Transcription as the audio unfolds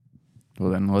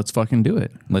Well, then let's fucking do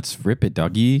it. Let's rip it,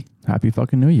 doggy. Happy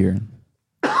fucking New Year.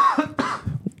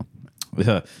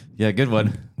 Yeah, good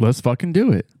one. Let's fucking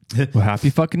do it. Well, happy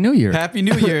fucking New Year. Happy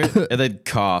New Year. And then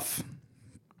cough.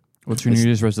 What's your New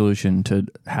Year's resolution? To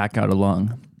hack out a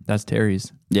lung. That's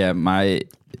Terry's. Yeah,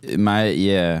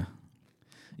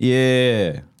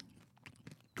 yeah.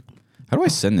 How do I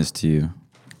send this to you?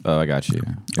 Oh, I got you.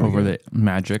 Over the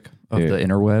magic of the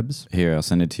interwebs. Here, I'll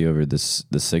send it to you over the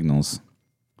signals.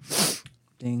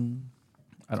 Ding.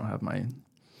 I don't have my...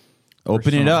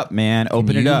 Open it up, man.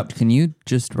 Open it up. Can you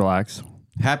just relax?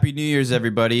 Happy New Year's,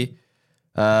 everybody.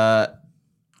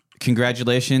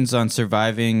 Congratulations on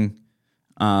surviving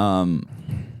one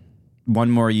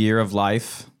more year of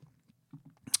life.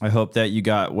 I hope that you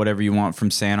got whatever you want from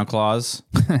Santa Claus.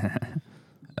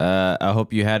 I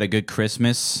hope you had a good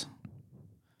Christmas.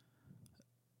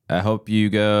 I hope you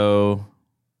go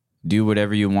do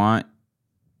whatever you want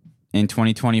in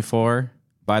 2024.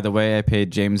 By the way, I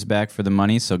paid James back for the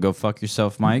money, so go fuck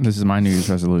yourself, Mike. This is my New Year's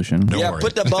resolution.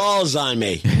 Put the balls on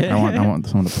me. I want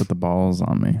someone to put the balls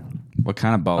on me. What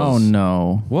kind of balls? Oh,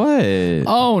 no. What?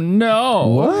 Oh, no.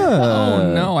 What?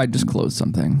 Oh, no. I just closed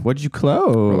something. What'd you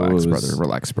close? Relax, brother.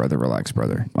 Relax, brother. Relax,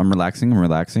 brother. I'm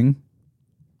relaxing.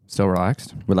 Still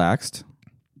relaxed? Relaxed.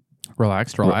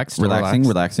 Relaxed.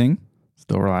 Relaxing.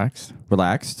 Still relaxed?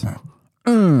 Relaxed.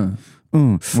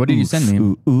 What did you send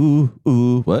me?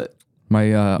 Ooh. What?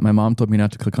 My mom told me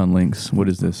not to click on links. What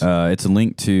is this? It's a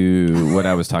link to what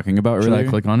I was talking about Should earlier. I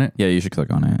click on it? Yeah, you should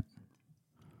click on it.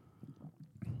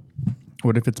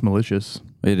 What if it's malicious?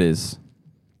 It is.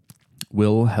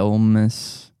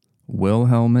 Wilhelmus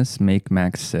make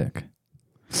Max sick.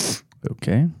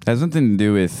 Okay. It has nothing to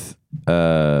do with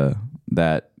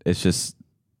that.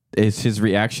 It's his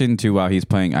reaction to while he's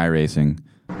playing iRacing.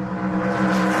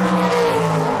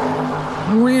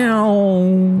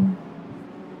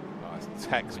 It's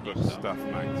textbook stuff,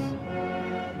 Max.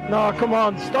 No, come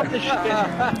on, stop this shit.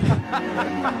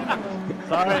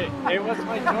 Sorry, it was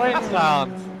my joint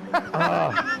sound.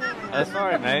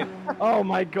 Sorry, mate. Oh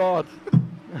my god.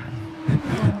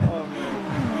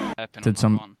 Did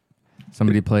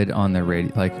somebody played on the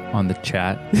radio, like on the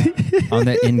chat, on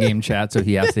the in-game chat, so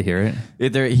he has to hear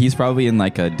it He's probably in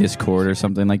like a Discord or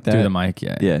something like that. through the mic?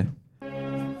 Yeah. Yeah.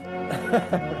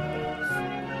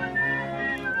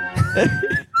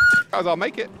 Guys, I'll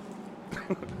make it.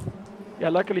 Yeah,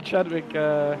 luckily Chadwick kept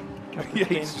Yeah, the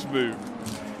game. he's just moved.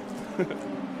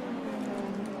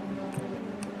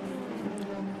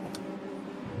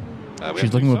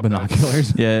 She's looking with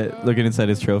binoculars. Yeah, looking inside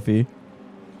his trophy.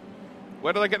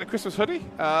 Where did I get the Christmas hoodie?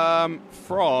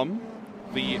 From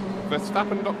the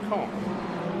Verstappen.com.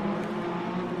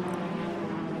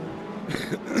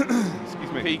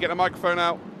 Excuse me. Can you get a microphone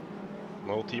out?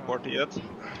 No tea party yet.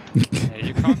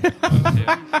 You can't.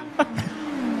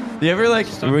 You ever like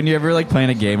when you ever like playing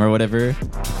a game or whatever,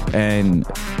 and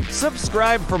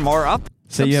Subscribe for more up.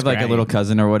 say you have like a little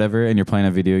cousin or whatever, and you're playing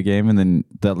a video game, and then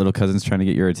that little cousin's trying to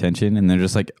get your attention, and they're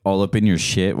just like all up in your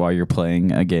shit while you're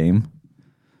playing a game.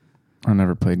 I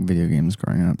never played video games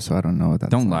growing up, so I don't know what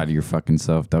that's Don't like. lie to your fucking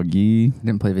self, doggy. I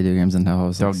didn't play video games until I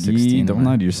was like Doggy, 16. don't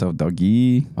lie to yourself,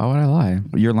 doggy. Why would I lie?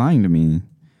 You're lying to me.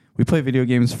 We play video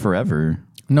games forever.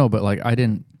 No, but like I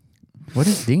didn't. What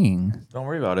is dinging? Don't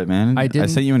worry about it, man. I didn't-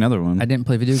 sent you another one. I didn't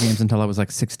play video games until I was like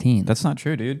 16. That's not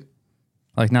true, dude.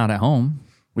 Like not at home.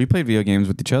 We played video games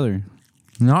with each other.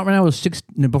 Not when I was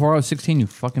 16. Before I was 16, you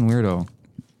fucking weirdo.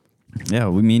 Yeah,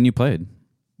 me and you played.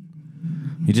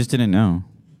 You just didn't know.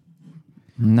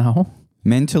 No.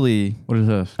 Mentally, What is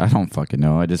this? I don't fucking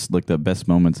know. I just looked up best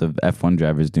moments of F1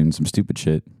 drivers doing some stupid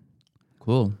shit.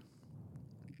 Cool.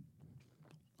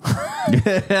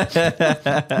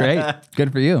 Great.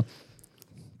 Good for you.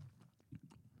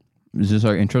 Is this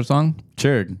our intro song?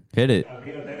 Sure, hit it.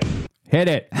 Hit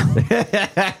it. You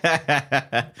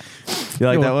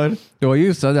like that one? The way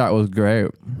you said that was great.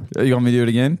 You want me to do it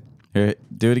again? Here,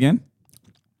 do it again.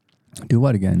 Do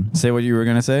what again? Say what you were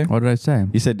gonna say. What did I say?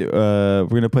 You said we're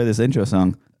gonna play this intro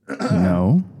song.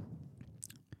 No.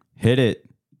 Hit it.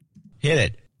 Hit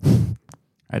it. I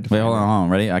had to Wait, hold on.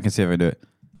 Ready? I can see if I do it.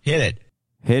 Hit it.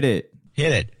 Hit it.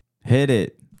 Hit it. Hit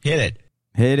it. Hit it.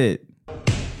 Hit it.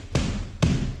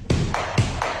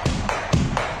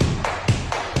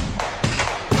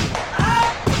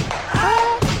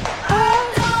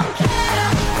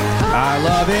 I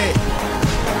love it.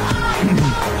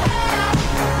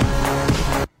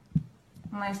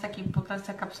 Ona jest takiej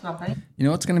butelce kapsulowej. You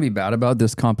know what's going to be bad about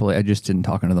this compilation? I just didn't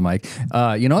talk into the mic.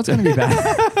 You know what's going to be bad?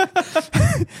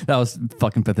 That was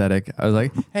fucking pathetic. I was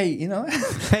like, hey, you know,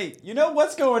 Hey, you know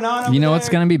what's going on? you know what's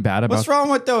going to be bad about? What's wrong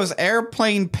with those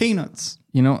airplane peanuts?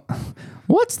 You know,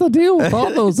 what's the deal with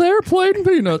all those airplane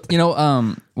peanuts? You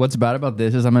know, what's bad about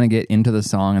this is I'm going to get into the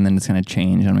song and then it's going to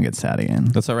change and I'm going to get sad again.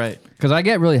 That's all right. Because I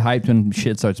get really hyped when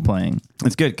shit starts playing.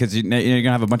 It's good because you're going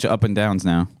to have a bunch of up and downs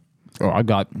now. Oh, I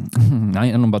don't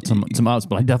know about some ups,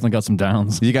 but I definitely got some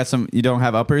downs. You got some, you don't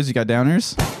have uppers, you got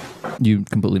downers? You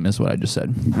completely missed what I just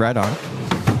said. Right on.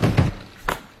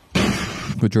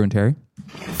 With Drew and Terry?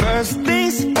 First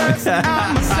things first,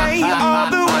 I'ma say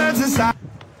all the words inside.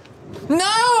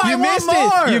 No, You missed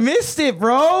it. You missed it,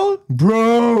 bro.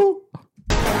 Bro.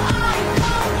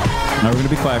 Now we're going to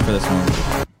be quiet for this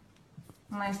one.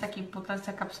 Ona jest w takiej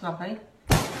butelce kapsulowej.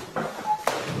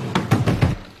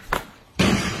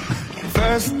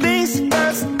 First things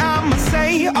first, I'ma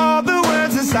say all the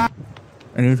words inside.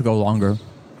 I need to go longer.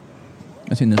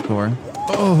 I've seen this before.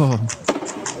 Oh.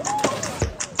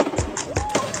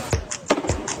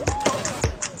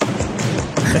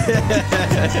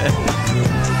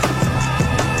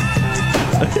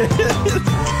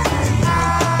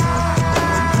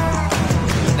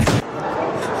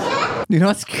 You know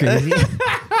what's crazy?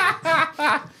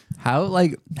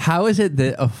 How is it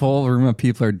that a full room of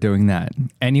people are doing that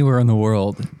anywhere in the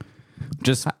world?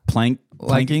 Just planking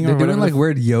They're or doing whatever. like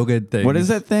weird yoga things. What is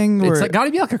that thing? It's where- like got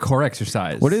to be like a core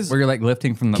exercise. What is- where you're like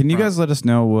lifting from the Can you front. guys let us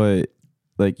know what,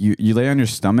 like, you lay on your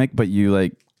stomach, but you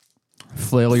like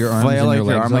flail your arms flail and like your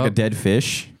your legs arm like a up? dead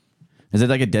fish? Is it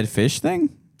like a dead fish thing?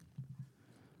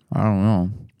 I don't know.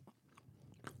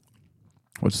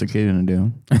 What's the kid gonna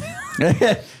do?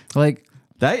 Like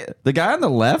That the guy on the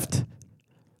left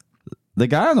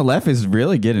is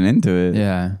really getting into it.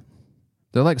 yeah,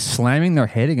 they're like slamming their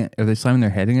head against. Are they slamming their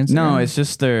head against? No, it? it's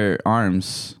just their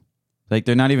arms. Like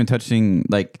they're not even touching.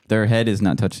 Like their head is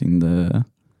not touching the.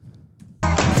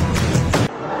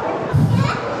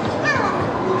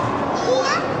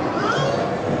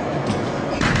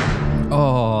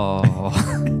 Oh,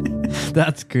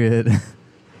 that's good.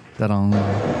 That on.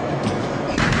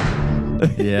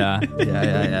 Yeah.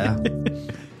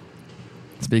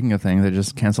 Speaking of things, I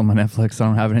just canceled my Netflix. So I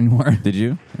don't have it anymore. Did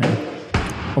you?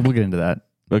 Oh, we'll get into that.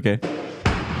 Okay.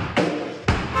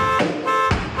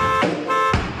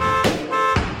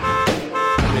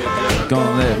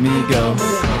 Don't let me go.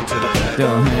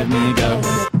 Don't let me go.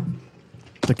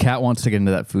 The cat wants to get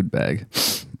into that food bag.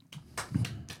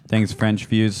 Thanks, French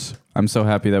Fuse. I'm so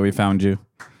happy that we found you.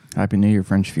 Happy New Year,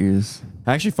 French Fuse.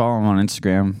 I actually follow him on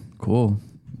Instagram Cool.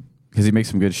 because he makes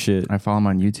some good shit. I follow him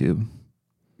on YouTube.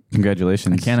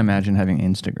 Congratulations. I can't imagine having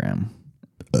Instagram.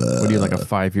 What are you, like a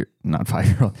 5-year, not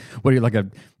 5-year-old? What are you, like a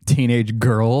teenage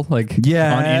girl? Like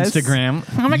Yes. on Instagram?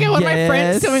 Oh my God, what are my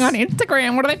friends doing on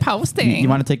Instagram? What are they posting? You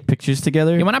want to take pictures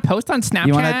together? You want to post on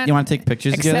Snapchat? You want to take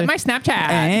pictures together? Accept my Snapchat.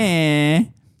 Eh.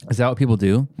 Is that what people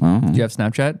do? Oh. Do you have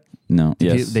Snapchat? No.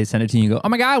 Yes. They send it to you and you go, oh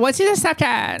my God, what's your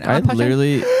Snapchat? I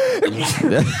literally.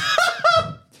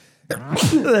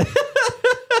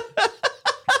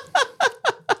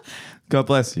 God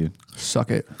bless you.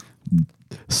 Suck it.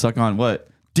 Suck on what?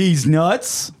 These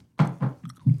nuts.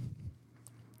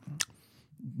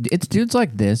 It's dudes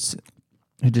like this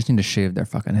who just need to shave their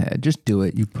fucking head. Just do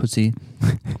it, you pussy.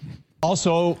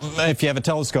 Also, if you have a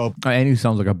telescope. And he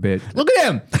sounds like a bitch. Look at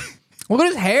him. Look at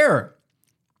his hair.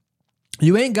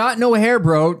 You ain't got no hair,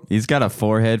 bro. He's got a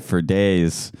forehead for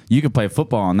days. You could play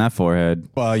football on that forehead.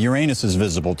 Uranus is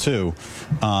visible too.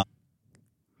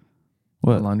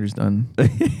 What? The laundry's done.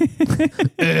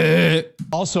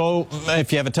 Also,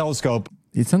 if you have a telescope.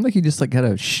 It sounds like he just like had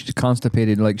a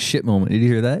constipated like shit moment. Did you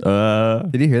hear that?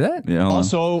 Did you hear that? Yeah.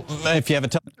 Also, if you have a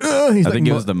he's I like, think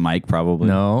it was the mic, probably.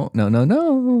 No.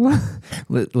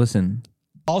 Listen.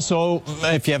 Also,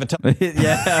 if you have a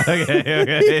Yeah.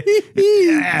 Okay.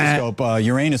 telescope,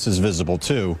 Uranus is visible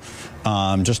too.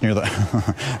 Just near the.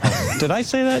 Did I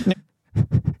say that?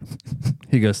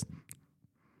 He goes.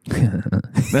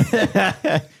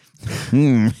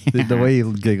 The way he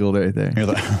giggled right there. Near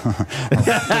the. Did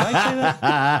I say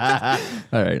that?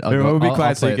 All right. We'll be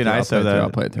quiet so you can I'll ISO that. I'll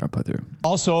play it through.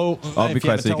 Also, I'll be if you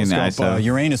have quiet so you a can telescope, ISO.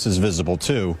 Uranus is visible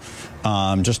too.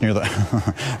 Just near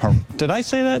the. Did I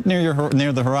say that near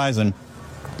the horizon?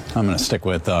 I'm going to stick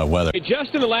with weather.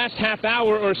 Just in the last half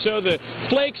hour or so, the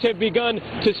flakes have begun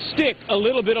to stick a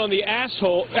little bit on the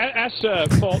asphalt.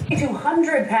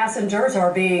 200 passengers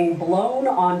are being blown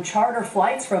on charter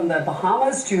flights from the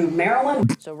Bahamas to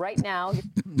Maryland. So right now,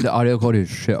 The audio quality is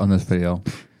shit on this video.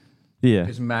 Yeah.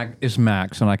 It's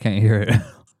max, and I can't hear it.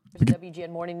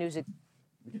 WGN Morning News.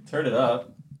 Turn it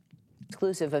up.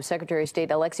 Exclusive of Secretary of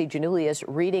State Alexei Janulius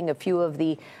reading a few of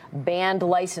the banned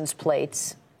license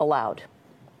plates allowed.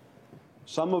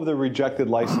 Some of the rejected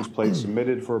license plates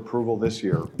submitted for approval this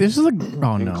year. This is like,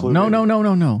 oh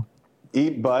no. No.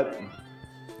 Eat Butt,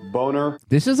 Boner.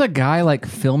 This is a guy like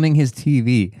filming his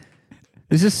TV.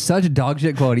 This is such dog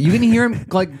shit quality. You can hear him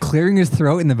like clearing his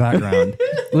throat in the background.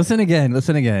 Listen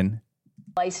again.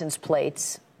 License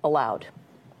plates allowed.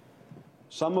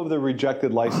 Some of the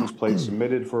rejected license plates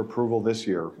submitted for approval this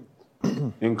year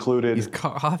included He's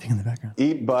coughing in the background.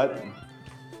 Eat Butt,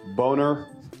 Boner,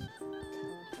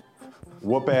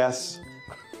 Whoop Ass,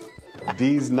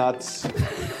 D's Nuts,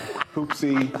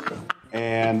 Poopsie,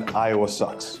 and Iowa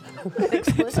Sucks.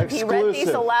 Exclusive. He read these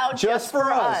aloud just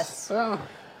for us.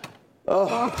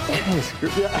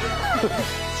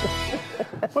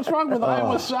 What's wrong with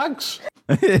Iowa Sucks?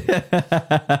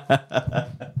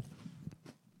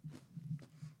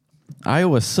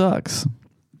 Iowa sucks.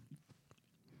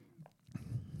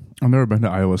 I've never been to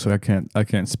Iowa, so I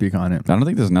can't speak on it. I don't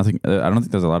think there's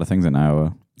a lot of things in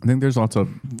Iowa. I think there's lots of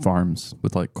farms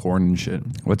with like corn and shit.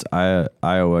 What's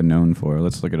Iowa known for?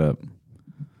 Let's look it up.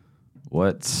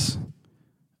 What's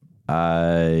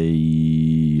Iowa?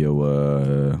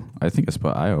 I think I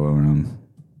spelled Iowa wrong.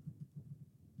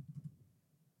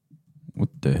 What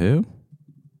the hell?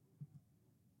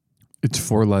 It's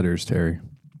 4 letters, Terry.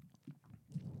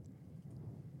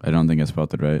 I don't think I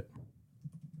spelled it right.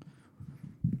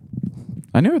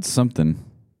 I knew it's something.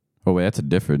 Oh wait, that's a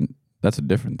different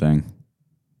thing.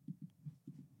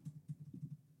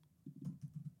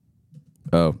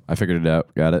 Oh, I figured it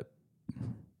out. Got it.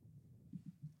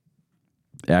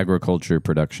 Agriculture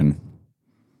production.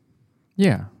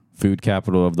 Yeah. Food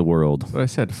capital of the world. That's what I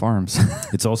said, farms.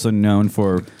 It's also known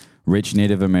for rich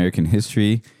Native American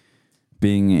history,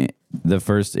 being the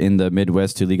first in the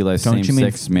Midwest to legalize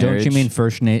same-sex marriage. Don't you mean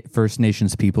First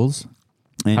Nations peoples?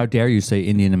 How dare you say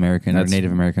Indian American or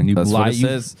Native American? You lie, you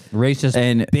says. Racist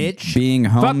and bitch. Being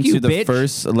home Fuck you, to the bitch.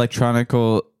 first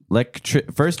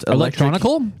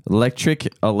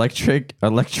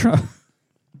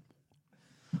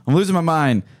I'm losing my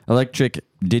mind. Electric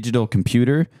digital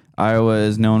computer. Iowa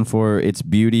is known for its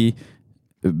beautiful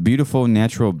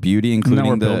natural beauty,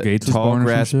 including the tall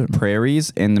grass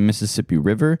prairies and the Mississippi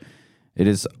River. It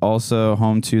is also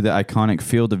home to the iconic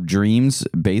Field of Dreams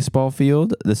baseball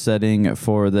field, the setting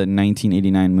for the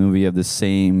 1989 movie of the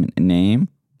same name,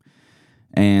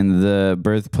 and the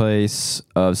birthplace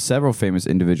of several famous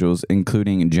individuals,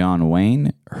 including John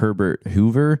Wayne, Herbert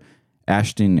Hoover,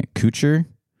 Ashton Kutcher.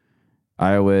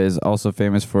 Iowa is also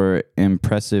famous for an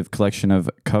impressive collection of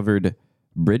covered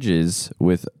bridges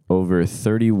with over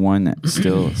 31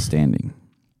 still standing.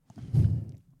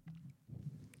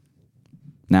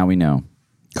 Now we know.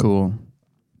 Cool.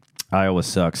 Iowa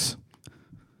sucks.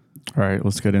 All right,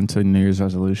 let's get into New Year's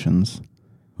resolutions.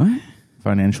 What?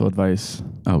 Financial advice.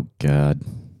 Oh God.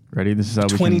 Ready? This is how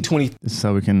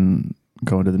we can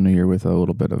go into the new year with a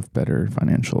little bit of better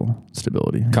financial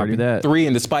stability. Copy that. 3,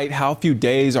 and despite how few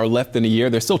days are left in the year,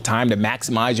 there's still time to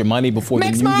maximize your money before the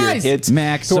new year hits. Here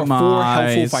are 4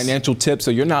 helpful financial tips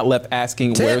so you're not left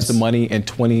asking, where's the money in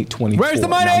 2024? Where's the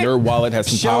money? Now, Nerd Wallet has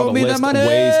compiled a list of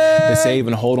ways to save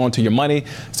and hold on to your money.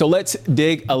 So let's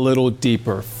dig a little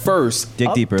deeper. First,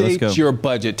 update your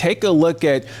budget. Take a look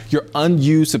at your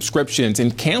unused subscriptions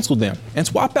and cancel them, and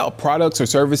swap out products or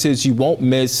services you won't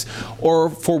miss,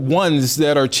 or for ones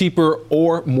that are cheaper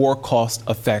or more cost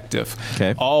effective.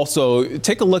 Okay. Also,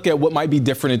 take a look at what might be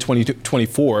different in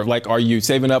 2024. Like, are you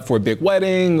saving up for a big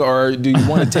wedding, or do you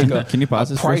want to take a Can you pause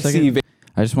this for a second?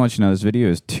 I just want you to know this video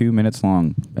is 2 minutes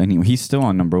long, and he's still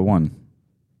on number 1.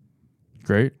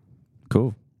 Great.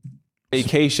 Cool.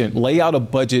 Vacation. Lay out a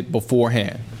budget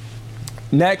beforehand.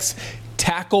 Next,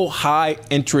 tackle high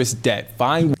interest debt.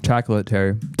 Find tackle it,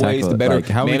 Terry. Ways to better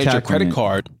manage your credit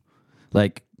card.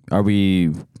 Like, are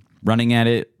we running at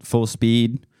it full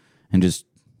speed and just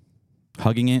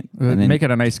hugging it? And then make it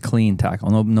a nice clean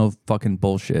tackle. No fucking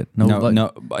bullshit.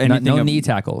 No knee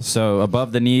tackles. So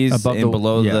above the knees and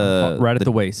below the right at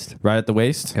the waist. Right at the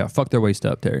waist? Yeah, fuck their waist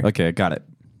up, Terry. Okay, got it.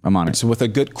 I'm on it. So with a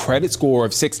good credit score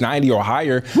of 690 or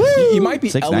higher, you might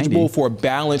be eligible for a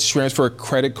balanced transfer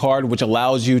credit card, which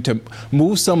allows you to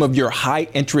move some of your high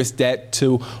interest debt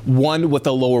to one with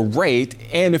a lower rate.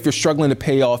 And if you're struggling to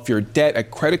pay off your debt, a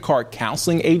credit card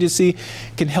counseling agency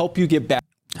can help you get back.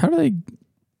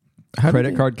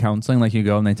 Credit card counseling, like you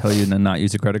go and they tell you to not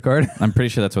use a credit card? I'm pretty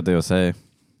sure that's what they will say.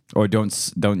 Or don't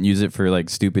use it for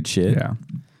like stupid shit. Yeah.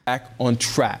 Back on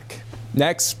track.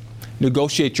 Next,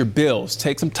 negotiate your bills.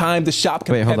 Take some time to shop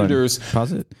competitors. Wait, hold on.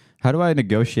 Pause it. How do I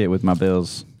negotiate with my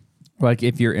bills? Like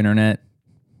if your internet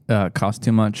costs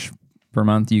too much per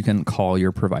month, you can call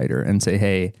your provider and say,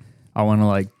 hey, I want to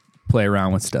like play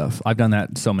around with stuff. I've done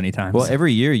that so many times. Well,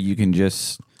 every year you can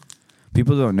just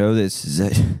People don't know this.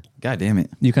 God damn it!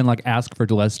 You can like ask for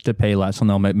less to pay less, and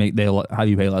they'll have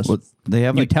you pay less. Well, they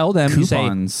have you like tell them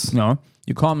coupons. You say no.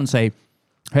 You call them and say,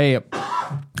 "Hey, I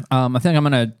think I'm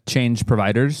gonna change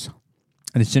providers."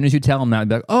 And as soon as you tell them that,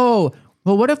 they're like, "Oh,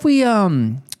 well, what if we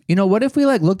what if we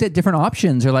like looked at different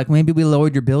options, or like maybe we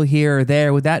lowered your bill here or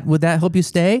there? Would that help you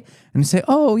stay?" And you say,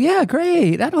 "Oh yeah,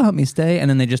 great, that'll help me stay." And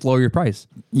then they just lower your price.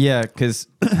 Yeah, because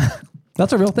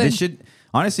that's a real thing.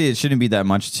 Honestly, it shouldn't be that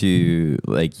much to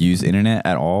like use internet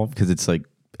at all because it's like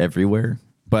everywhere.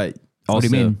 But also,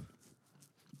 what do you mean?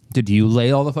 Did you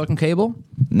lay all the fucking cable?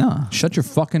 No. Shut your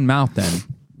fucking mouth then.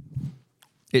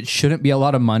 It shouldn't be a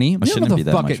lot of money. It shouldn't what be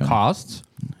the that fuck much it money. costs.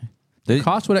 It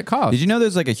costs what it costs. Did you know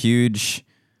there's like a huge,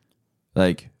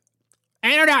 like,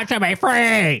 internet should be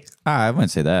free? I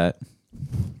wouldn't say that.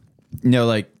 No,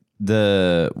 like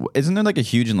isn't there like a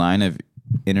huge line of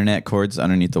internet cords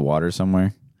underneath the water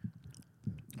somewhere?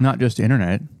 Not just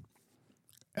internet,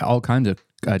 all kinds of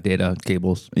data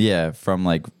cables. Yeah, from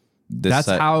like this.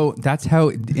 That's how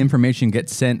information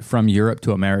gets sent from Europe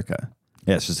to America.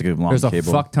 Yeah, it's just a good long There's cable.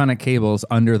 a fuck ton of cables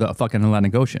under the fucking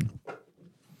Atlantic Ocean.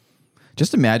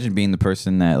 Just imagine being the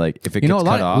person that like if it gets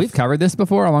cut off. We've covered this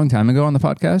before a long time ago on the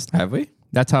podcast. Have we?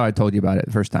 That's how I told you about it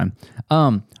the first time.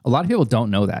 A lot of people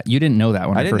don't know that. You didn't know that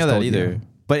when I didn't first know that told either. you.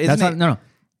 But no,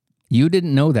 you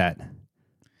didn't know that.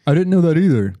 I didn't know that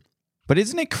either. But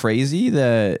isn't it crazy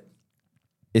that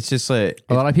it's just like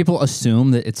a lot of people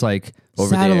assume that it's like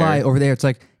satellite over there. It's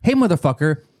like, hey,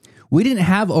 motherfucker, we didn't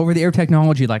have over the air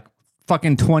technology like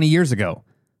fucking 20 years ago.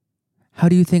 How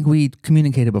do you think we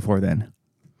communicated before then?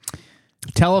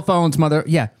 Telephones,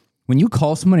 yeah. When you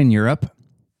call someone in Europe,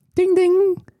 ding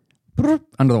ding, brr,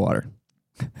 under the water.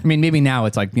 I mean, maybe now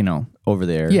it's like, over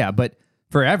there. Yeah, but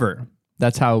forever,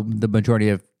 that's how the majority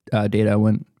of data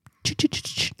went.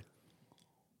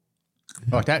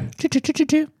 Like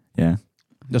that. Yeah.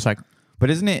 Just like.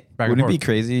 But isn't it? Wouldn't it be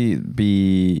crazy?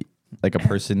 Be like a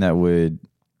person that would,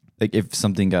 like, if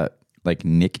something got like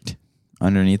nicked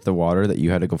underneath the water, that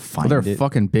you had to go find they're it.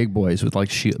 Fucking big boys with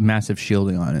like massive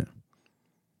shielding on it.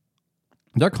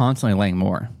 They're constantly laying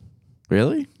more.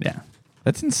 Really? Yeah.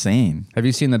 That's insane. Have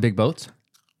you seen the big boats?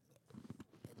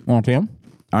 Want to see them?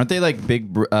 Aren't they like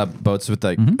big boats with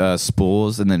like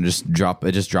spools and then it just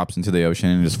drops into the ocean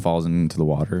and just falls into the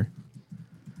water?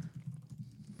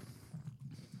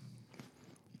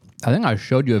 I think I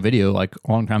showed you a video like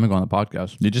a long time ago on the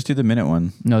podcast. You just do the minute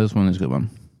one. No, this one is a good one.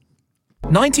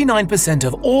 99%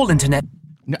 of all internet.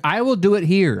 I will do it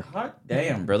here. Hot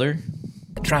damn, brother.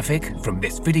 Traffic from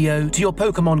this video to your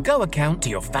Pokemon Go account to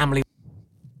your family.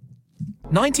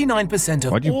 99%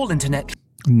 of all internet.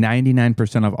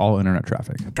 99% of all internet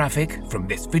traffic. Traffic from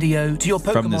this video to your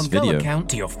Pokemon Go account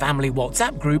to your family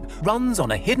WhatsApp group runs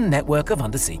on a hidden network of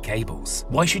undersea cables.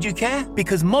 Why should you care?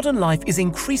 Because modern life is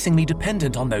increasingly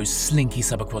dependent on those slinky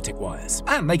subaquatic wires.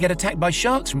 And they get attacked by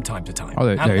sharks from time to time. Oh,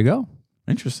 there you go.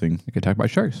 Interesting. They get attacked by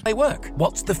sharks. They work.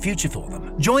 What's the future for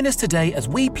them? Join us today as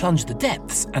we plunge the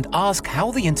depths and ask how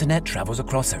the internet travels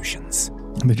across oceans.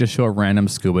 They just show a random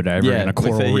scuba diver in a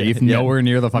coral reef, nowhere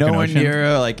near the fucking ocean. Nowhere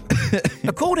near, like...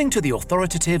 According to the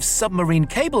authoritative Submarine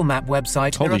Cable Map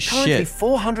website, there are currently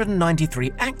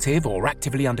 493 active or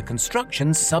actively under construction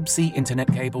subsea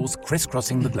internet cables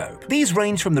crisscrossing the globe. These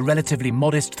range from the relatively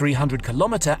modest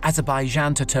 300-kilometer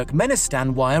Azerbaijan to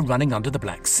Turkmenistan wire running under the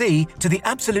Black Sea to the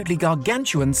absolutely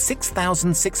gargantuan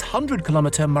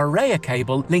 6,600-kilometer Marea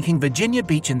cable linking Virginia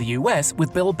Beach in the US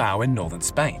with Bilbao in northern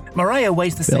Spain. Marea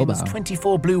weighs the same as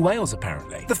 24 blue whales,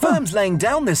 apparently. The firms laying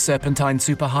down this serpentine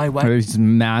superhighway. There's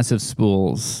massive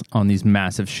spools on these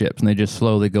massive ships, and they just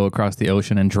slowly go across the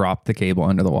ocean and drop the cable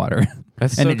under the water.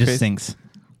 That's and so it just crazy. sinks.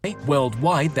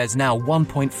 Worldwide, there's now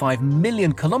 1.5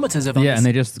 million kilometers of and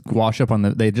they just wash up on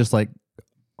they just like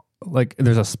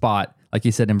there's a spot, like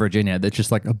you said, in Virginia, that's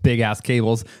just like a big ass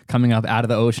cables coming up out of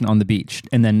the ocean on the beach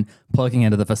and then plugging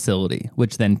into the facility,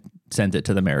 which then sends it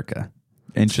to America.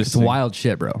 Interesting. It's wild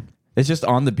shit, bro. It's just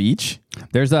on the beach?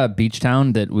 There's a beach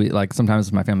town that we like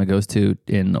sometimes my family goes to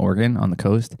in Oregon on the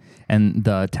coast, and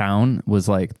the town was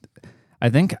like, I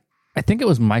think it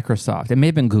was Microsoft. It may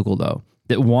have been Google though,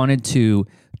 that wanted to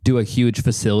do a huge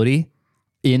facility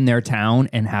in their town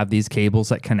and have these cables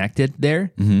that connected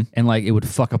there, and like it would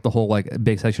fuck up the whole like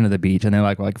big section of the beach, and they're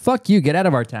like fuck you, get out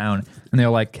of our town, and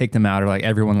they'll like kick them out, or like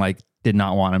everyone like did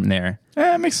not want them there.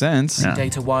 Yeah, it makes sense. Yeah.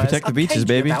 Data wires Protect the beaches, cagey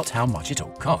baby. about how much it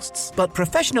all costs. But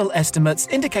professional estimates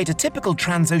indicate a typical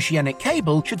transoceanic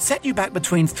cable should set you back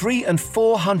between $300 and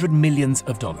 $400 million.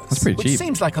 That's pretty which cheap.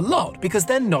 seems like a lot because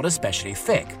they're not especially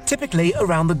thick, typically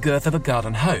around the girth of a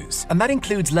garden hose. And that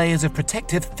includes layers of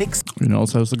protective thick... You know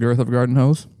what's the girth of a garden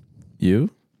hose? You?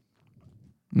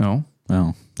 No.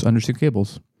 Oh. It's undersea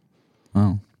cables.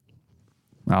 Oh.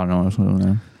 I don't know what's going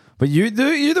on. But you're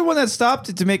the one that stopped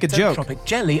it to make a joke. Tropic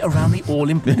jelly around the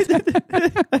all-important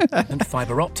and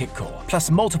fiber optic core, plus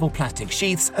multiple plastic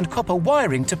sheaths and copper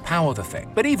wiring to power the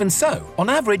thing. But even so, on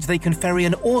average, they can ferry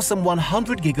an awesome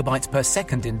 100 gigabytes per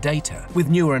second in data, with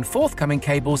newer and forthcoming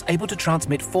cables able to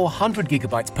transmit 400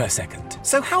 gigabytes per second.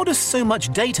 So how does so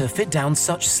much data fit down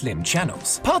such slim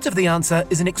channels? Part of the answer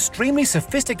is an extremely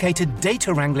sophisticated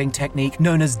data wrangling technique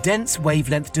known as dense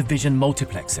wavelength division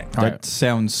multiplexing. That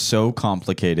sounds so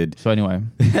complicated. So anyway,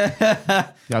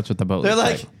 that's what the boat. They're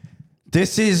like,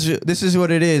 this is what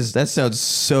it is. That sounds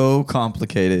so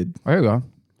complicated. There you go.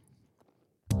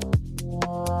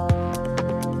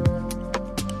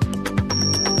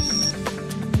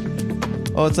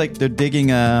 Oh, it's like they're digging.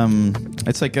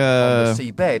 It's like a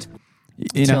seabed.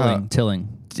 You know, tilling.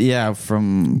 Yeah,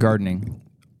 from gardening.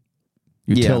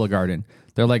 You till a garden.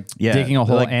 They're like digging a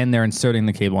hole and they're inserting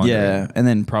the cable under it. And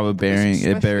then probably bury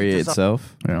it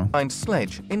itself. Yeah.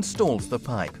 Sledge installs the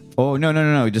pipe. Oh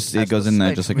no! Just it goes in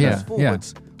there just like that.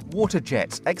 Forwards, water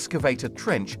jets excavate a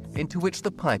trench into which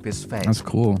the pipe is fed. That's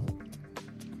cool.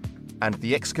 And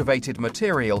the excavated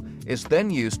material is then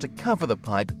used to cover the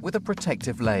pipe with a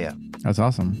protective layer. That's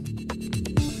awesome.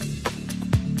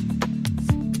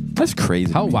 That's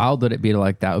crazy. How wild would it be to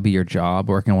like that would be your job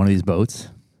working on one of these boats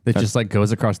that just like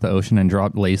goes across the ocean and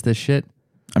lays this shit?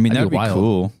 I mean, that'd be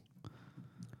cool.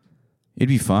 It'd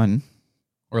be fun.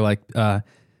 Or like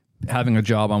having a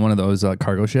job on one of those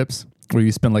cargo ships where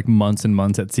you spend like months and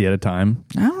months at sea at a time.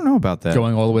 I don't know about that.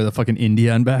 Going all the way to fucking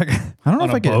India and back. I don't know on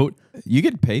if a boat. You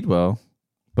get paid well,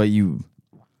 but you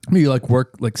like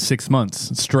work like 6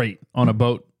 months straight on a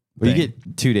boat. Well, you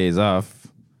get 2 days off.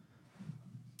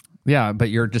 Yeah, but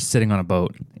you're just sitting on a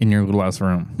boat in your little ass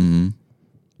room. Mm-hmm.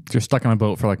 You're stuck on a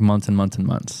boat for like months and months and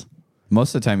months.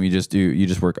 Most of the time, you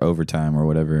just work overtime or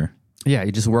whatever. Yeah,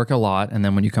 you just work a lot, and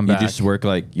then when you come back, you just work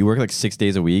like 6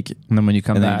 days a week, and then when you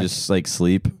come back, then you just like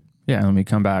sleep. Yeah, and when you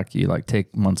come back, you like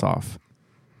take months off.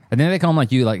 And then they call them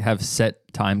like you like have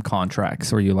set time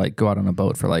contracts, where you like go out on a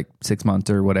boat for like 6 months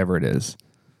or whatever it is.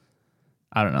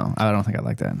 I don't know. I don't think I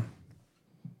like that.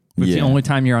 But the only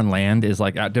time you're on land is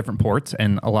like at different ports,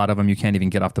 and a lot of them you can't even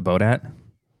get off the boat at.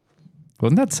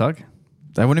 Wouldn't that suck?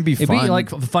 That wouldn't be fun. It'd be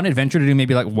like a fun adventure to do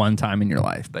maybe like one time in your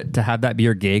life, but to have that be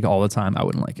your gig all the time, I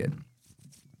wouldn't like it.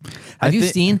 Have you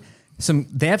seen some?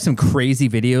 They have some crazy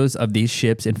videos of these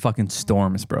ships in fucking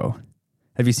storms, bro.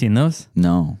 Have you seen those?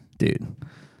 No, dude.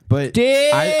 But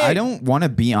I don't want to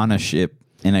be on a ship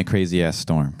in a crazy ass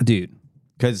storm, dude.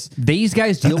 Because these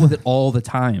guys deal with it all the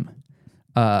time.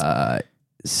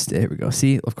 There we go.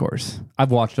 See, of course,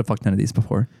 I've watched a fuck ton of these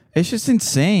before. It's just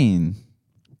insane.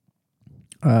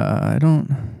 I don't.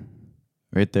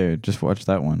 Right there, just watch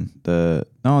that one.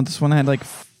 This one had like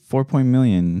 4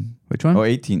 million. Which one? Oh,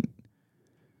 18.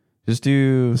 Just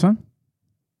do this one.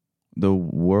 The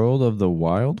World of the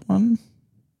Wild one.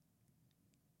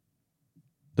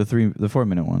 The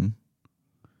 4-minute one.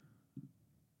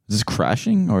 Is this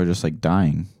crashing or just like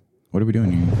dying? What are we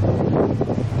doing here?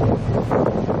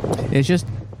 It's just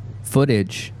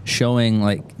footage showing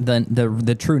like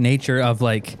the true nature of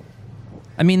like.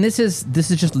 I mean, this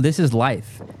is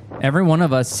life. Every one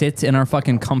of us sits in our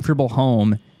fucking comfortable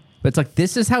home, but it's like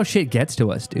this is how shit gets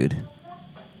to us, dude.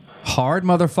 Hard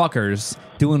motherfuckers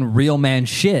doing real man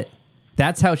shit.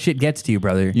 That's how shit gets to you,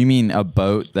 brother. You mean a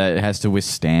boat that has to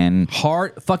withstand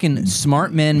hard fucking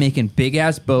smart men making big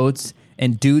ass boats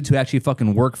and dudes who actually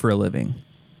fucking work for a living.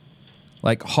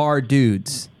 Like hard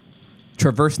dudes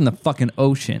traversing the fucking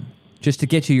ocean just to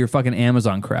get you your fucking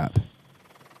Amazon crap.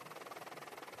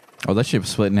 Oh, that ship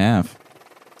split in half.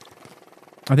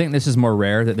 I think this is more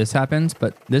rare that this happens,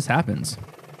 but this happens.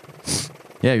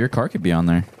 Yeah, your car could be on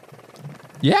there.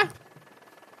 Yeah.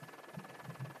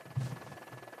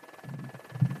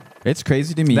 It's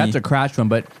crazy to me. That's a crash one,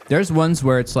 but there's ones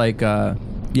where it's like,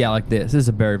 like this. This is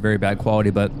a very, very bad quality,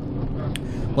 but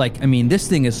like, I mean, this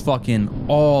thing is fucking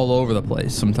all over the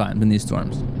place sometimes in these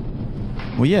storms.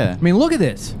 Well, yeah. I mean, look at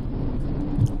this.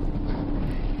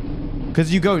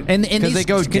 Because you go, and they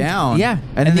go down, yeah,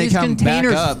 and then they these come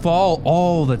containers back up. fall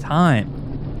all the time.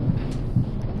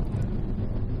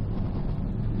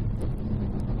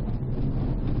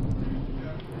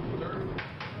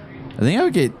 I think I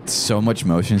would get so much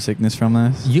motion sickness from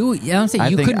this. I'm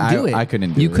saying you couldn't do it. I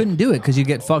couldn't do it. You couldn't do it because you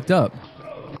get fucked up.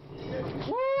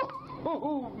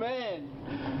 Oh, man.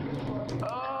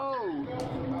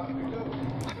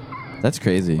 That's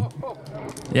crazy.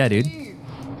 Yeah, dude.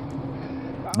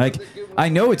 Like, I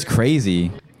know it's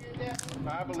crazy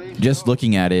just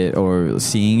looking at it or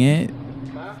seeing it,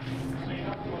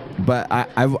 But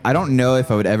I don't know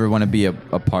if I would ever want to be a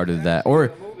part of that.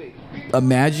 Or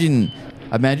imagine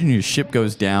your ship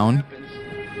goes down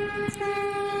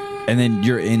and then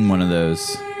you're in one of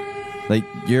those. Like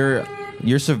your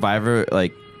survivor,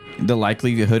 like the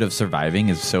likelihood of surviving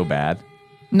is so bad.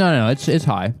 No, it's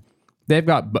high. They've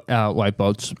got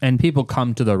lifeboats and people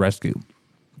come to the rescue.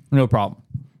 No problem.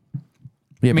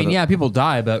 Yeah, I mean, people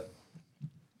die, but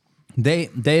they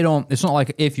don't. It's not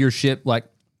like if your ship like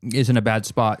is in a bad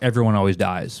spot, everyone always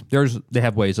dies. They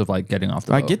have ways of like getting off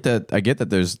the boat. I get that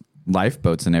there's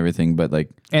lifeboats and everything, but like,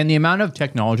 and the amount of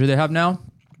technology they have now,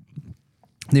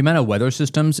 the amount of weather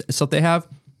systems stuff they have,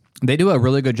 they do a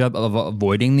really good job of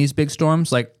avoiding these big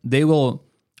storms. Like they will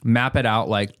map it out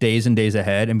like days and days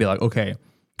ahead and be like, okay,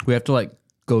 we have to like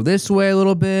go this way a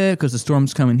little bit because the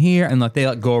storm's coming here, and like they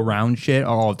like go around shit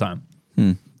all the time.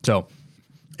 So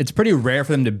it's pretty rare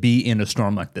for them to be in a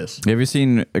storm like this. Have you ever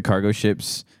seen cargo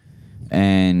ships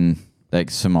and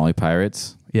like Somali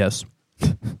pirates? Yes,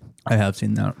 I have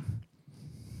seen that.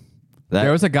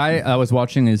 There was a guy I was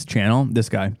watching his channel. This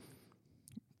guy,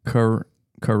 Karanveer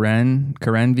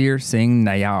Singh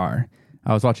Nayar.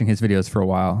 I was watching his videos for a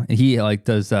while. He like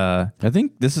does. I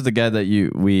think this is the guy that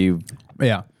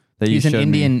Yeah, he's an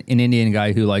Indian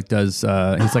guy who like does.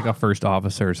 He's like a first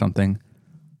officer or something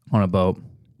on a boat.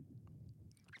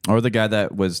 Or the guy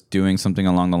that was doing something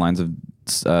along the lines of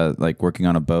like working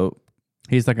on a boat.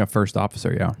 He's like a first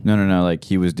officer, yeah. No. Like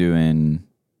he was doing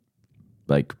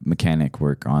like mechanic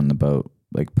work on the boat,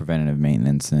 like preventative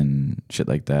maintenance and shit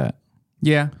like that.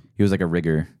 Yeah. He was like a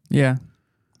rigger. Yeah.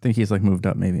 I think he's like moved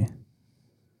up maybe.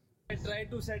 I tried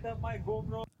to set up my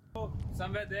GoPro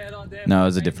somewhere there or there. No, it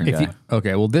was a different guy.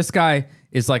 Okay, well this guy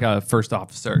is like a first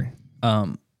officer.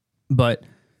 But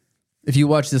if you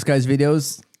watch this guy's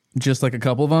videos, just like a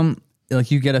couple of them, like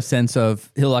you get a sense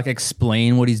of he'll like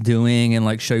explain what he's doing and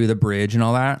like show you the bridge and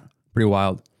all that. Pretty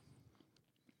wild.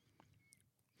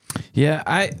 Yeah,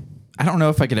 I don't know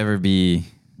if I could ever be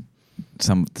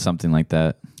something like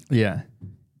that. Yeah.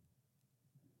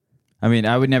 I mean,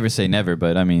 I would never say never,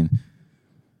 but I mean,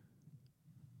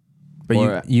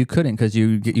 but you couldn't because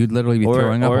you'd literally be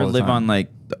throwing up all the live time. on like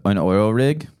an oil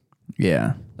rig.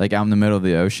 Yeah, like out in the middle of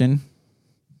the ocean.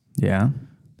 Yeah,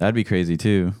 that'd be crazy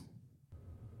too.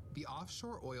 The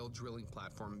offshore oil drilling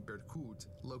platform Berkut,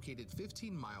 located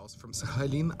 15 miles from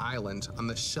Sakhalin Island on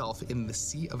the shelf in the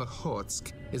Sea of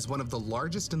Okhotsk, is one of the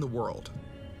largest in the world.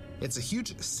 It's a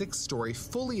huge 6-story,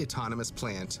 fully autonomous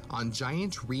plant on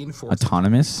giant reinforced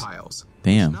piles.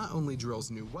 Damn. Which not only drills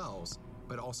new wells,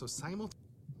 but also simultaneously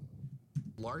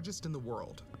largest in the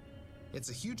world.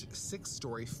 It's a huge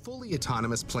 6-story, fully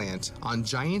autonomous plant on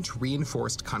giant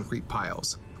reinforced concrete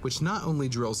piles, which not only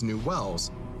drills new wells,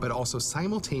 but also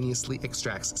simultaneously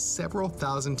extracts several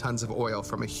thousand tons of oil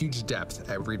from a huge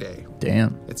depth every day.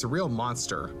 Damn. It's a real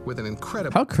monster with an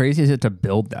incredible... How crazy is it to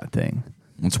build that thing?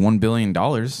 It's $1 billion.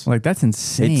 Like, that's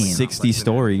insane. It's 60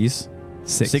 stories.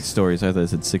 6 stories. I thought it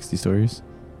said 60 stories.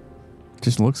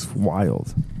 Just looks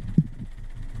wild.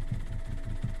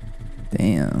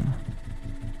 Damn.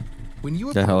 When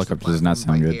you that helicopter does not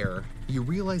sound good. Air, you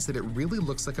realize that it really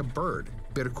looks like a bird.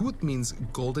 Berkut means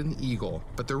golden eagle,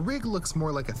 but the rig looks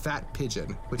more like a fat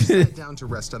pigeon, which sat down to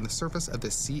rest on the surface of the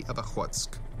Sea of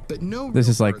Okhotsk. But no. This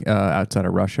is like outside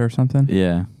of Russia or something?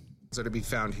 Yeah. Are to be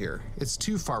found here. It's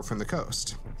too far from the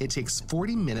coast. It takes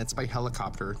 40 minutes by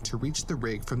helicopter to reach the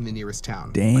rig from the nearest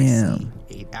town. Damn. By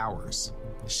sea, 8 hours.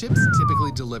 Ships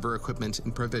typically deliver equipment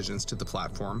and provisions to the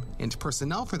platform, and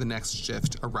personnel for the next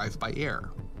shift arrive by air.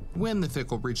 When the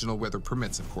fickle regional weather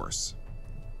permits, of course.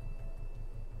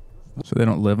 So they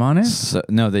don't live on it?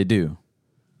 No, they do.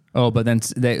 Oh, but then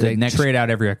they trade out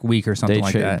every week or something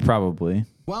like that. Probably.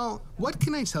 Well, what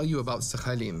can I tell you about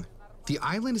Sakhalin? The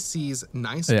island sees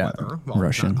nice weather, well,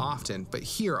 Russian. not often, but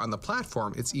here on the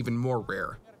platform, it's even more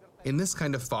rare. In this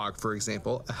kind of fog, for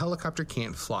example, a helicopter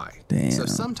can't fly. Damn. So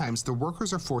sometimes the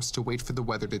workers are forced to wait for the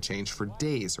weather to change for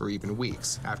days or even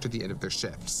weeks after the end of their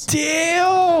shifts.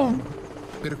 Damn!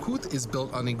 Berkut is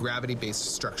built on a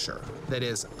gravity-based structure. That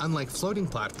is, unlike floating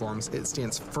platforms, it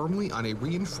stands firmly on a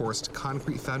reinforced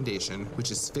concrete foundation, which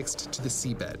is fixed to the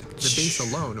seabed. The base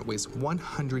alone weighs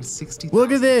 160,000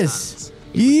 Look at this! tons.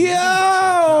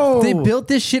 Yo! They built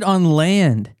this shit on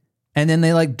land. And then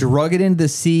they like drug it into the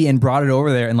sea and brought it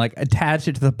over there and like attached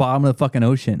it to the bottom of the fucking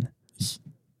ocean.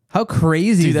 How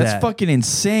crazy is that? Dude, that's fucking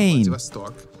insane.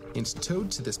 And towed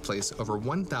to this place over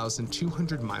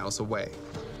 1,200 miles away.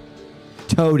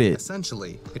 towed it.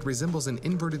 Essentially, it resembles an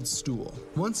inverted stool.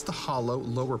 Once the hollow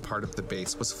lower part of the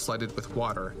base was flooded with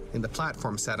water and the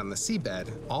platform sat on the seabed,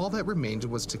 all that remained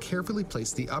was to carefully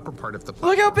place the upper part of the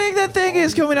platform. Look how big that thing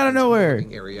is coming out of nowhere.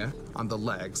 Area on the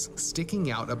legs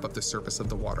sticking out above the surface of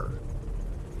the water.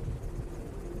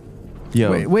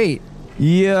 Yo. Wait.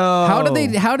 Yo. How do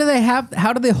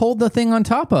they hold the thing on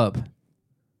top up?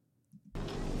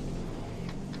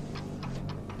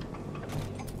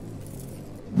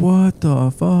 What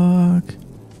the fuck?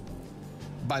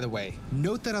 By the way,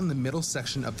 note that on the middle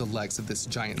section of the legs of this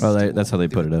giant Oh, stool, that's how they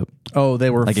put it up. Oh, they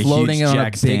were Like a floating huge on a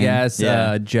jack big stand. ass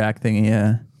Yeah. jack thing.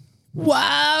 Yeah.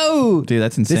 Wow, dude,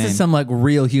 that's insane. This is some like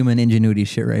real human ingenuity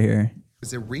shit right here.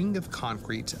 is a ring of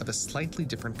concrete of a slightly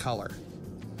different color.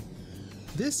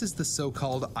 This is the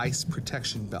so-called ice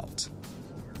protection belt.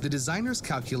 The designers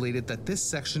calculated that this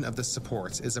section of the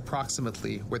supports is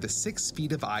approximately where the 6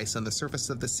 feet of ice on the surface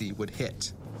of the sea would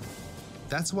hit.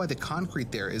 That's why the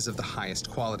concrete there is of the highest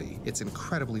quality. It's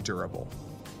incredibly durable.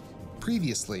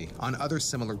 Previously, on other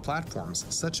similar platforms,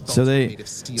 such belts were made of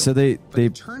steel. So they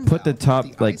put the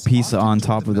top like piece on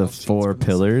top of the 4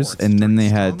 pillars, and then they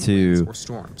had to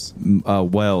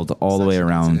weld all the way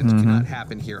around. Cannot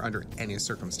happen here under any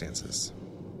circumstances.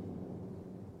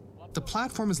 The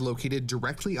platform is located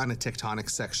directly on a tectonic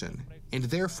section, and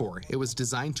therefore it was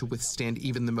designed to withstand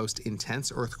even the most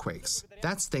intense earthquakes.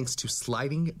 That's thanks to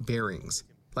sliding bearings,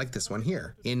 like this one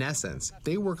here. In essence,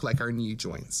 they work like our knee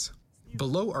joints.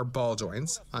 Below are ball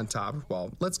joints, on top, well,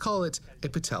 let's call it a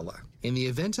patella. In the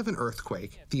event of an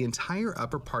earthquake, the entire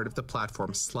upper part of the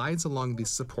platform slides along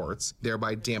these supports,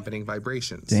 thereby dampening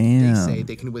vibrations. Damn. They say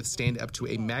they can withstand up to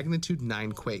a magnitude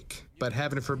 9 quake, but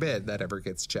heaven forbid that ever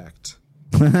gets checked.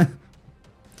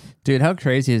 Dude, how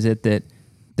crazy is it that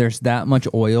there's that much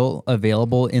oil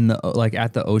available in the like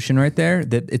at the ocean right there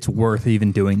that it's worth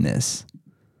even doing this?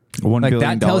 $1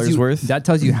 billion worth? That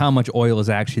tells you how much oil is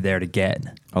actually there to get.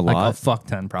 A like lot? a fuck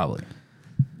ton, probably.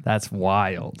 That's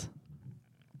wild.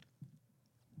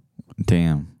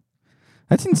 Damn.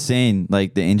 That's insane.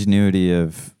 Like the ingenuity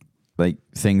of like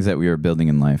things that we are building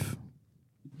in life.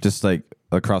 Just like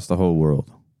across the whole world.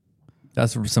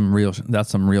 That's some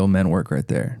real men work right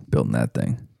there, building that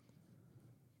thing.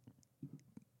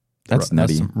 That's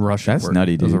nutty. Some Russian That's work.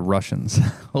 nutty, dude. Those are Russians.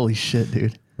 Holy shit,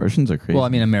 dude. Russians are crazy. Well, I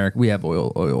mean, America, we have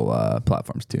oil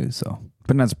platforms too, so.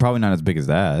 But that's probably not as big as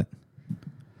that.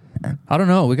 I don't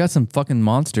know. We got some fucking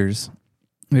monsters.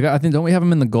 Don't we have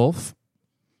them in the Gulf?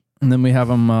 And then we have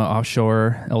them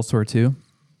offshore elsewhere too.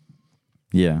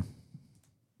 Yeah.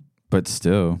 But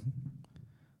still,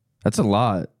 that's a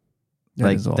lot.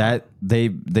 Like that, they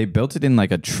built it in like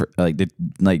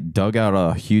they dug out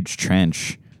a huge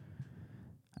trench,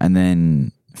 and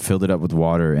then filled it up with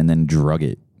water, and then drug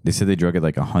it. They said they drug it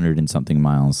like 100 and something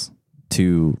miles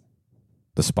to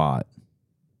the spot.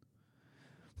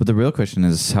 But the real question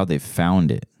is how they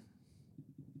found it,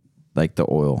 like the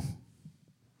oil.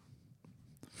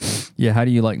 Yeah, how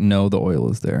do you like know the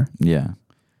oil is there? Yeah.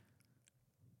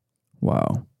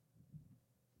 Wow.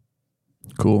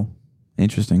 Cool.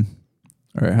 Interesting.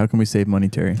 All right, how can we save money,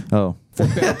 Terry? Oh. For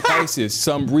better prices,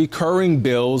 some recurring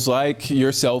bills like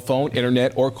your cell phone,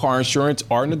 internet, or car insurance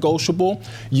are negotiable.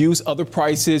 Use other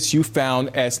prices you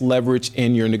found as leverage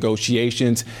in your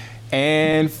negotiations.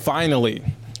 And finally,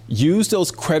 use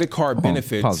those credit card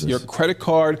benefits. Pause this. Your credit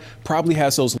card probably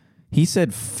has those. He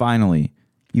said finally.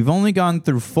 You've only gone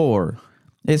through 4.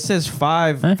 It says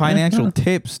 5 financial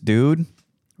tips, dude.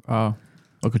 Oh,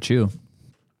 look at you.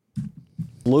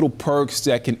 Little perks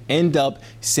that can end up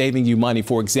saving you money.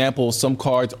 For example, some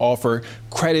cards offer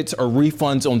credits or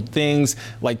refunds on things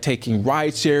like taking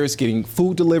ride shares, getting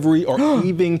food delivery, or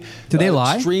even Do they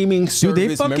lie? streaming service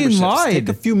Dude, they fucking memberships. lied. Take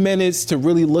a few minutes to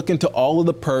really look into all of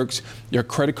the perks your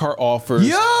credit card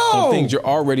offers on things you're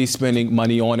already spending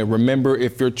money on. And remember,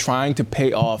 if you're trying to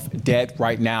pay off debt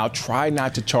right now, try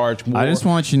not to charge more I just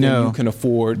want you to than know, you can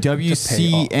afford to pay off.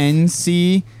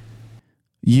 WCNC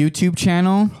YouTube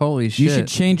channel. Holy shit. You should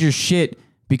change your shit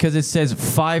because it says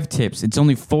 5 tips. It's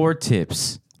only 4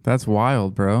 tips. That's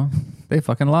wild, bro. They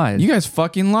fucking lied. You guys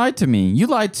fucking lied to me. You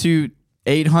lied to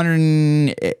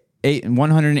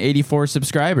 184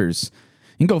 subscribers.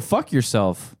 You can go fuck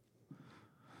yourself.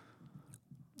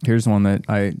 Here's one that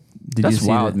That's you see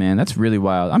wild, that? man. That's really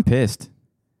wild. I'm pissed.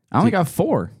 I only got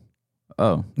 4.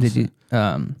 Oh. Did you?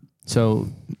 So.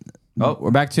 Oh,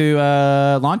 we're back to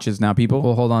launches now, people.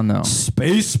 Well, hold on, though.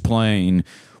 Space plane.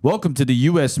 Welcome to the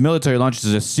U.S. military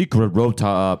launches a secret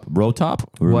robot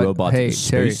Hey,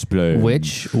 space Terry, plane.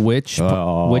 which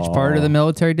part of the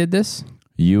military did this?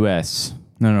 U.S.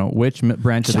 No. Which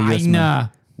branch of the U.S.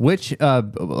 China. Which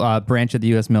branch of the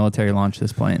U.S. military launched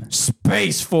this plane?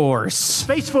 Space Force.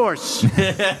 Space Force.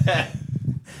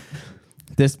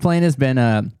 This plane has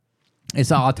been it's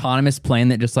an autonomous plane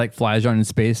that just like flies around in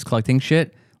space collecting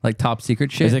shit, like top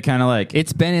secret shit. Is it kind of like...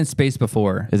 It's been in space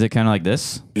before. Is it kind of like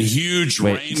this? Huge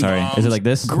rain sorry. bombs. Is it like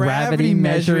this? Gravity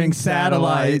measuring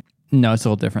satellite. No, it's a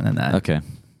little different than that. Okay.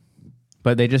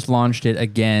 But they just launched it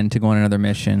again to go on another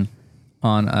mission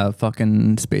on a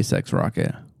fucking SpaceX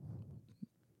rocket.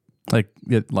 Like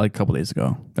a couple days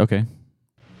ago. Okay.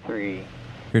 3.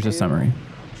 Here's a summary.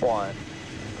 1.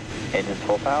 Engines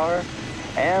full power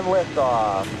and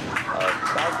liftoff of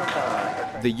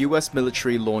Falcon 9. The U.S.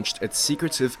 military launched its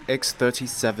secretive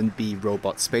X-37B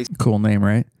robot space Cool name,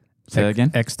 right? Say that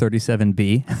again?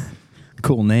 X-37B.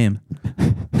 Cool name.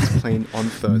 plane on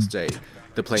Thursday.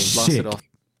 The plane blasted off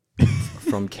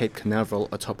from Cape Canaveral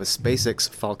atop a SpaceX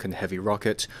Falcon Heavy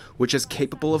rocket, which is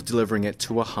capable of delivering it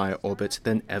to a higher orbit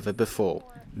than ever before.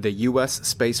 The U.S.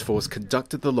 Space Force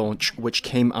conducted the launch, which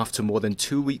came after more than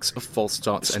 2 weeks of false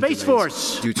starts and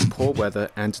delays due to poor weather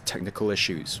and technical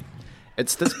issues.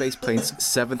 It's the space plane's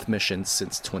 7th mission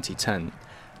since 2010.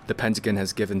 The Pentagon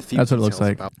has given few That's what it looks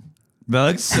details like. about That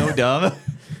looks so dumb.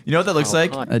 You know what that looks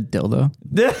like? A dildo.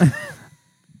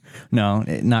 No,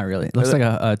 not really. It looks like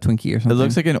a Twinkie or something. It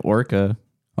looks like an orca.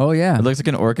 Oh, yeah. It looks like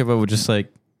an orca, but with just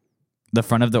like the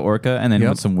front of the orca and then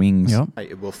with some wings. Yep.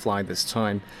 it will fly this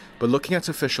time, but looking at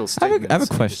official statements, I have a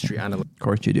question. industry Of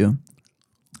course you do.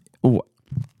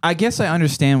 I guess I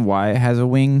understand why it has a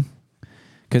wing,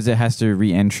 because it has to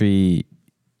re-entry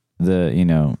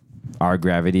our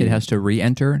gravity. It has to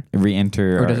re-enter?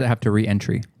 Or does it have to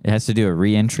re-entry? It has to do a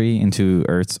re-entry into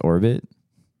Earth's orbit.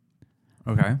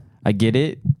 Okay. I get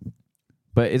it,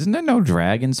 but isn't there no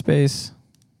drag in space?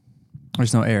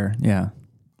 There's no air, yeah.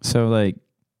 So, like,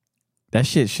 that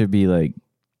shit should be, like,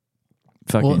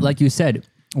 fucking... Well, like you said,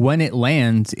 when it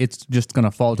lands, it's just going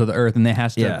to fall to the earth, and it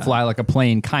has to fly like a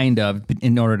plane, kind of,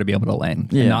 in order to be able to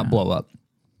land and not blow up.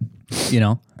 You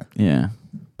know? Yeah.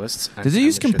 Does it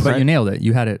use But you nailed it.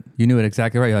 You had it. You knew it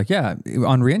exactly right. You're like, yeah,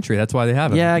 on reentry. That's why they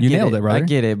have it. Yeah, you nailed it, right? I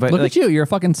get it. But look like, at you. You're a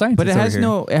fucking scientist. But it has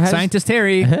no. It has, Scientist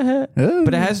Harry. But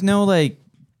it has no like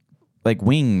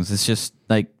wings. It's just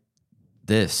like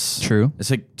this. True.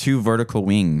 It's like 2 vertical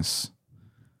wings.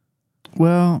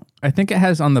 Well, I think it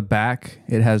has on the back.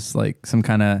 It has like some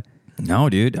kind of. No,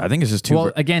 dude. I think it's just 2.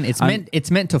 Well, again, it's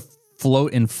meant to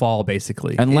float and fall,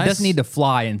 basically. It doesn't need to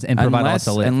fly and provide lots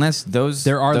of lift. Unless those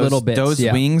little bits. Those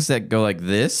wings that go like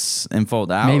this and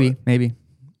fold out. Maybe.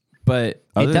 But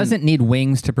it doesn't need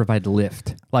wings to provide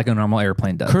lift like a normal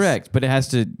airplane does. Correct, but it has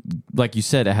to, like you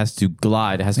said, it has to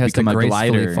glide. It has to become a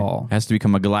glider. Fall. It has to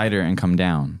become a glider and come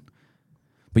down.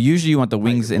 But usually you want the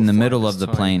wings in the middle of the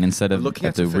plane instead of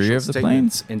at the rear of the plane.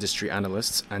 Industry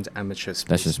analysts and amateur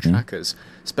space trackers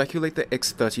speculate that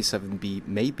X-37B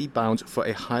may be bound for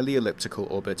a highly elliptical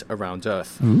orbit around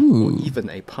Earth, or even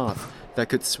a path that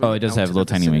could swing it does out have to little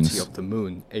the tiny vicinity wings. of the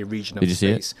Moon, a region Did of you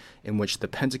see space in which the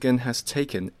Pentagon has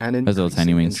taken an Has little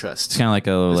tiny increasing wings. interest. It's kind of like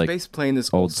a little The like space plane is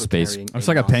old also space. carrying Looks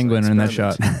like a penguin in that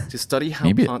shot. to study how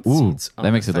Maybe plant ooh, seeds that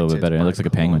are makes it a little bit affected better. It by looks like a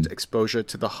penguin. prolonged exposure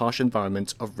to the harsh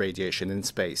environment of radiation in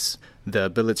space. The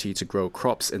ability to grow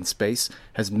crops in space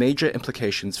has major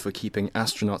implications for keeping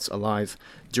astronauts alive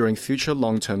during future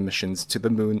long-term missions to the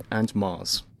Moon and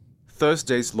Mars.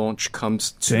 Thursday's launch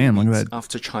comes 2 weeks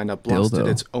after China blasted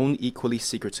its own equally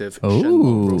secretive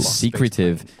Shenlong robot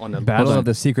secretive. space plane on a Battle of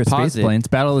the secret space planes.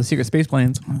 Battle of the secret space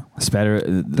planes. Spatter.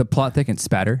 The plot thickens.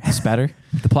 Spatter.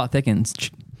 The plot thickens.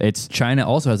 It's China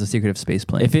also has a secretive space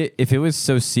plane. If it was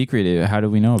so secretive, how do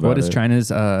we know about it? What is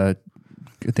China's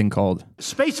thing called?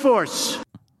 Space Force.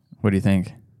 What do you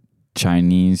think?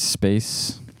 Chinese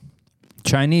space.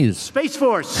 Chinese. Space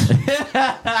Force.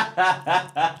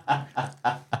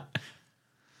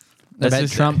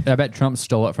 I bet Trump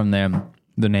stole it from them.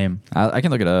 The name. I can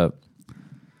look it up.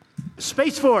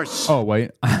 Space Force. Oh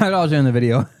wait, I was in the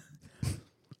video.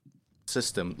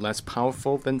 System less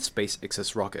powerful than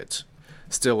SpaceX's rocket.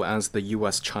 Still, as the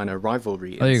U.S.-China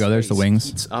rivalry there you go. There's the wings.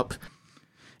 Heats up,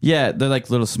 Yeah, they're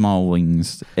like little small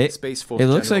wings. It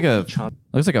looks like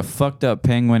a fucked up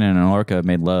penguin and an orca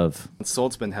made love.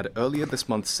 Saltzman had earlier this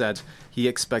month said he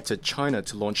expected China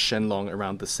to launch Shenlong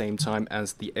around the same time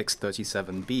as the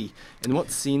X-37B in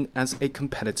what's seen as a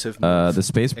competitive move. The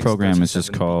space program is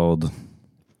just called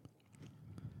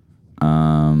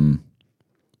the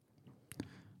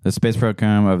space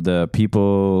program of the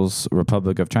People's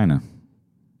Republic of China.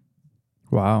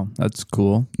 Wow, that's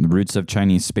cool. The Roots of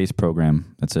Chinese Space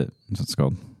Program. That's it. That's what it's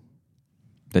called.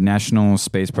 The National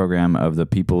Space Program of the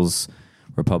People's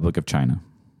Republic of China.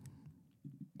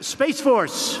 Space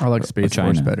Force. I like Space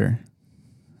Force better.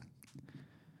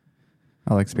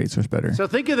 I like Space Force better. So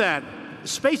think of that.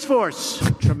 Space Force.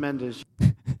 Tremendous.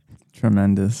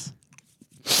 Tremendous.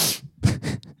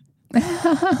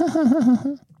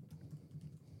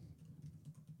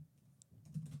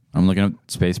 I'm looking up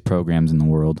space programs in the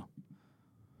world.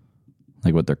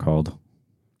 Like what they're called.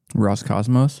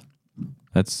 Roscosmos?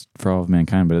 That's for all of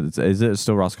mankind, but is it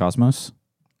still Roscosmos?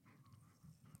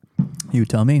 You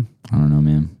tell me. I don't know,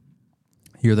 man.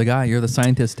 You're the guy. You're the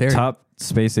scientist, Terry. Top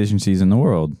space agencies in the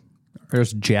world.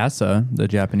 There's JAXA, the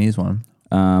Japanese one.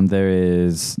 There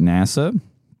is NASA.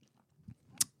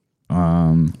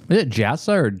 Is it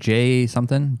JAXA or J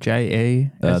something? JA?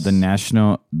 The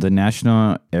National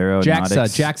Aeronautics.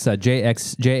 JAXA,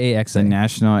 JAXA. The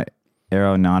National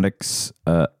Aeronautics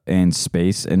and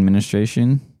Space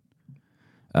Administration.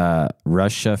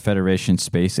 Russia Federation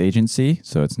Space Agency.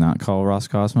 So it's not called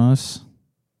Roscosmos.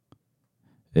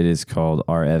 It is called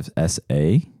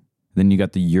RFSA. Then you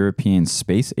got the European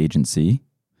Space Agency,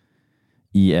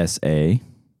 ESA.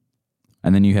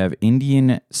 And then you have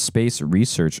Indian Space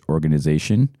Research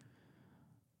Organization.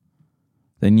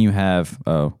 Then you have,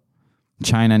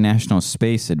 China National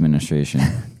Space Administration.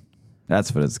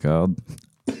 That's what it's called.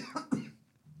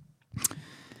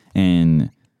 And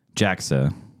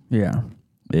JAXA. Yeah.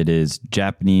 It is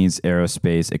Japanese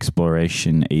Aerospace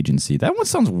Exploration Agency. That one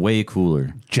sounds way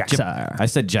cooler. JAXA. I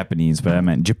said Japanese, but I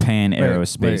meant Japan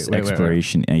Aerospace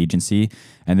Exploration Agency.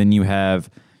 And then you have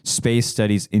Space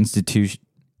Studies Institute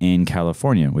in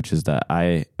California, which is the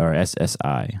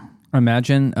SSI.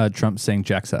 Imagine Trump saying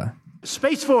JAXA.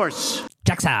 Space Force.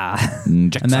 JAXA.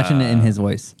 JAXA. Imagine it in his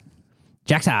voice.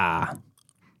 JAXA.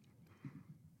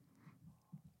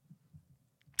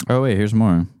 Oh, wait, here's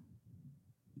more.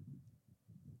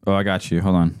 Oh, I got you.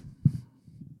 Hold on.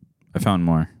 I found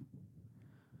more.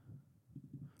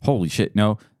 Holy shit.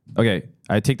 No. Okay,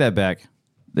 I take that back.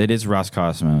 It is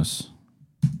Roscosmos.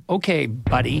 Okay,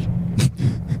 buddy.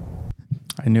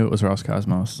 I knew it was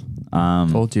Roscosmos.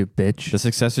 Told you, bitch. The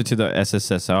successor to the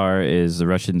SSSR is the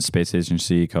Russian space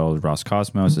agency called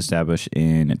Roscosmos, established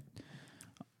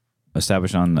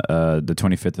on the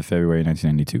 25th of February,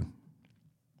 1992.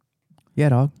 Yeah,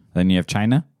 dog. Then you have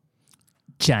China.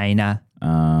 China.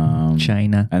 And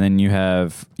then you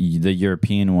have the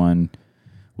European one,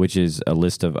 which is a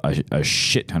list of a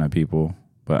shit ton of people,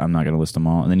 but I'm not going to list them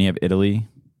all. And then you have Italy,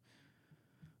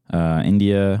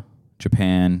 India,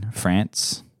 Japan,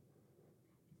 France,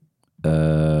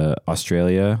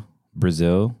 Australia,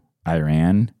 Brazil,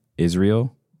 Iran,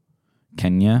 Israel,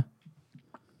 Kenya,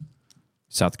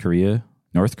 South Korea,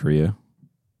 North Korea,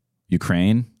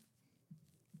 Ukraine.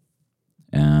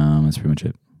 That's pretty much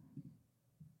it.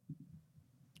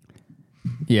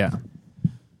 Yeah.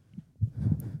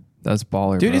 That's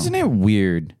baller, dude, bro. isn't it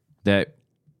weird that,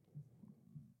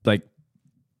 like,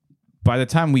 by the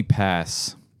time we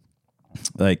pass,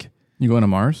 like... You going to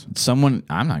Mars? I'm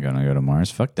not going to go to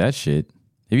Mars. Fuck that shit.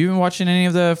 Have you been watching any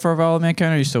of the For All of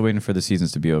Mankind, or are you still waiting for the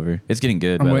seasons to be over? It's getting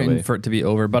good, I'm by the waiting way. for it to be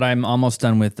over, but I'm almost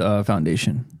done with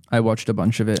Foundation. I watched a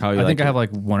bunch of it. I think I have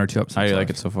like one or two episodes How do you left.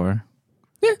 like it so far?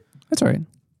 Yeah, that's all right.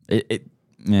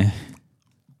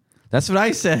 That's what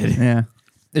I said. Yeah.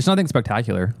 It's nothing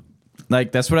spectacular.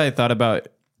 Like, that's what I thought about,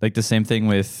 like, the same thing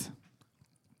with,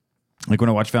 like, when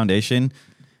I watched Foundation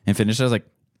and finished, I was like,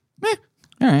 all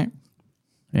right.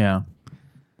 Yeah.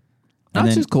 And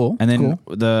That's just cool. And then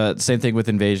Cool. the same thing with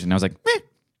Invasion. I was like,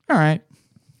 all right.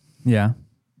 Yeah.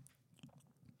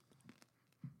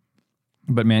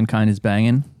 But Mankind is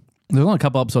banging. There's only a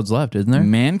couple episodes left, isn't there?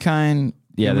 Mankind,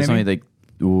 yeah, there's maybe? only, like,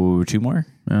 2 more.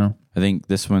 Yeah. I think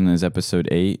this one is episode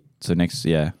 8. So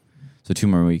so 2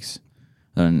 more weeks.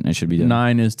 Then it should be done.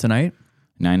 9 is tonight?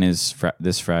 9 is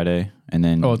this Friday. And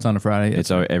then... Oh, it's on a Friday.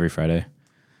 It's every Friday.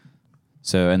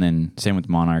 So, and then same with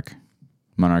Monarch.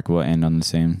 Monarch will end on the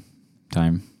same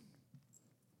time.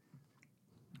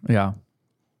 Yeah.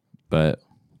 But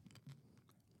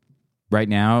right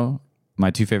now, my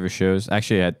 2 favorite shows...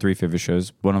 Actually, I had 3 favorite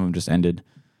shows. One of them just ended.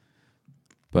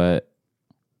 But,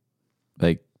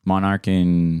 like, Monarch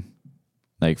and,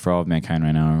 like, For All of Mankind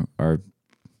right now are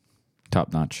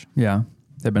top notch. Yeah.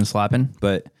 They've been slapping.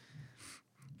 But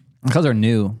because they're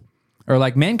new. Or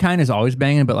like Mankind is always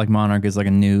banging, but like Monarch is like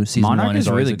a new season. Monarch 1 is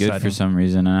always really good exciting. for some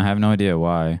reason, and I have no idea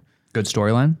why. Good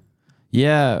storyline?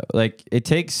 Yeah, like it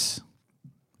takes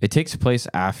place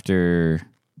after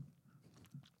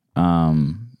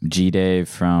G-Day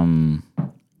from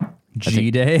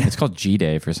G-Day? It's called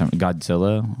G-Day for some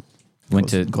Godzilla went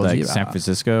to like San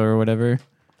Francisco or whatever.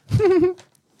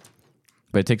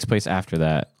 But it takes place after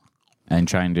that and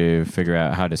trying to figure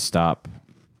out how to stop,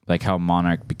 like how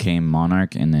Monarch became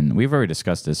Monarch. And then we've already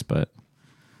discussed this, but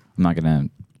I'm not going to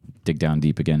dig down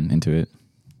deep again into it.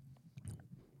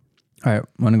 All right,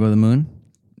 want to go to the moon?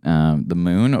 The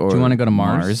moon, or do you want to go to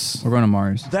Mars? We're going to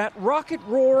Mars. That rocket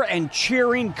roar and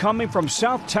cheering coming from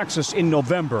South Texas in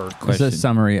November. It's a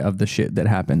summary of the shit that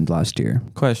happened last year.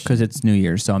 Question. Because it's New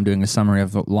Year's, so I'm doing a summary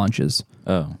of the launches.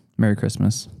 Oh. Merry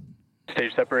Christmas.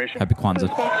 Stage separation. Happy Kwanzaa.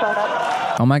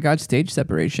 Oh my God, stage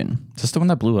separation. Is this the one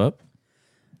that blew up?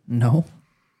 No.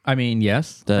 I mean,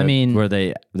 yes. Where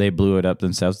they blew it up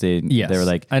themselves. They were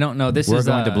like, I don't know. We're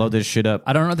going to blow this shit up.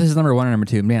 I don't know if this is number 1 or number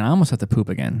 2. Man, I almost have to poop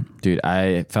again. Dude,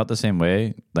 I felt the same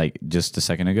way like just a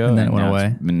second ago. And then it went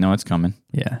away. No, it's coming.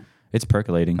 Yeah. It's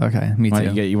percolating. Okay, me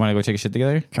too. You want to go take a shit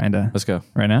together? Kinda. Let's go.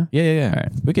 Right now? Yeah. All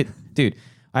right. We could, dude.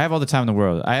 I have all the time in the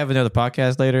world. I have another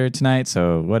podcast later tonight,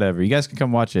 so whatever. You guys can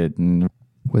come watch it.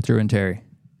 With Drew and Terry.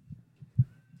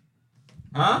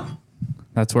 Huh?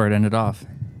 That's where it ended off.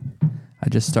 I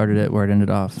just started it where it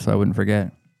ended off, so I wouldn't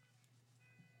forget.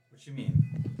 What you mean?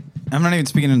 I'm not even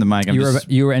speaking into the mic.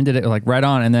 You were ended it like right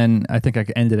on, and then I think I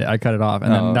ended it. I cut it off,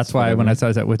 and then that's why when I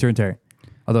said that with Drew and Terry,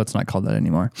 although it's not called that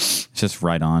anymore. It's just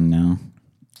right on now.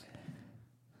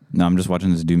 No, I'm just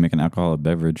watching this dude make an alcoholic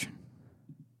beverage.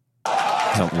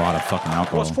 It's a lot of fucking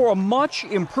alcohol. Was for a much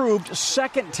improved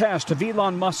second test of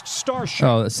Elon Musk's Starship.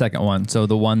 Oh, the second one. So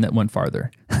the one that went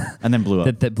farther. And then blew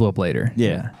up. That blew up later.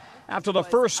 Yeah. After the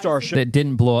first Starship that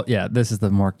didn't blow up. Yeah, this is the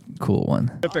more cool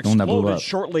one. Exploded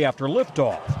shortly after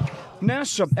liftoff.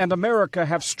 NASA and America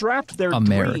have strapped their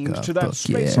dreams to that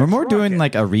space. We're more doing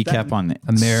like a recap on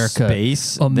America,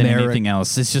 space than anything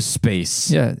else. It's just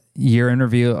space. Yeah, year in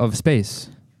review of space.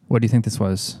 What do you think this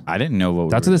was? I didn't know what.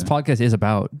 That's what this podcast is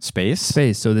about. Space.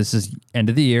 Space. So this is end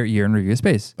of the year in review of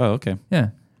space. Oh, okay.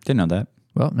 Yeah. Didn't know that.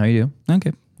 Well, now you do.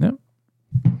 Okay. Yep.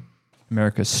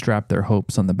 America strapped their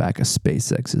hopes on the back of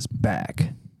SpaceX's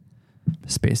back.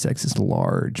 SpaceX's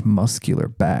large, muscular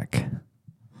back.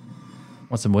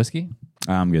 Want some whiskey?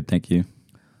 I'm good, thank you.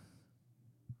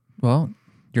 Well,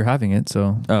 you're having it,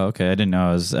 so. Oh, okay. I didn't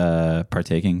know I was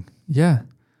partaking. Yeah.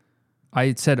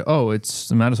 I said, oh, I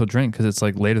might as well drink because it's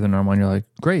like later than normal. And you're like,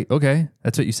 great, okay.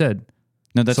 That's what you said.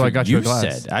 No, that's so what I got you a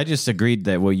glass. said. I just agreed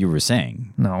that what you were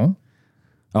saying. No.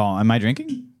 Oh, am I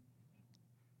drinking?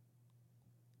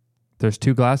 There's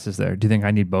 2 glasses there. Do you think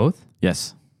I need both?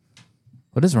 Yes.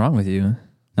 What is wrong with you?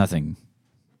 Nothing.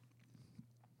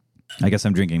 I guess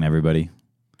I'm drinking, everybody.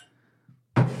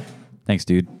 Thanks,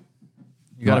 dude.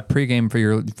 You got a pregame for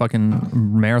your fucking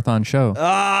marathon show.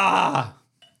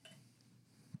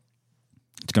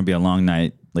 It's going to be a long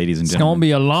night, ladies and It's gentlemen. going to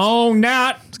be a long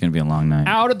night. It's going to be a long night.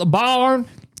 Out at the barn,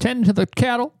 tending to the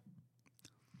cattle.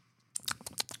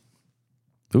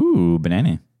 Ooh,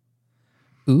 banana.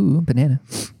 Ooh, banana.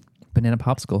 Banana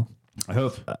popsicle. I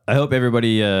hope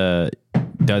everybody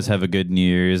does have a good New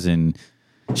Year's and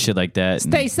shit like that.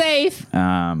 Stay safe.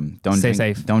 Stay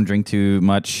safe. Don't drink too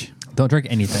much. Don't drink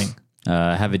anything.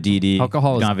 Have a DD.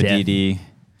 Alcohol is Don't have a death. DD.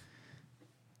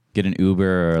 Get an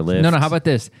Uber or a Lyft. No, how about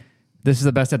this? This is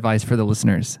the best advice for the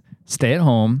listeners. Stay at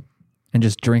home and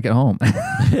just drink at home.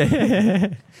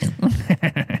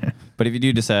 But if you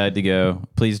do decide to go,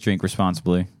 please drink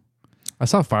responsibly. I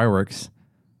saw fireworks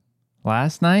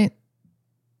last night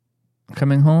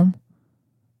coming home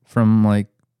from like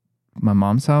my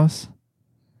mom's house.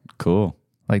 Cool.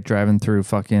 Like driving through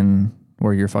fucking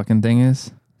where your fucking thing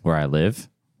is. Where I live?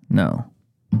 No.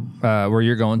 Where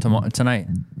you're going tonight.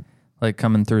 Like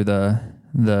coming through the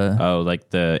Oh, like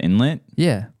the inlet?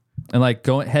 Yeah. And like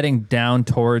heading down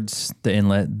towards the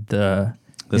inlet, the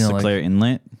Sinclair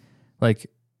Inlet? Like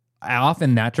off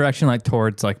in that direction, like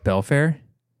towards like Belfair.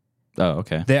 Oh,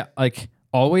 okay. They like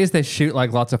always they shoot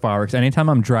like lots of fireworks. Anytime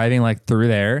I'm driving like through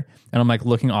there and I'm like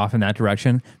looking off in that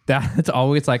direction, it's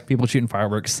always like people shooting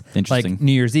fireworks. Interesting. Like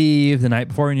New Year's Eve, the night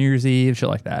before New Year's Eve, shit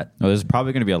like that. Well, there's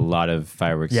probably going to be a lot of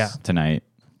fireworks tonight.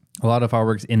 A lot of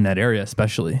fireworks in that area,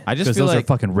 especially. I just because feel those like are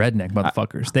fucking redneck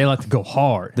motherfuckers. They like to go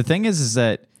hard. The thing is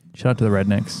that shout out to the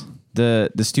rednecks.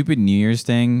 The stupid New Year's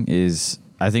thing is,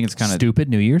 I think it's kind of stupid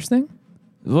New Year's thing.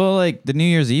 Well, like the New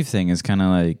Year's Eve thing is kind of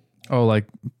like like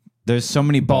there's so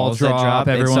many balls that drop.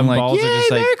 Everyone some like, balls yay, are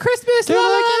just Merry like Christmas. they're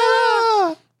like,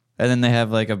 yeah. And then they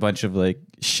have like a bunch of like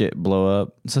shit blow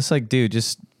up. It's just like, dude,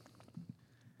 just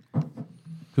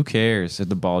who cares if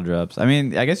the ball drops? I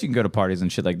mean, I guess you can go to parties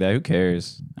and shit like that. Who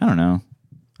cares? I don't know.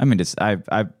 I mean, I'm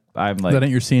like that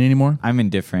ain't your scene anymore. I'm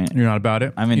indifferent. You're not about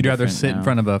it. I'm You'd rather indifferent sit now. in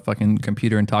front of a fucking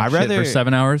computer and talk shit for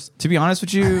 7 hours. To be honest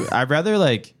with you, I'd rather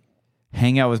like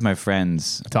hang out with my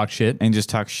friends, talk shit, and just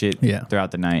talk shit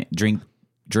throughout the night.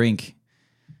 Drink,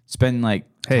 spend like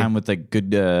time with like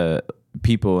good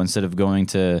people instead of going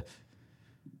to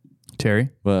Terry.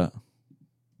 What?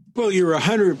 Well, you're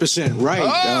 100%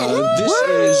 right. This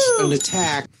is an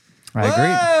attack. I agree.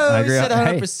 I agree. Said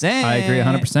 100%. Hey, I agree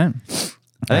 100%.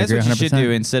 That's what you should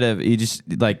do instead of you just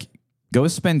like go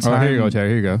spend time. Oh, here you go, Terry.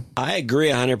 Here you go. I agree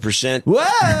 100%.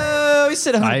 Whoa, he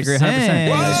said 100%. I agree 100%.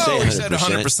 Whoa, he said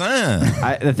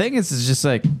 100%. The thing is, it's just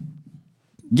like,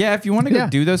 yeah, if you want to go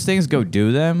do those things, go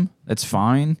do them. That's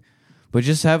fine. But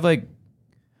just have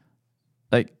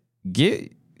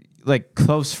get like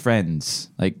close friends,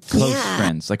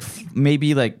 friends, like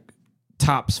maybe like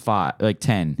tops 5, like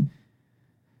 10.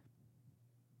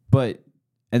 But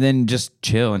and then just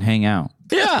chill and hang out.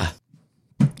 Yeah.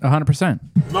 100%.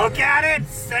 Look at it.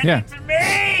 Send it to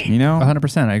me. You know,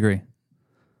 100%. I agree.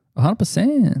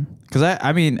 100%. Because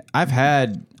I mean, I've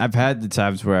had the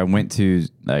times where I went to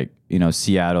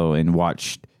Seattle and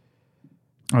watched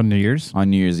on New Year's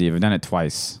Eve. I've done it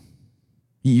twice.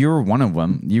 You were one of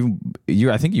them.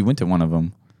 I think you went to one of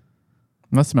them.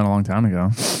 Must have been a long time ago.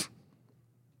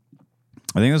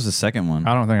 I think it was the second one.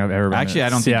 I don't think I've ever been. Actually, I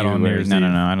don't Seattle think you New Year's were. No,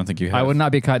 Eve. I don't think you have. I would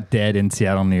not be caught dead in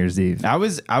Seattle New Year's Eve. I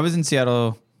was in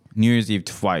Seattle New Year's Eve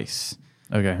twice.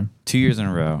 Okay. 2 years in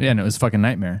a row. Yeah, and it was fucking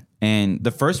nightmare. And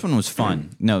the first one was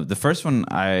fun. No, the first one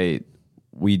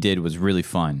we did was really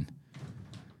fun.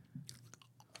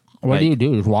 What do you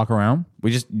do? Just walk around?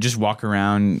 We just walk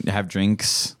around, have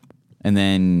drinks, and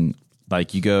then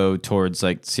you go towards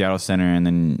Seattle Center, and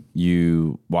then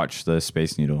you watch the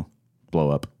Space Needle blow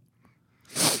up.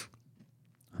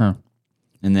 Huh.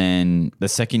 And then the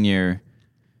second year,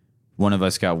 one of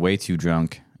us got way too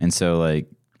drunk, and so it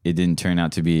didn't turn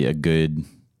out to be a good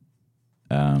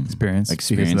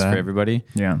experience for everybody.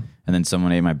 Yeah. And then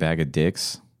someone ate my bag of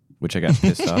dicks, which I got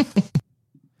pissed off.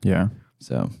 Yeah.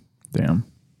 So damn.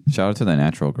 Shout out to the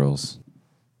natural girls.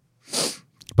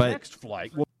 But Next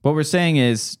flight. What we're saying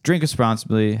is drink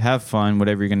responsibly, have fun,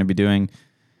 whatever you're going to be doing,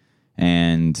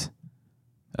 and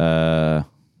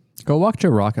go watch a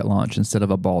rocket launch instead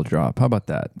of a ball drop. How about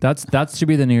that? That should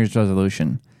be the New Year's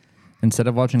resolution. Instead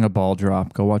of watching a ball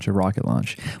drop, go watch a rocket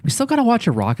launch. We still got to watch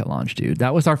a rocket launch, dude.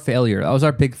 That was our failure. That was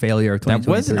our big failure of 2023.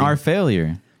 That wasn't our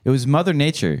failure. It was Mother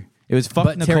Nature. It was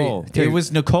Nicole. Terry, it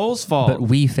was Nicole's fault. But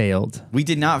we failed. We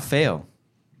did not fail.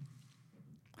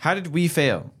 How did we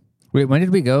fail? Wait, when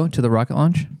did we go to the rocket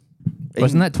launch?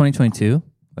 Wasn't that 2022?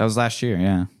 That was last year,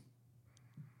 yeah.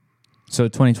 So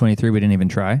 2023, we didn't even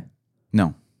try?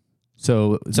 No.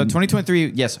 So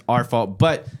 2023, yes, our fault.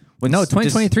 But no,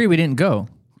 2023, we didn't go.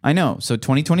 I know. So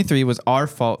 2023 was our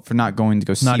fault for not going to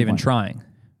go see Not even one. trying.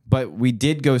 But we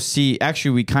did go see.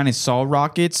 Actually, we kind of saw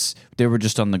rockets. They were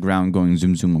just on the ground going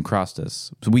zoom, zoom across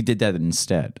us. So we did that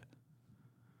instead.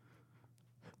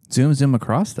 Zoom, zoom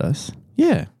across us?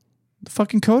 Yeah. The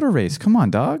fucking Coda race. Come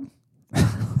on, dog.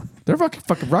 They're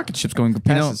fucking rocket ships going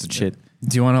past us and shit.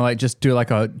 Do you want to just do a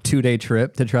 2-day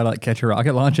trip to try to catch a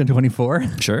rocket launch in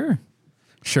 24? Sure.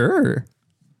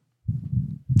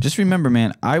 Just remember,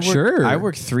 man, I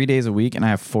work 3 days a week and I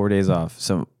have 4 days off.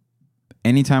 So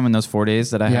anytime in those 4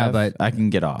 days that I have, but I can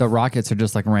get off. The rockets are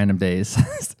just random days.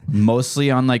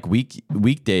 Mostly on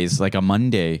weekdays, like a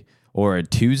Monday or a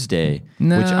Tuesday,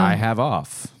 which I have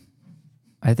off.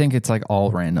 I think it's all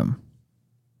random.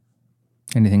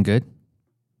 Anything good?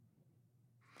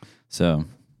 So,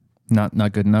 not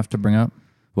good enough to bring up?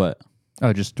 What?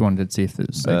 Oh, just wanted to see if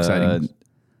it's exciting.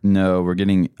 No,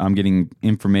 I'm getting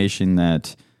information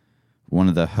that one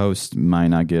of the hosts might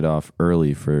not get off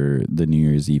early for the New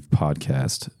Year's Eve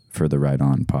podcast, for the Ride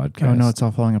On podcast. Oh no, it's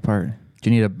all falling apart.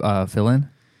 Do you need a fill in?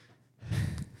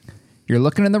 You're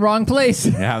looking in the wrong place.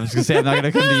 Yeah, I was gonna say I'm not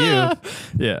gonna come to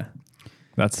you. Yeah,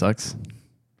 that sucks.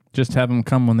 Just have them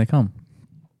come when they come.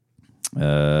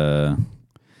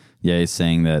 Yeah, he's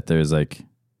saying that there's a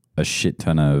shit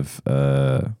ton of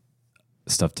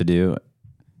stuff to do,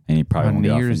 and he probably on won't New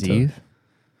get Year's off until, Eve.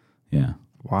 Yeah.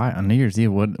 Why on New Year's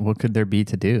Eve? What could there be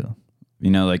to do?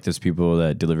 You know, those people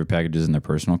that deliver packages in their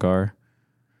personal car.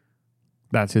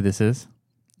 That's who this is.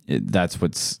 That's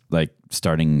what's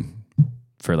starting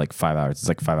for 5 hours.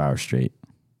 It's 5 hours straight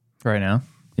right now.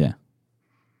 Yeah.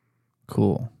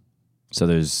 Cool.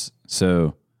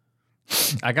 So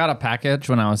I got a package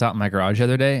when I was out in my garage the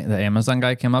other day. The Amazon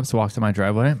guy came up, walked to my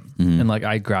driveway, and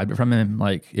I grabbed it from him.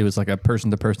 It was a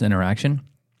person-to-person interaction.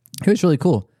 It was really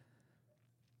cool.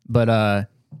 But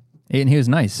and he was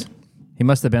nice. He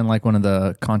must have been one of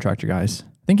the contractor guys.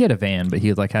 I think he had a van, but he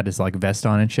had his vest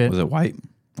on and shit. Was it white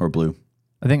or blue?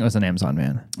 I think it was an Amazon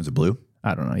van. Was it blue?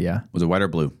 I don't know. Yeah. Was it white or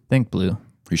blue? I think blue. Are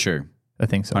you sure? I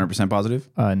think so. 100% positive?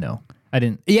 No. I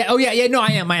didn't. Yeah. Oh, yeah. Yeah. No,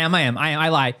 I am. I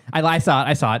lie. I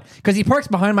saw it. Because he parks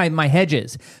behind my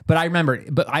hedges. But I remember.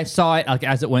 But I saw it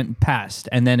as it went past,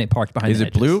 and then it parked behind. Is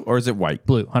it blue or is it white?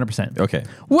 Blue. 100%. Okay.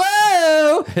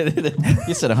 Whoa!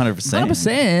 You said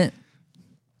 100%. 100%.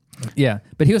 Yeah,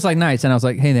 but he was like nice, and I was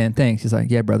like, "Hey, man, thanks." He's like,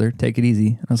 "Yeah, brother, take it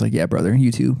easy." I was like, "Yeah, brother,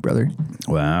 you too, brother."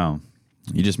 Wow,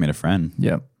 you just made a friend.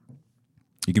 Yep.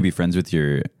 You can be friends with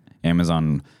your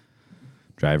Amazon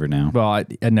driver now. Well,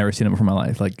 I'd never seen him before in my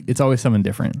life. Like, it's always someone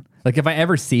different. Like, if I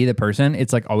ever see the person,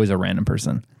 it's like always a random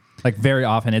person. Like, very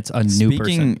often it's a new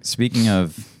person. Speaking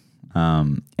of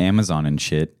Amazon and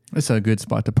shit, it's a good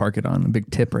spot to park it on. A big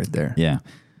tip right there. Yeah,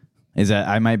 is that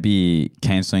I might be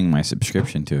canceling my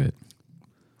subscription to it.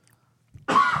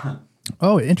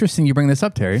 Oh, interesting you bring this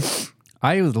up, Terry.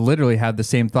 I literally had the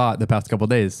same thought the past couple of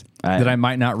days that I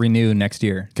might not renew next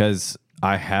year. Because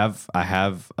I have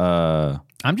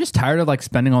I'm just tired of like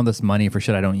spending all this money for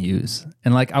shit I don't use.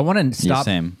 And like I want to stop. Yeah,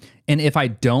 same. And if I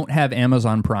don't have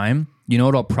Amazon Prime, you know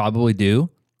what I'll probably do?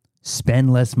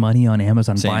 Spend less money on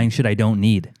Amazon buying shit I don't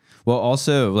need. Well,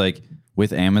 also like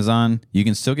with Amazon, you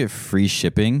can still get free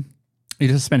shipping. You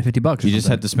just spend $50. You just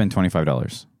have to spend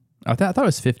 $25. I thought it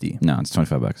was 50. No, it's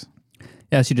 $25.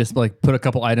 Yeah, so you just like put a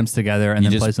couple items together and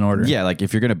then place an order. Yeah, like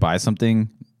if you're gonna buy something,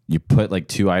 you put like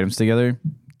 2 items together,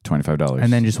 $25,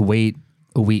 and then just wait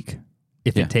a week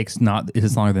if it takes if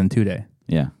it's longer than 2 days.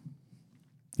 Yeah,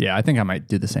 yeah, I think I might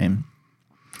do the same.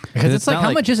 Because it's like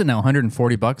how much is it now?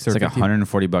 $140 or it's like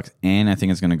 $140, and I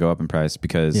think it's going to go up in price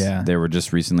because they were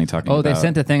just recently talking. Oh, they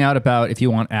sent a thing out about if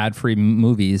you want ad-free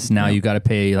movies, now you got to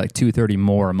pay like $230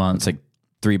 more a month. It's like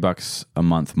 $3 a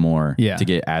month more to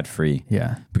get ad-free.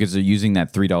 Yeah, because they're using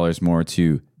that $3 more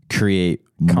to create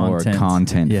more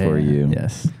content for you.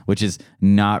 Yes, which is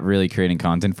not really creating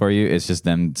content for you. It's just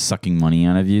them sucking money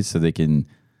out of you so they can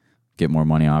get more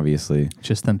money. Obviously,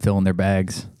 just them filling their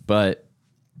bags. But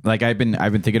like I've been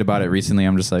thinking about it recently.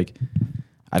 I'm just like,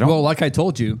 I don't. Well, like I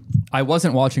told you, I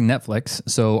wasn't watching Netflix,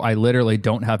 so I literally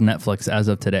don't have Netflix as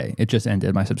of today. It just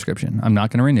ended my subscription. I'm not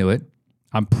going to renew it.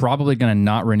 I'm probably going to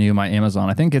not renew my Amazon.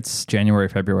 I think it's January,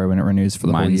 February when it renews for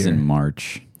the whole year. Mine's in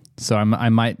March. So I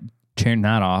might turn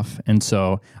that off. And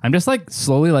so I'm just like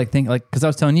slowly like thinking, like, because I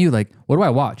was telling you, like, what do I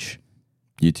watch?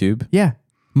 YouTube? Yeah.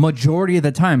 Majority of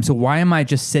the time. So why am I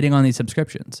just sitting on these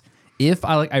subscriptions? If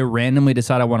I randomly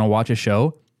decide I want to watch a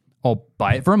show, I'll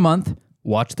buy it for a month,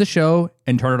 watch the show,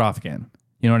 and turn it off again.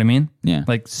 You know what I mean? Yeah.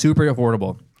 Like super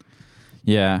affordable.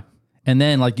 Yeah. And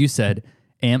then, like you said,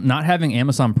 not having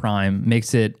Amazon Prime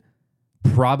makes it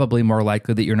probably more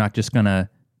likely that you're not just going to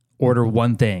order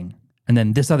one thing and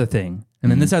then this other thing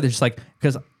and then this other, just like,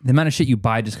 because the amount of shit you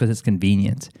buy just because it's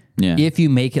convenient. Yeah. If you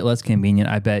make it less convenient,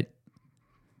 I bet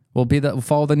we'll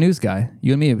follow the news guy.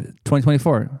 You and me,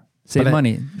 2024. Save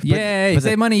money. Yay,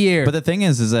 save money year. But the thing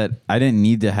is that I didn't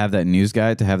need to have that news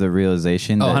guy to have the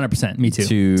realization. Oh, 100%. Me too.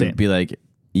 To Same. be like,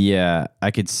 yeah,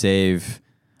 I could save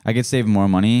more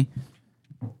money.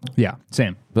 Yeah,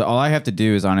 same. But all I have to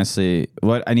do is honestly,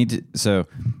 what I need to. So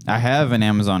I have an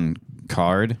Amazon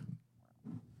card,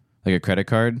 like a credit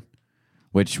card,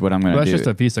 which what I'm going to do. That's just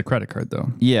a Visa credit card,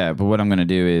 though. Yeah, but what I'm going to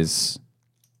do is,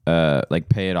 like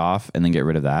pay it off and then get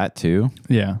rid of that too.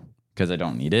 Yeah, because I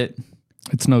don't need it.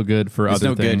 It's no good for other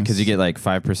things. It's no good because you get like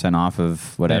 5% off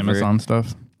of whatever Amazon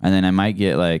stuff, and then I might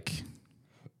get like.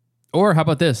 Or how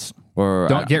about this? Or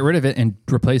don't get rid of it and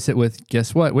replace it with,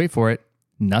 guess what? Wait for it.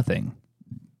 Nothing.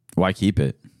 Why keep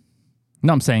it?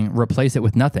 No, I'm saying replace it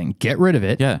with nothing. Get rid of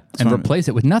it. Yeah. And replace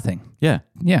it with nothing. Yeah.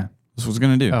 Yeah. That's what I was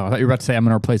going to do. Oh, I thought you were about to say I'm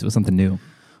going to replace it with something new.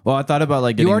 Well, I thought about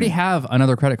like you already have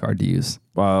another credit card to use.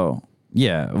 Well,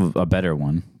 yeah, a better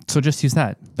one. So just use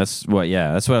that. That's what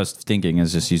I was thinking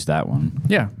is just use that one.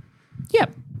 Yeah. Yeah.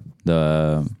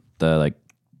 The like.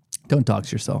 Don't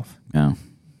dox yourself. No.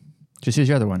 Just use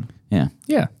your other one. Yeah.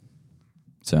 Yeah.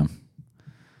 So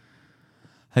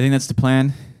I think that's the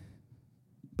plan.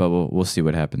 But we'll see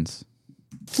what happens.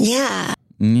 Yeah.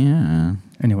 Yeah.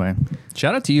 Anyway,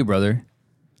 shout out to you, brother.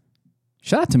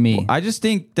 Shout out to me. Well, I just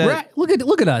think that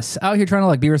look at us out here trying to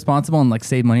like be responsible and like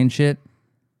save money and shit.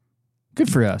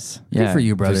 Good for us. Yeah, good for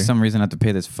you, brother. For some reason, I have to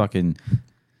pay this fucking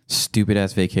stupid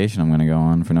ass vacation I'm going to go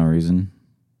on for no reason.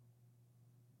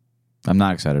 I'm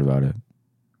not excited about it.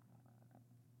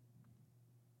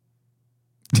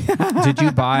 Did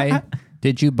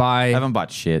you buy? I haven't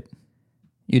bought shit.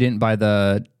 You didn't buy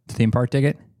the theme park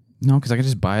ticket? No, because I could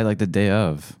just buy it like the day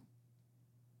of.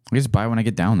 I can just buy it when I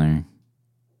get down there.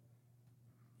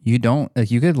 You don't.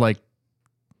 You could like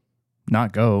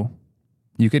not go.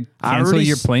 You could cancel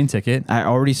your plane ticket. I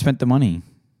already spent the money.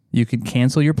 You could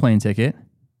cancel your plane ticket.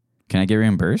 Can I get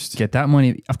reimbursed? Get that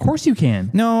money. Of course you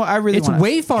can. No, I really. It's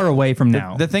way far away from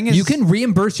now. The thing is, you can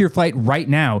reimburse your flight right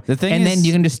now. The thing and is, then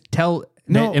you can just tell.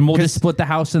 No, and we'll just split the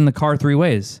house and the car 3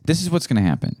 ways. This is what's going to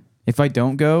happen. If I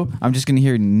don't go, I'm just going to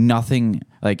hear nothing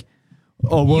like,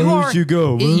 "Oh, why don't you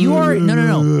go?" You are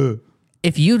no.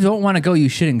 If you don't want to go, you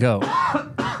shouldn't go.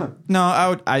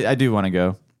 No, I do want to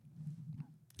go.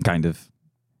 Kind of.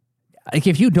 Like,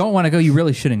 if you don't want to go, you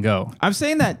really shouldn't go. I'm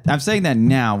saying that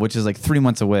now, which is like 3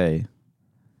 months away.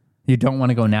 You don't want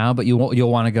to go now, but you'll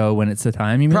want to go when it's the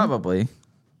time, you mean? Probably.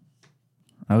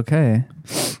 Okay.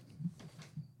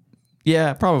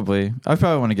 Yeah, probably. I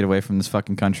probably want to get away from this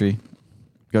fucking country.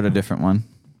 Go to a different one.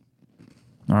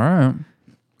 All right.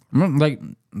 Like,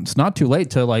 it's not too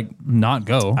late to, like, not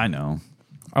go. I know.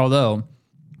 Although,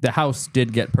 the house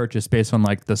did get purchased based on,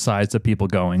 like, the size of people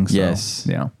going. So, Yes.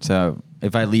 Yeah. So,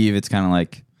 if I leave, it's kind of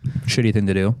like... Shitty thing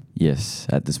to do. Yes,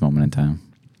 at this moment in time.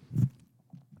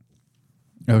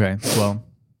 Okay, well...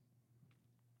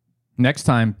 Next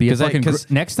time, be a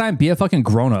fucking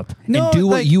grown up and do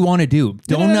what you want to do.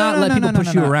 Don't let people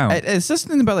push you around. It's just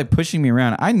something about like pushing me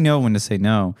around. I know when to say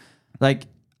no. Like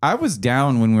I was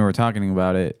down when we were talking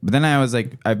about it, but then I was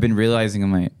like, I've been realizing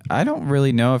I'm like, I don't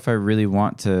really know if I really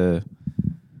want to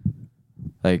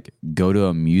like go to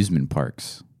amusement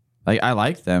parks. Like I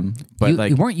like them,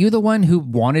 but weren't you the one who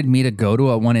wanted me to go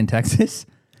to one in Texas?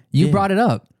 You brought it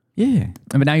up. Yeah,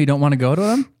 but now you don't want to go to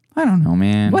them. I don't know,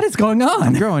 man. What is going on?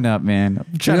 I'm growing up, man.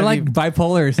 You're like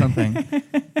bipolar or something.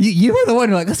 you were the one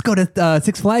who like, let's go to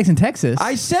Six Flags in Texas.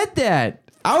 I said that.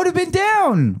 I would have been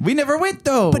down. We never went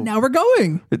though. But now we're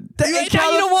going. Now you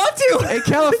don't want to. In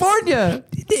California.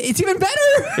 It's even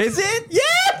better. Is it?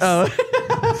 Yes. Oh.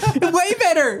 Way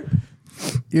better.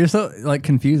 You're so like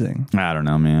confusing. I don't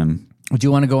know, man. Would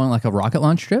you want to go on like a rocket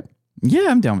launch trip? Yeah,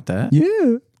 I'm down with that.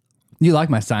 Yeah. You like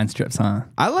my science trips, huh?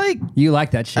 You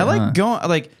like that shit. I like going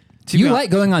like. You like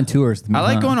going on tours. I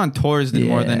like going on tours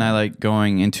more than I like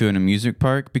going into an amusement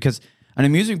park because an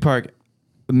amusement park,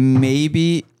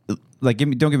 maybe like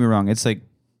don't get me wrong. It's like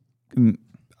I'm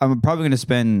probably going to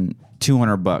spend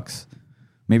 $200,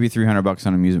 maybe $300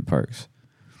 on amusement parks,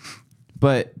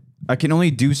 but I can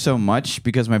only do so much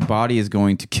because my body is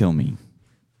going to kill me.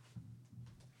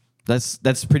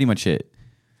 That's pretty much it.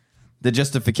 The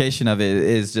justification of it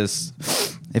is just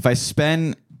if I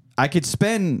could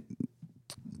spend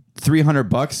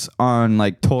 $300 on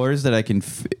like tours that I can,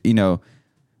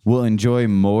 will enjoy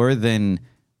more than,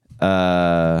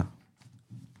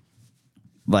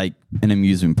 like an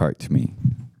amusement park to me.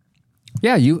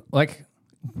 Yeah,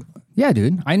 yeah,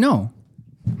 dude. I know.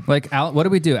 Like, what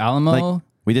did we do? Alamo. Like,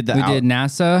 we did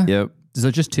NASA. Yep. Is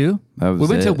it just two? We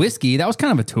went to Whiskey. That was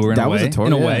kind of a tour. That was a tour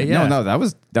in a way. Yeah. No, that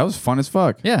was fun as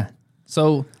fuck. Yeah.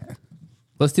 So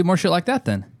let's do more shit like that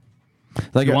then.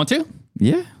 Like, you want to?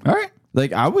 Yeah. All right.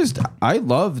 Like I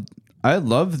love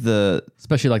the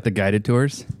especially like the guided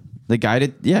tours. The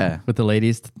guided, yeah, with the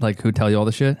ladies like who tell you all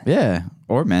the shit. Yeah,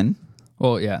 or men.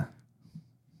 Well, yeah.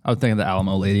 I was thinking of the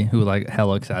Alamo lady who like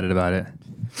hella excited about it.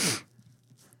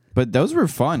 But those were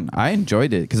fun. I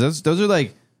enjoyed it because those are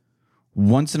like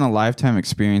once in a lifetime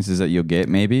experiences that you'll get.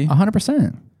 Maybe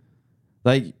 100%.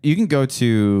 Like you can go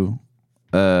to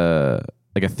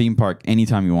like a theme park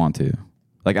anytime you want to.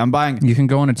 Like You can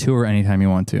go on a tour anytime you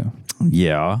want to.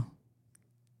 Yeah.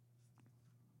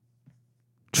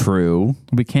 True.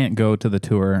 We can't go to the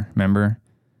tour, remember?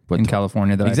 In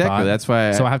California that exactly. I bought. That's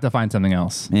why. So I have to find something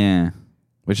else. Yeah.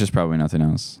 Which is probably nothing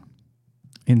else.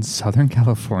 In Southern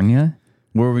California?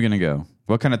 Where are we going to go?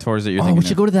 What kind of tours that you're thinking we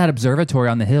should go to that observatory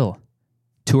on the hill.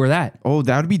 Tour that. Oh,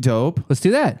 that would be dope. Let's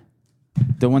do that.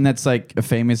 The one that's like a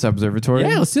famous observatory?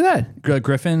 Yeah, let's do that.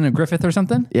 Griffith or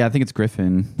something? Yeah, I think it's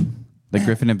Griffin. The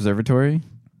Griffin Observatory.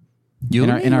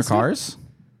 In our cars?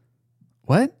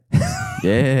 What?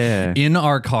 Yeah. In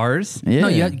our cars? Yeah. No,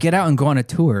 you have to get out and go on a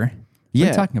tour. What are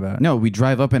you talking about? No, we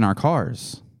drive up in our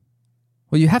cars.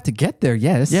 Well, you have to get there,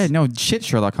 yes. Yeah, no, shit,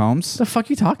 Sherlock Holmes. What the fuck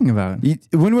are you talking about?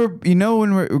 When we're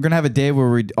going to have a day where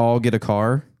we all get a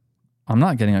car? I'm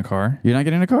not getting a car. You're not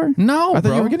getting a car? No, I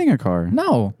thought you were getting a car.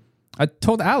 No. I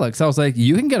told Alex, I was like,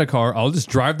 you can get a car. I'll just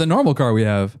drive the normal car we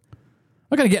have.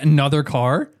 I'm not going to get another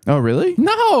car. Oh, really?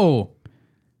 No.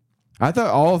 I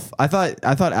thought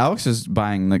Alex was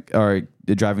buying or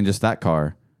driving just that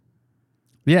car.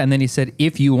 Yeah, and then he said,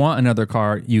 if you want another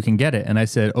car, you can get it. And I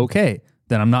said, okay,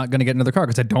 then I'm not going to get another car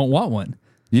because I don't want one.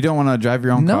 You don't want to drive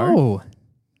your own car?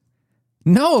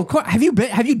 No, of course. Have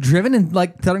you driven in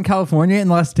like Southern California in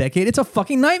the last decade? It's a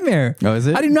fucking nightmare. Oh, is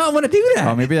it? I do not want to do that.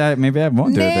 Oh, maybe I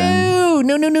won't do it then.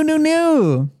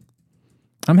 No.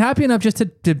 I'm happy enough just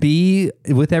to be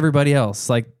with everybody else.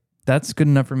 Like that's good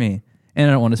enough for me. And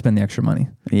I don't want to spend the extra money.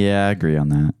 Yeah, I agree on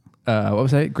that. What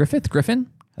was that? Griffin?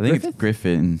 I think it's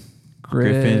Griffin.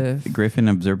 Griffin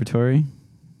Observatory.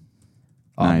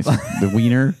 Nice. The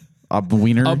Wiener.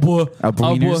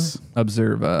 Wieners.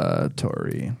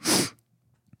 Observatory.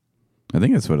 I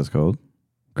think that's what it's called.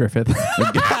 Griffith.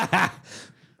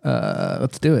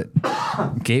 Let's do it.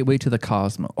 Gateway to the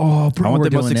Cosmos. Oh, bro, I want we're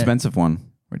the most doing it. expensive one.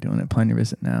 We're doing it. Plan your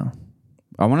visit now.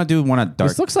 I want to do one at dark.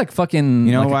 This looks like fucking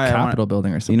You know like why a I Capitol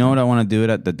building or something. You know what I want to do it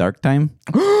at the dark time?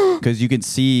 Because you can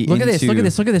see. Look at this. Look at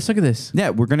this. Look at this. Look at this.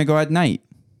 Yeah, we're gonna go at night.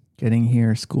 Getting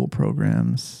here. School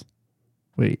programs.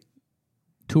 Wait.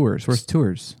 Tours. Where's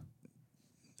tours?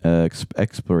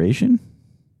 Exploration.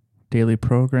 Daily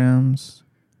programs.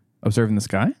 Observing the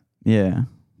sky. Yeah.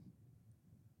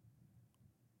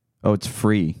 Oh, it's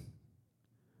free.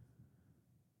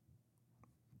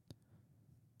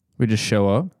 We just show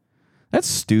up. That's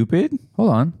stupid. Hold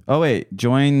on. Oh wait,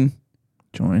 join.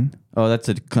 Oh, that's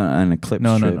an eclipse.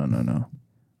 No.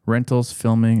 Rentals,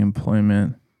 filming,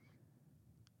 employment.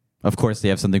 Of course, they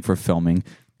have something for filming.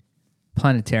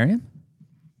 Planetarium.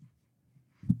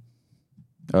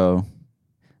 Oh,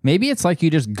 maybe it's like you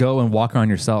just go and walk around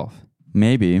yourself.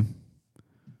 Maybe.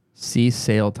 See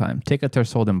sale time. Tickets are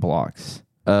sold in blocks.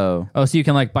 Oh, so you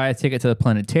can like buy a ticket to the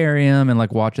planetarium and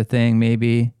like watch a thing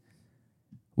maybe.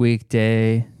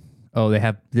 Weekday. Oh, they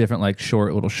have different like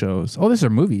short little shows. Oh, these are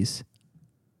movies.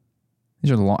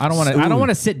 These are long. I don't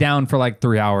want to sit down for like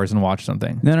 3 hours and watch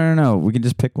something. No. We can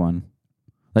just pick one.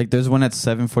 Like there's one at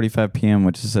 7:45 p.m.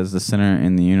 which says the center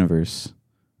in the universe.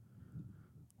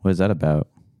 What is that about?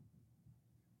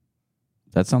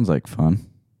 That sounds like fun.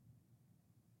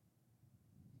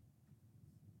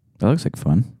 That looks like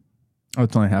fun. Oh,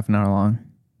 it's only half an hour long.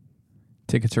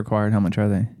 Tickets required. How much are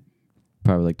they?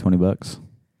 Probably like $20.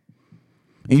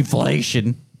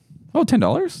 Inflation. Oh,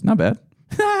 $10. Not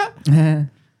bad.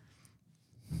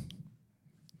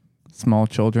 Small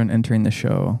children entering the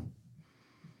show.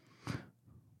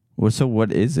 Well, so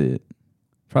what is it?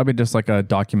 Probably just like a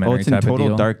documentary. Oh, it's in type of total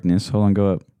deal. darkness. Hold on,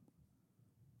 go up.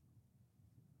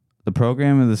 The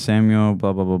program of the Samuel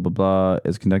blah blah blah blah blah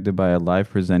is conducted by a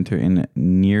live presenter in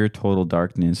near total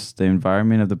darkness. The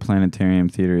environment of the planetarium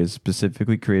theater is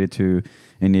specifically created to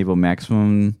enable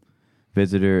maximum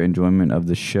visitor enjoyment of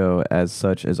the show. As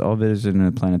such, as all visitors in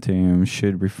the planetarium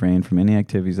should refrain from any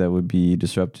activities that would be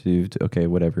disruptive to, okay,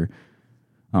 whatever.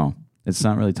 Oh, it's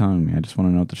not really telling me. I just want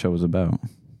to know what the show was about.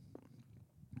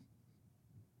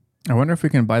 I wonder if we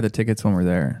can buy the tickets when we're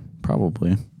there.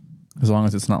 Probably. As long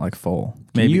as it's not like full.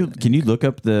 Maybe. Can you look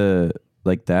up the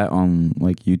like that on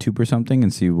like YouTube or something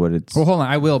and see what it's... Well, hold on.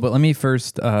 I will, but let me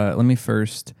first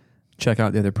check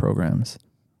out the other programs.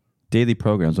 Daily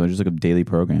programs. So I just look up daily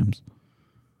programs.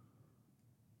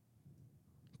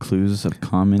 Clues of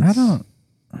comments. I don't...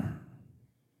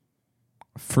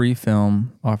 Free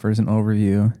film offers an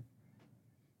overview.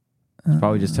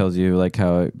 Probably just tells you like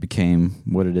how it became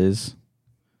what it is.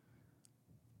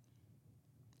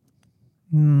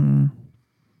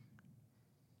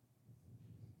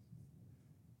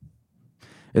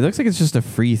 It looks like it's just a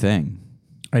free thing.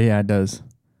 Oh yeah, it does.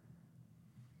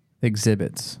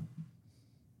 Exhibits.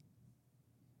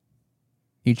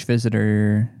 Each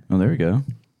visitor. Oh, there we go.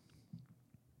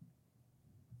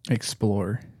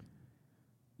 Explore.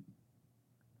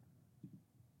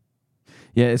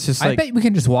 Yeah, it's just like... I bet we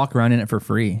can just walk around in it for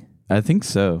free. I think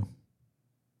so.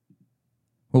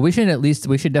 Well, we should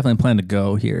definitely plan to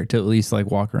go here to at least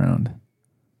like walk around.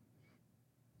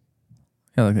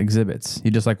 Yeah, like exhibits.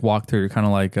 You just like walk through, kind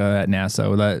of like at NASA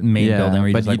with that main building where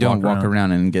you but just like you don't walk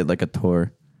around and get like a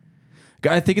tour.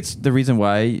 I think it's the reason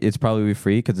why it's probably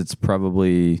free because it's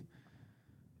probably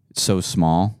so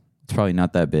small. It's probably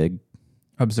not that big.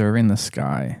 Observing the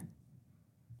sky.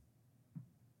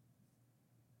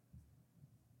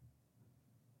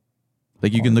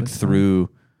 Like you can look through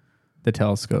the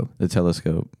telescope. The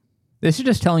telescope. This is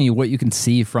just telling you what you can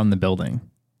see from the building.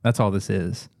 That's all this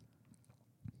is.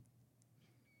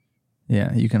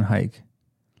 Yeah, you can hike.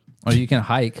 Or you can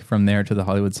hike from there to the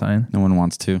Hollywood sign. No one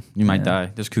wants to. You might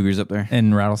die. There's cougars up there.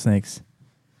 And rattlesnakes.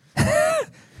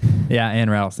 Yeah,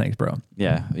 and rattlesnakes, bro.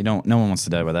 Yeah, no one wants to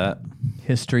die by that.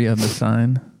 History of the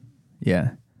sign.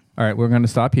 Yeah. All right, we're going to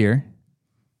stop here.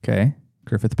 Okay.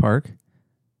 Griffith Park.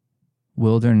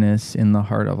 Wilderness in the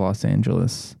heart of Los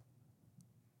Angeles.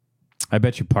 I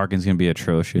bet you parking's going to be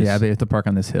atrocious. Yeah, I bet you have to park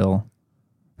on this hill.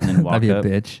 And then walk That'd be up. a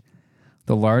bitch.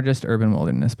 The largest urban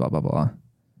wilderness, blah, blah, blah.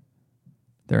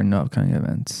 There are no upcoming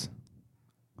events.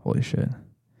 Holy shit.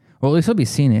 Well, at least it'll be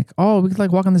scenic. Oh, we could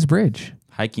like walk on this bridge.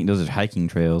 Hiking. Those are hiking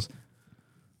trails.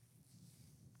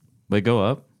 Wait, go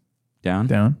up. Down.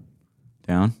 Down.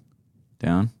 Down.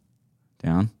 Down.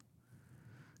 Down.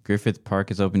 Griffith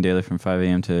Park is open daily from 5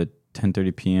 a.m. to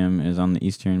 10:30 p.m. It is on the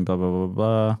eastern blah, blah, blah,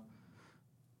 blah.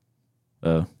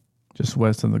 Oh. Just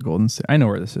west of the Golden State. I know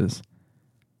where this is.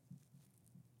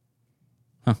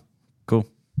 Huh. Cool.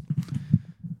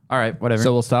 All right, whatever.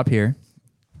 So we'll stop here.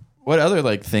 What other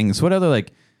like things? What other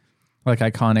like Like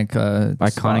iconic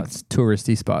spots,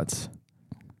 touristy spots.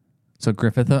 So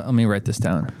Griffith, let me write this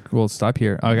down. We'll stop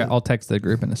here. I'll text the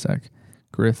group in a sec.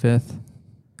 Griffith.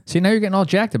 See, now you're getting all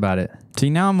jacked about it. See,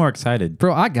 now I'm more excited.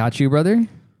 Bro, I got you, brother.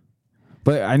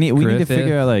 But we need to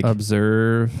figure out like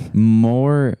observe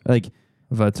more like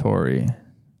Vatori.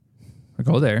 We'll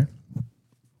go there.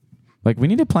 Like we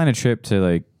need to plan a trip to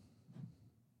like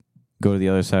go to the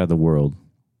other side of the world.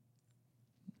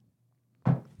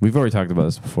 We've already talked about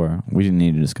this before. We didn't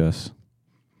need to discuss.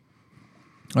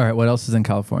 All right, what else is in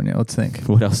California? Let's think.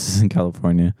 What else is in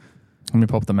California? Let me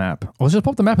pull up the map. Let's just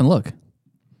pull up the map and look.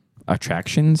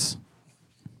 Attractions?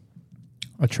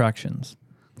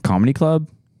 Comedy club?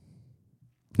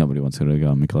 Nobody wants to go to a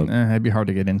comedy club. It'd be hard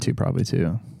to get into probably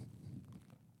too.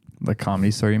 The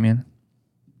Comedy Store, you mean?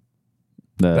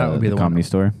 That would be the comedy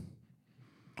store?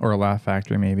 Or a Laugh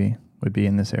Factory maybe would be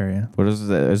in this area. What is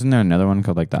that? Isn't there another one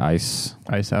called like the Ice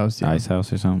House? Yeah. Ice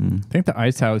House or something? I think the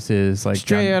Ice House is like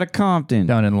straight out of Compton.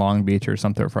 Down in Long Beach or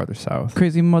something farther south.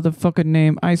 Crazy motherfucker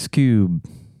named Ice Cube.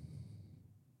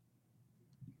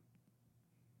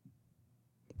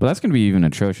 But that's going to be even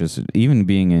atrocious. Even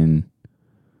being in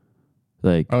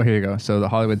like... Oh, here you go. So the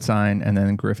Hollywood sign and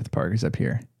then Griffith Park is up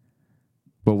here.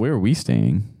 But where are we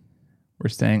staying? We're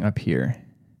staying up here.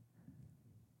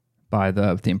 By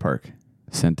the theme park.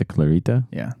 Santa Clarita?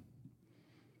 Yeah.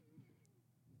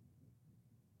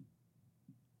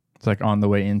 It's like on the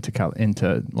way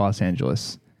into Los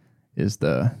Angeles is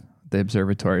the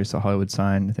observatory. So Hollywood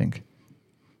sign, I think.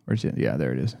 Where's it? Yeah,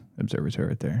 there it is. Observatory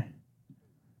right there.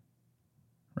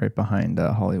 Right behind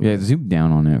Hollywood. Yeah, zoom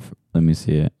down on it. Let me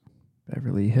see it.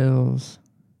 Beverly Hills.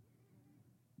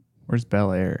 Where's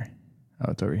Bel Air?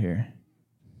 Oh, it's over here.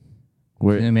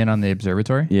 Where? Zoom in on the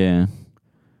observatory? Yeah.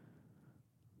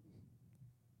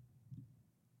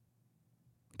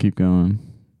 Keep going.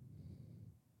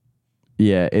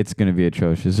 Yeah, it's gonna be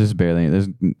atrocious. There's barely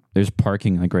there's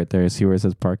parking like right there. See where it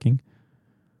says parking?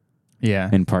 Yeah.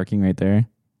 And parking right there.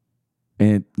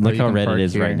 And look how red it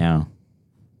is right now.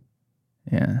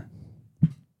 Yeah.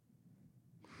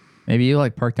 Maybe you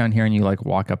like park down here and you like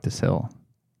walk up this hill.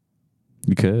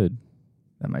 You could.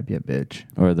 That might be a bitch.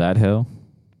 Or that hill.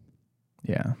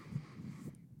 Yeah.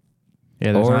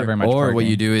 Yeah, there's not very much Or parking. what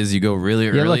you do is you go really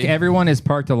early. Yeah, look, everyone is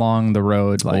parked along the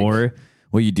road. Like, or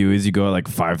what you do is you go at like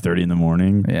 5:30 in the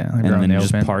morning. Yeah. And then you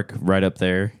just park right up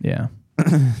there. Yeah.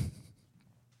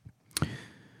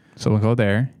 So we'll go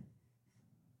there.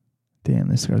 Damn,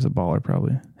 this guy's a baller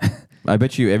probably. I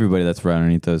bet you everybody that's right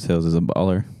underneath those hills is a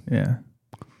baller. Yeah.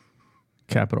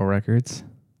 Capitol Records.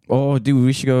 Oh, dude,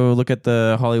 we should go look at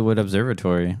the Hollywood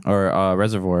Observatory or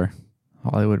Reservoir.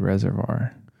 Hollywood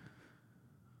Reservoir.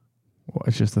 Well,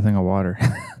 it's just a thing of water.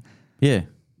 Yeah.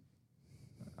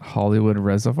 Hollywood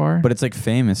Reservoir? But it's like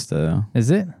famous though. Is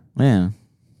it? Yeah.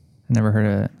 I never heard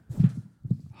of it.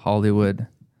 Hollywood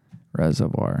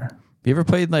Reservoir. You ever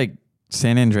played like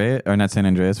San Andreas, or not San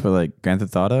Andreas, but like Grand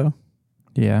Theft Auto?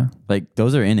 Yeah. Like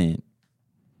those are in it.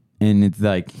 And it's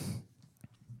like...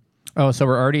 Oh, so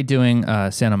we're already doing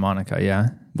Santa Monica, yeah?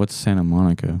 What's Santa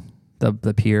Monica?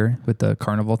 The pier with the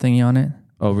carnival thingy on it.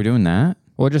 Oh, we're doing that?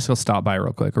 We'll just go stop by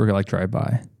real quick. We're going to like drive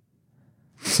by.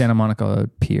 Santa Monica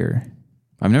Pier.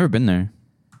 I've never been there.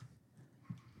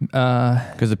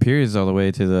 Because the pier is all the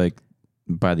way to like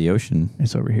by the ocean.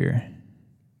 It's over here.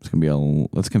 That's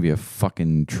gonna be a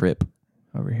fucking trip.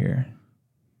 Over here.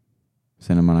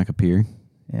 Santa Monica Pier.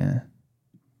 Yeah.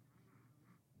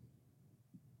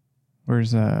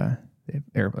 Where's the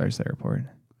airport? There's the airport.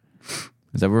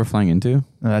 Is that where we're flying into?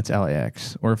 No, that's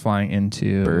LAX. We're flying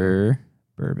into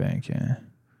Burbank, yeah.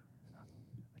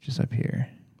 Which is up here.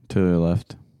 To the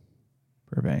left.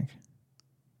 Burbank.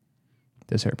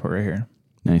 This airport right here.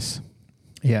 Nice.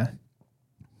 Yeah.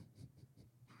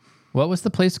 What was the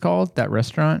place called? That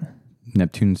restaurant?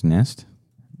 Neptune's Nest?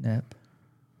 Neptune's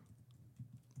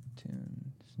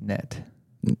Net.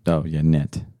 Oh, yeah,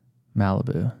 Net.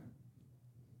 Malibu.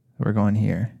 We're going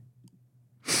here.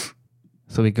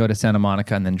 So we go to Santa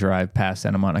Monica and then drive past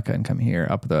Santa Monica and come here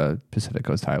up the Pacific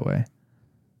Coast Highway.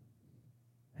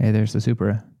 Hey, there's the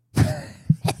Supra.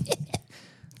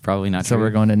 Probably not true. So we're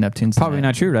going to Neptune's Probably tonight.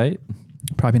 not true, right?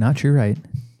 Probably not true, right?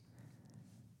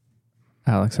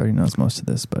 Alex already knows most of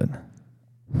this, but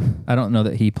I don't know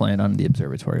that he planned on the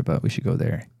observatory, but we should go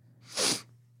there.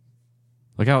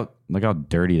 Look how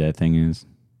dirty that thing is.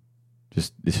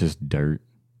 It's just dirt.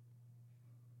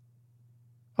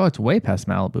 Oh, it's way past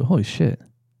Malibu. Holy shit.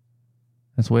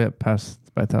 That's way up past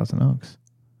by Thousand Oaks.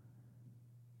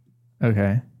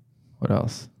 Okay. What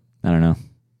else? I don't know.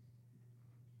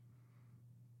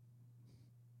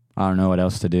 I don't know what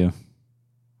else to do. We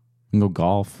can go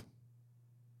golf.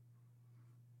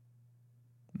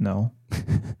 No.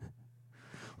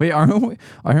 Wait, aren't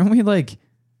we like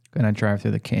gonna drive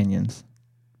through the canyons?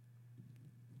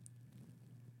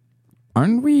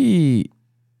 Aren't we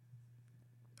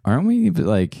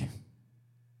like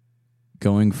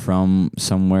going from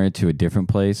somewhere to a different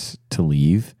place to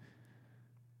leave?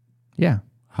 Yeah.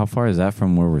 How far is that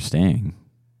from where we're staying?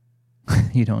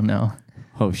 You don't know.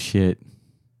 Oh shit.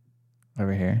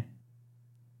 Over here.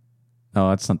 Oh,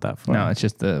 that's not that far. No, it's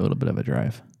just a little bit of a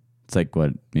drive. It's like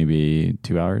what, maybe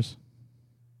 2 hours?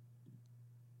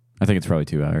 I think it's probably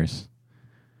 2 hours.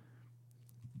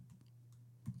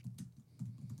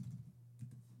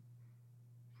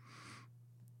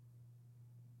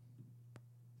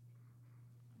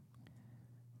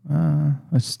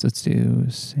 Let's do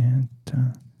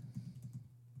Santa.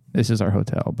 This is our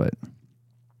hotel, but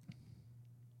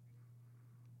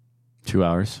 2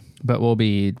 hours. But we'll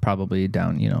be probably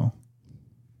down,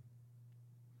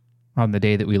 on the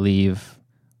day that we leave.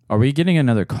 Are we getting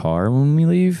another car when we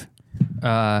leave?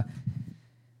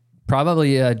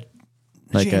 Probably.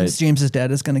 James's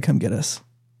dad is going to come get us.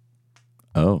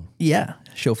 Oh, yeah,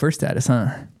 chauffeur status,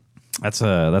 huh? That's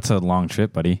a long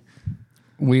trip, buddy.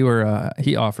 We were.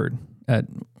 He offered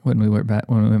when we went back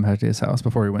to his house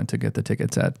before we went to get the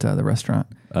tickets at the restaurant.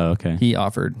 Oh, okay. He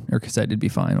offered or said it'd be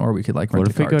fine, or we could rent a car. What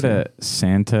if we go to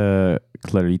Santa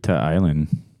Clarita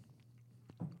Island?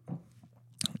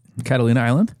 Catalina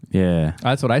Island? Yeah.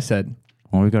 That's what I said.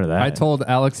 Why don't we go to that? I told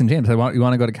Alex and James, you want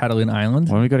to go to Catalina Island?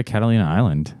 Why don't we go to Catalina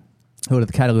Island? Go to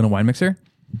the Catalina Wine Mixer?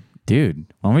 Dude,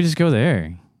 why don't we just go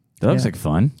there? That looks like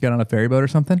fun. Get on a ferry boat or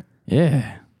something?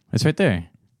 Yeah. It's right there.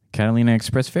 Catalina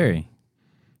Express Ferry.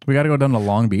 We got to go down to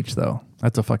Long Beach, though.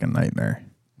 That's a fucking nightmare.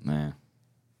 Nah.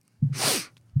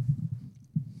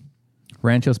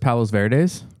 Ranchos Palos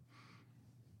Verdes?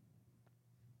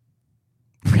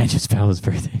 Ranchos Palos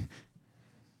Verdes.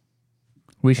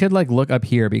 We should look up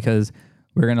here because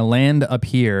we're going to land up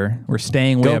here. We're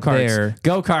staying way up there.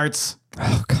 Go-karts.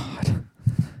 Oh, God.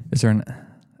 Is there an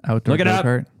outdoor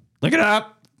go-kart? Look it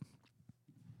up.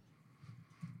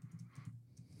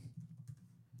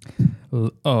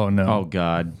 Oh, no. Oh,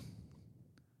 God.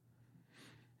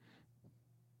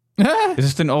 It's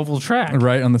just an oval track.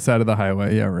 Right on the side of the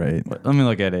highway. Yeah, right. Let me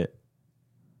look at it.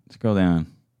 Scroll down.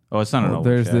 Oh, it's not an oval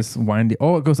there's track. This windy...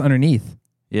 Oh, it goes underneath.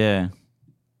 Yeah.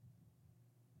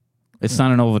 It's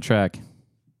not an oval track.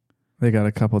 They got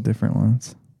a couple different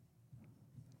ones.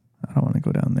 I don't want to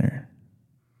go down there.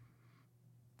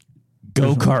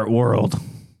 Go-kart world.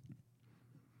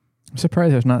 I'm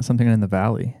surprised there's not something in the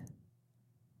valley.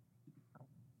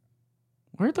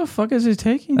 Where the fuck is it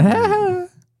taking? And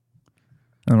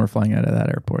we're flying out of that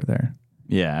airport there.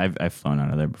 Yeah, I've flown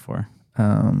out of there before.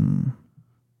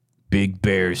 Big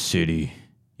Bear City.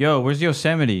 Yo, where's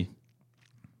Yosemite?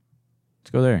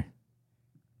 Let's go there.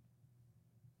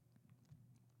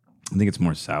 I think it's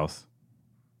more south.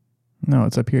 No,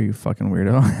 it's up here, you fucking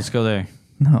weirdo. Let's go there.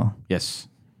 No. Yes.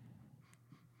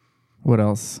 What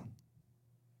else?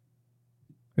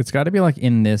 It's got to be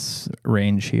in this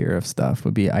range here of stuff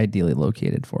would be ideally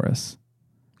located for us.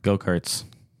 Go-karts.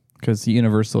 Because the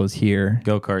Universal is here.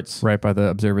 Go-karts. Right by the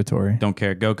observatory. Don't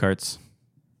care. Go-karts.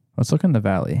 Let's look in the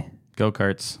valley.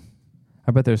 Go-karts.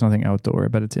 I bet there's nothing outdoor. I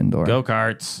bet it's indoor.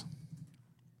 Go-karts.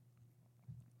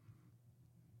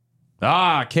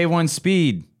 Ah, K1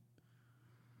 Speed.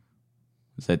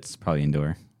 That's probably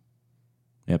indoor.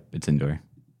 Yep, it's indoor.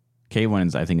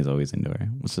 K1 I think is always indoor.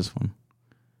 What's this one?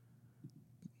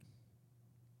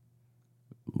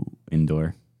 Ooh,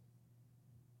 indoor.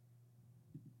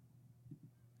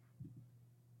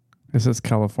 This is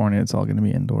California. It's all going to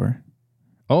be indoor.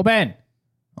 Open!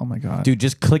 Oh my God. Dude,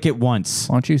 just click it once.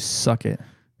 Why don't you suck it?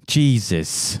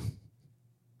 Jesus.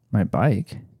 My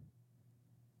bike.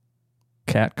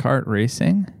 Cat kart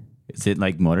racing? Is it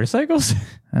like motorcycles?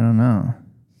 I don't know.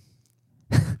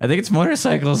 I think it's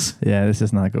motorcycles. Yeah, this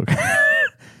is not go-kart.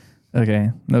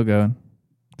 Okay, no go.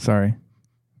 Sorry.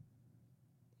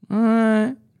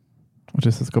 What?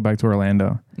 Let's go back to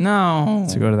Orlando. No.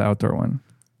 Let's go to the outdoor one.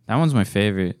 That one's my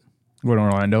favorite. Go to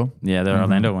Orlando? Yeah, the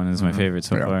Orlando one is my favorite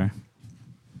so far.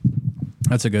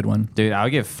 That's a good one. Dude, I'll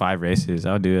give 5 races.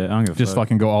 I'll do it. I don't give a Just fuck.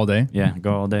 fucking go all day? Yeah,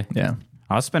 go all day. Yeah.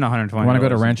 I'll spend $120. Want to go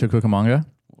to Rancho Cucamonga?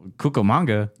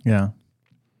 Cucamonga? Yeah.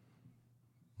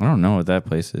 I don't know what that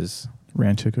place is.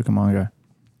 Rancho Cucamonga.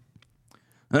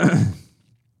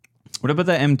 What about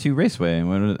the M2 Raceway?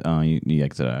 You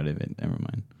exit out of it. Never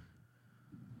mind.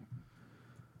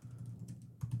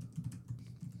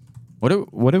 What do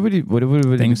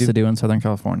we Things to do in Southern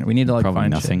California. We need to Probably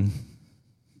find nothing. shit.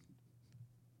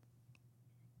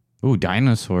 Ooh,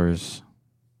 dinosaurs.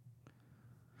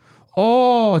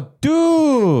 Oh,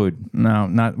 dude.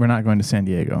 No, we're not going to San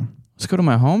Diego. Let's go to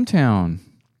my hometown.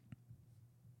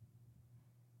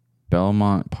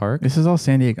 Belmont Park. This is all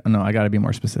San Diego. No, I got to be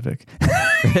more specific.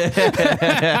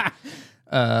 There's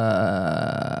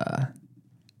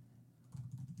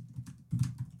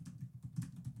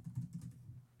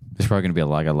probably going to be a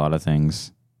lot of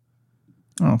things.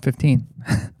 Oh, 15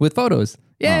 with photos.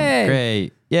 Yay! Oh,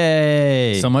 great.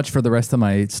 Yay. So much for the rest of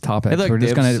my topics. Hey, look, we're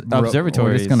just going to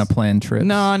observatories. We're just going to plan trips.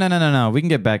 No. We can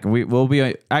get back. We'll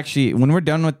be actually when we're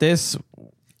done with this,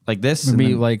 like this, we'll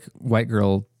be like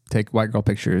take white girl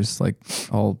pictures, like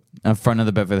all in front of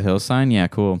the Beverly Hills sign. Yeah,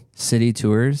 cool. City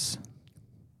tours,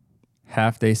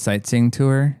 half-day sightseeing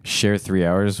tour, share 3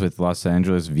 hours with Los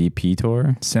Angeles VP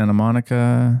tour, Santa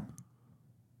Monica.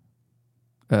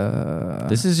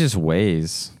 This is just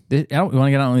ways. You want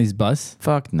to get on these bus?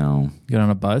 Fuck no. Get on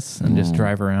a bus and just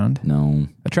drive around? No.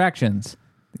 Attractions.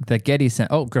 The Getty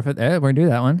Center. Oh, Griffith. We're going to do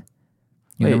that one.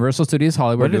 Wait, Universal Studios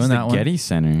Hollywood. We're doing that one. Getty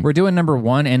Center? We're doing number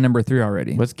 1 and number 3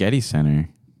 already. What's Getty Center?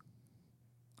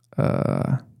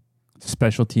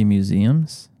 Specialty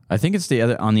museums. I think it's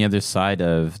on the other side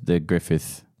of the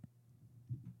Griffith.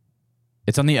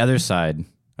 It's on the other side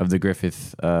of the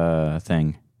Griffith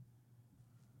thing.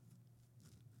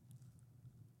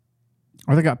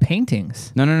 Or they got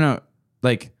paintings. No.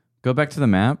 Like, go back to the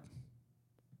map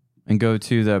and go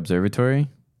to the observatory.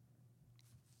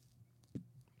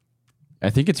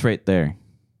 I think it's right there.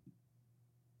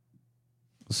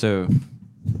 So,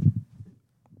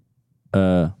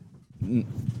 that's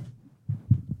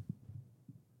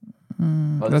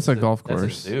a golf course.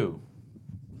 That's a zoo.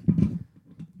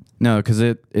 No, because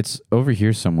it's over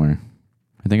here somewhere.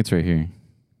 I think it's right here.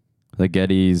 The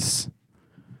Getty's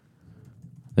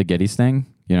thing?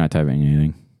 You're not typing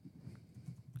anything.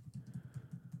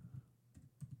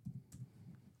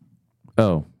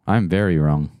 Oh, I'm very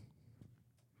wrong.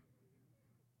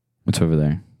 What's over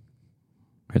there?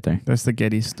 Right there. That's the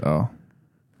Getty Oh.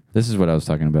 This is what I was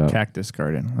talking about. Cactus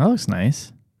Garden. That looks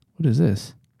nice. What is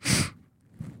this?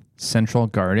 Central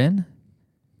Garden?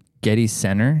 Getty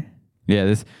Center? Yeah,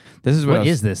 this is what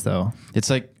is this, though? It's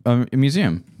like a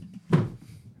museum.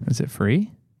 Is it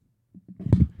free?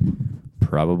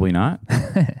 Probably not.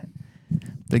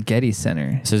 The Getty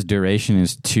Center. It says duration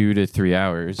is 2 to 3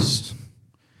 hours.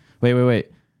 Wait.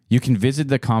 You can visit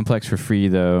the complex for free,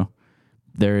 though.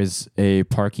 There is a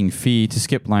parking fee to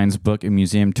skip lines, book a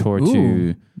museum tour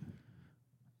to...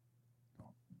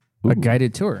 A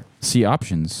guided tour. See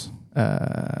options.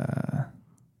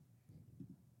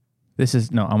 This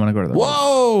is... No, I'm going to go to their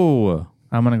Whoa!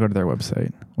 I'm going to go to their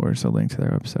website. Where's the link to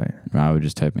their website? I would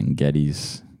just type in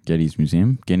Getty's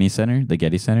Museum. Getty Center. The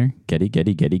Getty Center. Getty.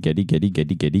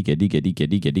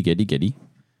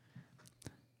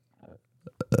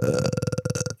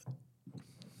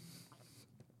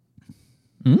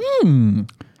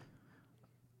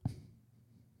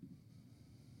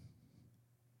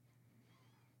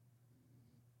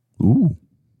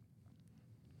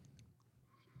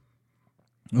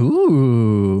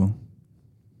 Ooh.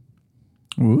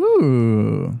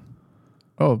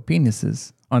 Oh,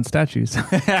 penises on statues.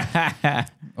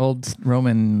 Old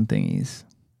Roman thingies.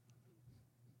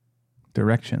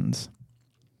 Directions.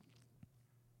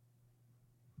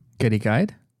 Getty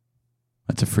Guide?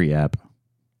 That's a free app.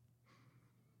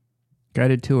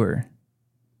 Guided tour.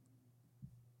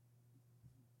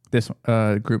 This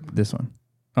group. This one.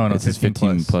 Oh no, this is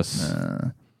 15 plus.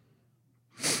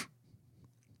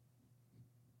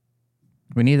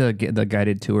 We need the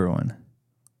guided tour one.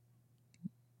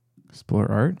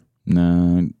 Explore art.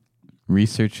 No,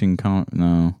 researching.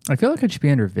 No. I feel like it should be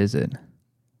under visit.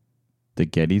 The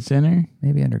Getty Center.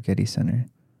 Maybe under Getty Center.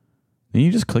 Didn't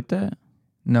you just click that?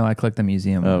 No, I clicked the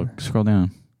museum. Oh, scroll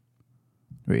down.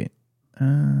 Wait.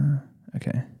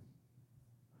 Okay.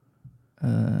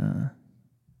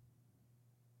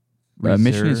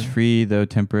 Admission is free, though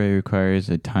temporary requires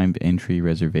a timed entry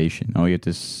reservation. Oh, you have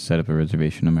to set up a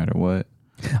reservation no matter what.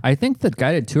 I think the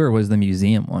guided tour was the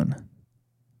museum one.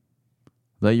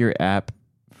 Let your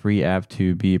free app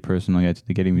to be a personal guide to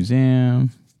the Getty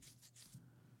Museum.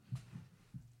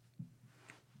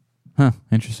 Huh,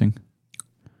 interesting.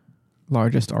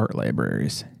 Largest art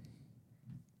libraries.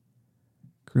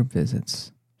 Group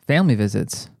visits. Family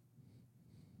visits.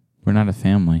 We're not a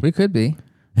family. We could be.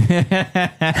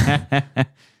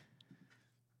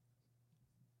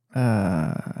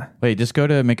 Wait, just go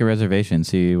to make a reservation,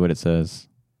 see what it says.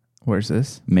 Where's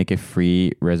this? Make a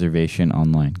free reservation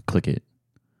online. Click it.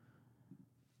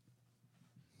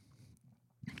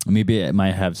 Maybe it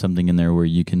might have something in there where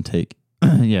you can take...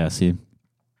 yeah, see.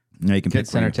 Now you can Get pick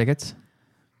center tickets?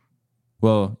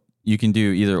 Well, you can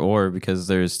do either or because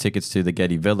there's tickets to the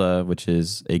Getty Villa, which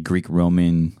is a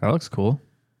Greek-Roman. That looks cool.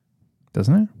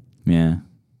 Doesn't it? Yeah.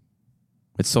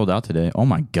 It's sold out today. Oh,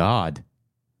 my God.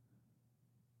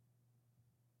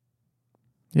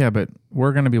 Yeah, but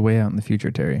we're going to be way out in the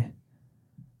future, Terry.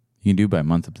 You can do by a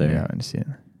month up there. Yeah, I see it.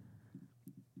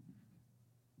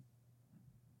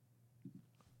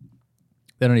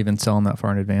 They don't even sell them that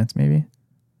far in advance, maybe?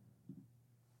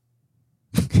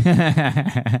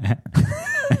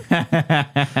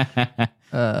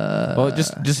 Well,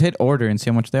 just hit order and see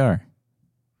how much they are.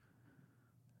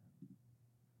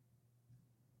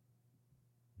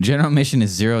 General admission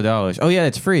is $0. Oh yeah,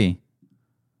 it's free.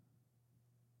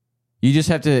 You just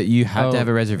have to to have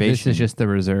a reservation. This is just the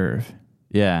reserve.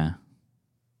 Yeah.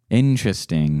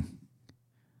 Interesting.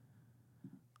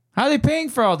 How are they paying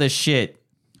for all this shit?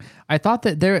 I thought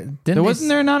that wasn't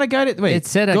there not a guided. Wait, it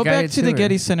said go back to the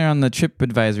Getty Center on the trip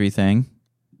advisory thing.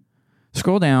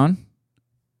 Scroll down.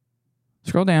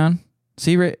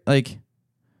 See,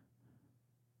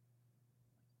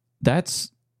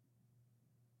 that's.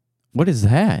 What is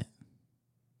that?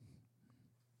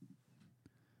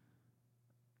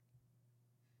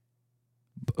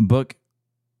 Book.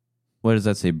 What does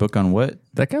that say? Book on what?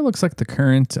 That guy looks like the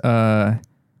current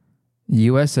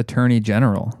U.S. Attorney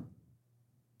General.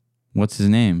 What's his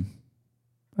name?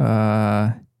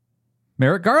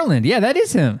 Merrick Garland. Yeah, that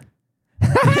is him.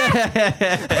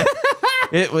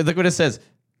 Look what it says.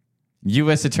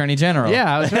 U.S. Attorney General.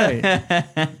 Yeah, I was right.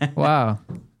 Wow.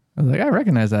 I was like, I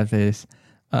recognize that face.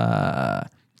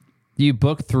 You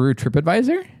book through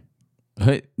TripAdvisor?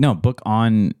 No, book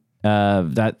on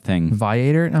that thing.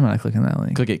 Viator? I'm not clicking that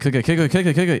link. Click it. It's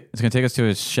going to take us to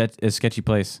a sketchy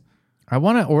place. I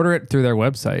want to order it through their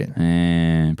website.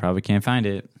 And probably can't find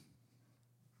it.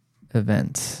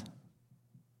 Events.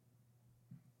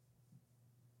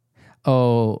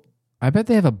 Oh, I bet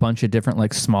they have a bunch of different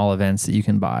like small events that you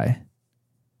can buy.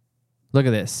 Look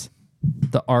at this.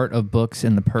 The art of books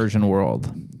in the Persian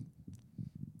world.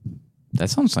 That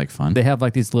sounds like fun. They have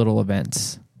like these little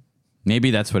events. Maybe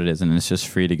that's what it is, and it's just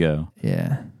free to go.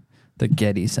 Yeah. The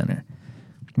Getty Center.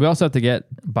 We also have to get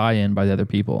buy-in by the other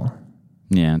people.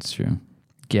 Yeah, that's true.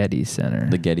 Getty Center.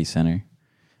 The Getty Center.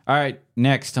 All right,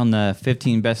 next on the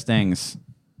 15 best things.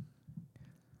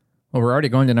 Well, we're already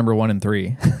going to number 1 and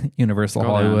 3. Universal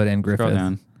Hollywood and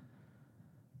Griffith.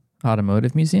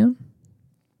 Automotive Museum.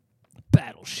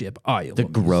 Battleship Iowa. The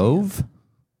Grove? Museum.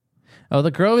 Oh,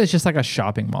 the Grove is just like a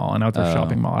shopping mall, an outdoor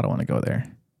shopping mall. I don't want to go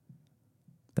there.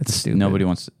 That's stupid. Nobody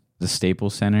wants the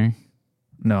Staples Center?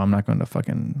 No, I'm not going to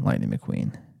fucking Lightning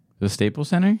McQueen. The Staples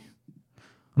Center?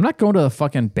 I'm not going to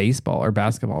fucking baseball or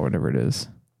basketball, whatever it is.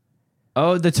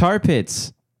 Oh, the Tar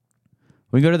Pits.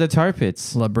 We go to the Tar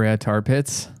Pits. La Brea Tar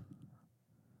Pits.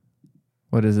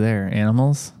 What is there?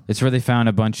 Animals? It's where they found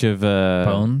a bunch of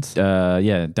bones.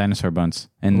 Yeah, dinosaur bones,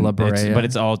 and La Brea. but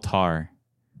it's all tar.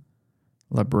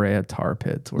 La Brea Tar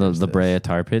Pits. La Brea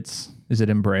Tar Pits. Is it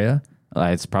in Brea?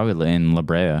 It's probably in La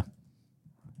Brea.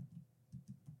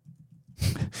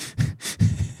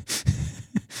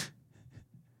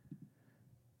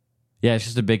 Yeah, it's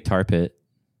just a big tar pit.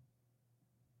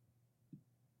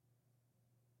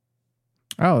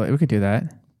 Oh, we could do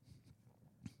that.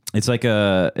 It's like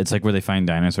where they find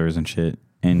dinosaurs and shit,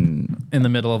 and in the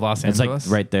middle of Los Angeles. It's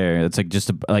like right there. It's like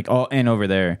just and over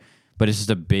there, but it's just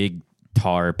a big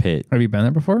tar pit. Have you been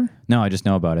there before? No, I just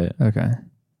know about it. Okay.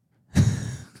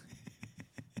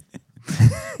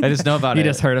 I just know about it. You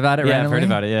just heard about it randomly? Yeah, I've heard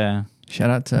about it, yeah.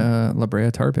 Shout out to La Brea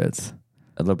Tar Pits.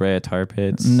 La Brea Tar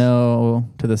Pits. No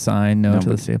to the sign, no to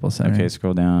the Staples Center. Okay,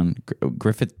 scroll down.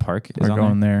 Griffith Park is We're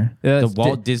going there. Yeah, the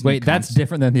Walt Disney. Wait, that's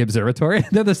different than the observatory?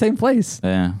 They're the same place.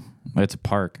 Yeah, it's a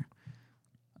park.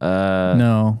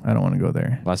 No, I don't want to go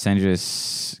there. Los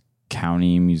Angeles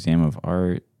County Museum of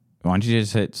Art. Why don't you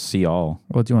just hit see all?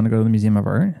 Well, do you want to go to the Museum of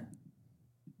Art?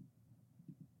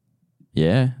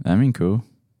 Yeah, I mean, cool.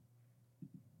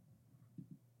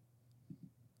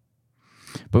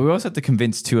 But we also have to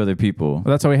convince 2 other people. Well,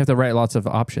 that's why we have to write lots of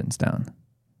options down.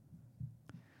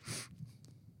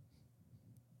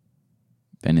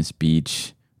 Venice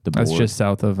Beach. That's just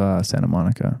south of Santa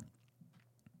Monica.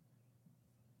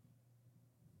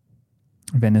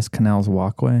 Venice Canals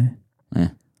Walkway.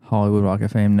 Hollywood Walk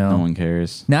of Fame. No. No one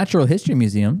cares. Natural History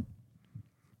Museum.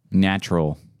 Neutral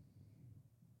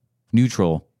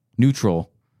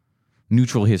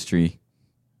history.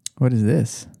 What is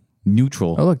this?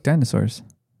 Neutral. Oh, look, dinosaurs.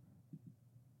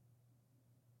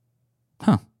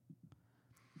 Huh.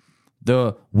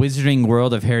 The Wizarding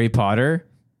World of Harry Potter.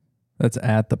 That's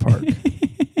at the park.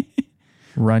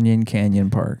 Runyon Canyon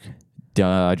Park.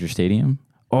 Dodger Stadium.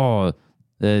 Oh,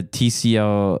 The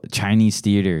TCL Chinese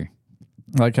Theater.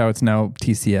 I like how it's now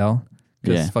TCL.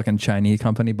 Because fucking Chinese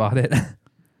company bought it.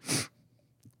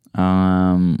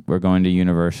 We're going to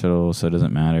Universal, so it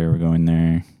doesn't matter. We're going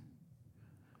there.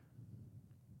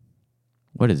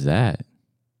 What is that?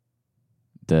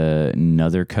 The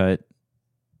Another Cut.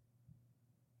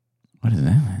 What is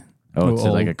that? Oh, it's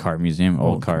like a car museum.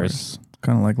 Old cars.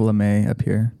 Kind of like LeMay up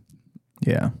here.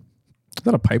 Yeah. Is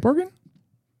that a pipe organ?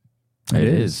 It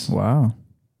is. Wow.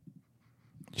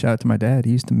 Shout out to my dad.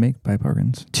 He used to make pipe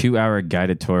organs. 2-hour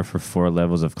guided tour for 4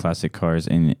 levels of classic cars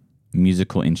and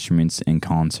musical instruments and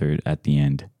concert at the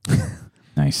end.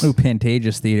 Nice. Oh,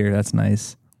 Pantages Theater. That's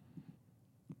nice.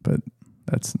 But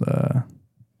that's the...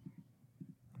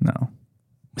 No.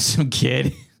 Some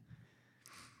kid.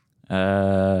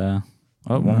 One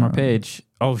more page.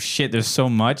 Oh, shit. There's so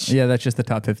much. Yeah, that's just the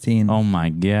top 15. Oh, my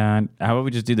God. How about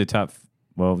we just do the top...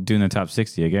 Well, doing the top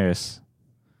 60, I guess.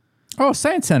 Oh,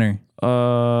 Science Center.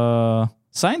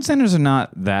 Science centers are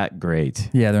not that great.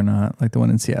 Yeah, they're not. Like the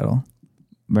one in Seattle.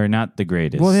 They're not the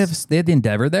greatest. Well, they have the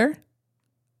Endeavor there.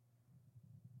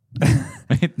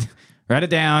 Write it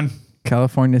down.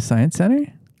 California Science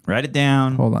Center? Write it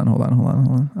down. Hold on.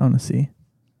 I want to see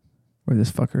where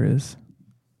this fucker is.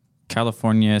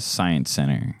 California Science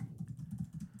Center.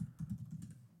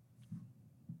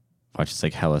 Watch, it's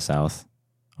like hella south.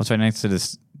 What's right next to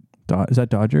this? Is that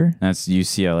Dodger? That's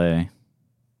UCLA.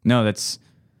 No, that's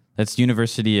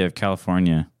University of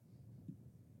California.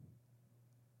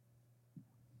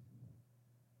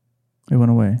 It went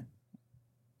away.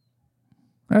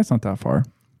 That's not that far.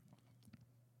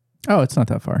 Oh, it's not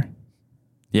that far.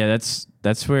 Yeah,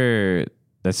 that's where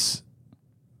that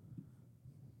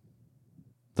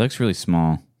looks really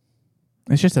small.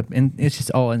 It's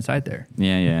just all inside there.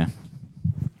 Yeah.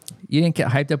 You didn't get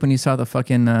hyped up when you saw the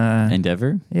fucking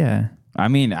Endeavor? Yeah. I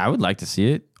mean, I would like to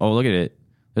see it. Oh, look at it.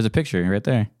 There's a picture right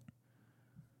there.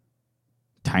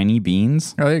 Tiny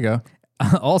beans. Oh, there you go.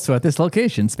 Also at this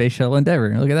location, Space Shuttle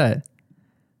Endeavor. Look at that.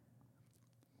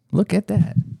 Look at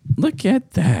that. Look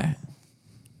at that.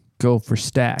 Go for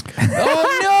stack.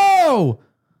 Oh, no!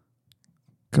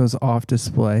 Goes off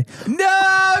display.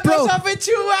 No! It goes off in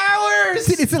 2 hours!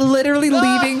 Dude, it's literally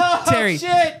leaving. Terry.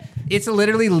 Shit! It's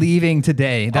literally leaving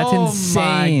today. That's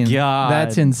insane. Oh, my God.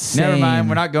 That's insane. Never mind.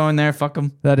 We're not going there. Fuck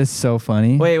them. That is so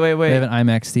funny. Wait. They have an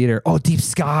IMAX theater. Oh, Deep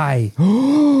Sky.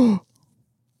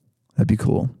 That'd be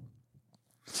cool.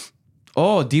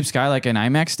 Oh, Deep Sky, like an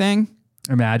IMAX thing?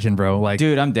 Imagine, bro. Like,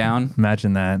 dude, I'm down.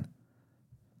 Imagine that.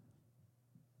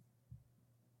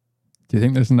 Do you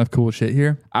think there's enough cool shit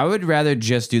here? I would rather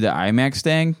just do the IMAX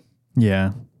thing.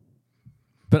 Yeah.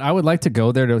 But I would like to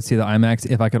go there to see the IMAX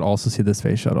if I could also see the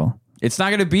space shuttle. It's not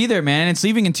going to be there, man. It's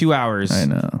leaving in 2 hours. I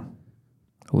know.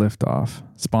 Lift off.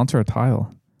 Sponsor a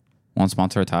tile. Want to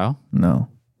sponsor a tile? No.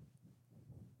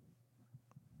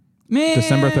 Man.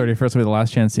 December 31st will be the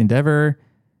last chance to Endeavor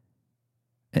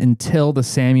until the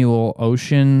Samuel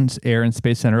Oceans Air and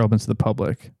Space Center opens to the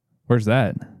public. Where's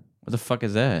that? What the fuck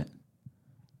is that?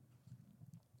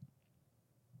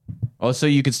 Oh, so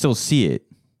you could still see it.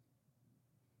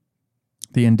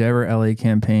 The Endeavor LA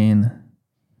campaign.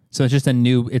 So it's just a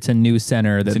new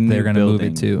center that they're going to move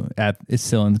it to. It's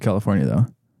still in California though.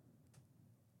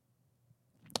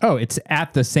 Oh, it's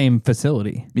at the same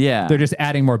facility. Yeah. They're just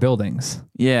adding more buildings.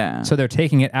 Yeah. So they're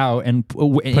taking it out and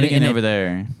putting it over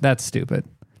there. That's stupid.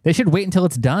 They should wait until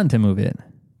it's done to move it.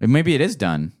 Maybe it is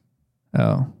done.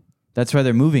 Oh. That's why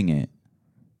they're moving it.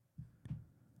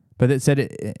 But it said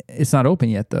it's not open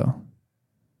yet though.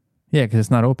 Yeah, because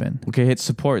it's not open. Okay, hit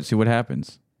support. See what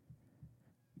happens.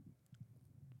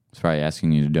 It's probably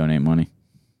asking you to donate money.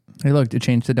 Hey, look, it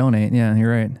changed to donate. Yeah,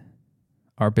 you're right.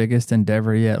 Our biggest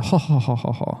endeavor yet. Ha ha ha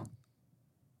ha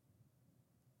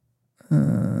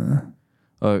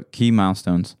ha. Key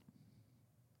milestones.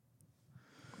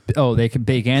 Oh, they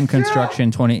began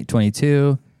construction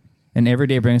 2022, and every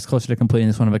day brings closer to completing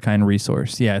this one-of-a-kind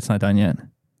resource. Yeah, it's not done yet.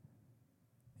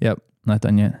 Yep, not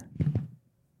done yet.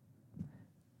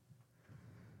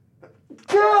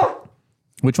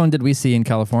 Which one did we see in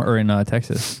California or in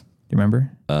Texas? Do you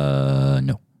remember?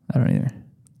 No. I don't either.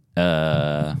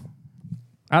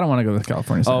 I don't want to go to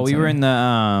California. Oh, we were in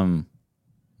the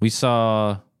we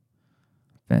saw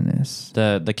Venice.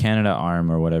 The Canada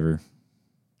arm or whatever.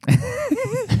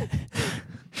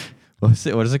 What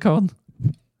is it called?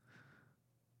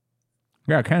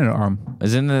 Yeah, Canada arm.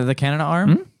 Is it the Canada arm?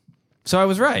 Mm-hmm. So I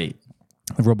was right.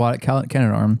 The robotic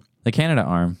Canada arm. The Canada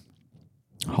arm.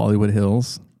 Hollywood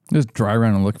Hills. Just drive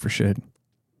around and look for shit.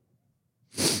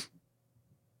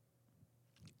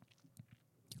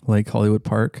 Lake Hollywood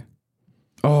Park.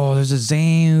 Oh, there's a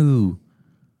zoo.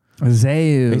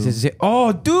 Zeu.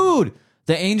 Oh, dude,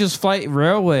 the Angels Flight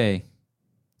Railway.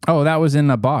 Oh, that was in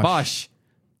Bosch. Bosch.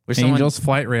 Angels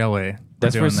Flight Railway.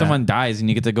 That's where someone dies and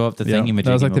you get to go up the thingy.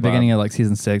 That was like the beginning of like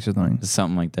season 6 or something.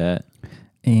 Something like that.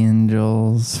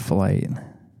 Angels Flight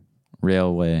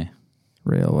Railway.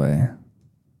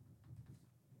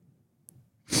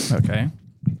 Okay.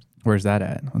 Where's that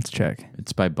at? Let's check.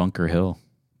 It's by Bunker Hill.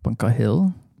 Bunker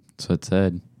Hill? That's what it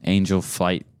said. Angel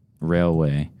Flight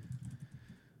Railway.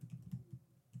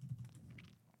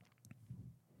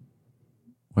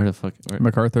 Where the fuck?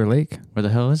 MacArthur Lake. Where the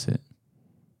hell is it?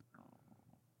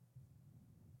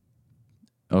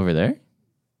 Over there?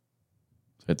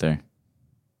 It's right there.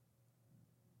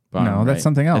 No, that's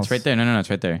something else. It's right there. No, it's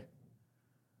right there.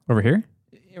 Over here?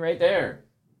 Right there.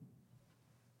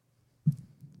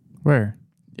 Where?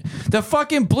 The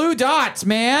fucking blue dots,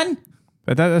 man.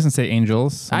 But that doesn't say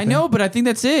Angels. Something. I know, but I think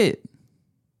that's it.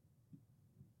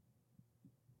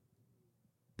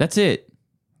 That's it.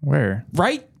 Where?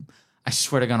 Right? I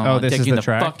swear to God, Oh, this is the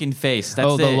track? Fucking face.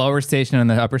 That's the lower station and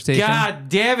the upper station? God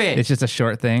damn it. It's just a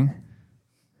short thing.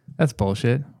 That's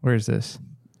bullshit. Where is this?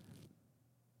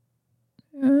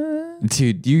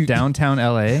 Dude, you... Downtown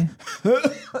LA?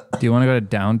 Do you want to go to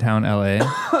downtown LA?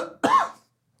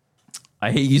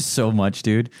 I hate you so much,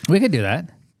 dude. We could do that.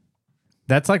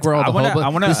 That's like where all the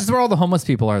homeless... This is where all the homeless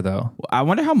people are, though. I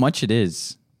wonder how much it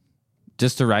is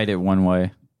just to ride it one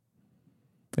way.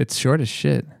 It's short as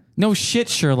shit. No shit,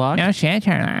 Sherlock. No shit,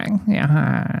 Sherlock.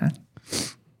 Yeah.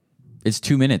 It's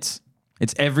 2 minutes.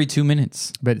 It's every 2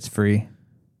 minutes. But it's free.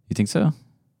 You think so?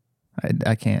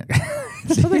 I can't.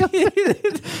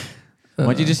 Why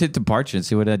don't you just hit departure and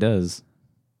see what that does?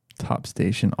 Top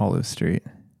station, Olive Street.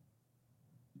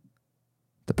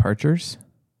 Departures?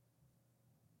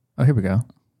 Oh, here we go.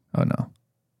 Oh, no.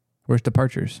 Where's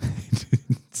departures?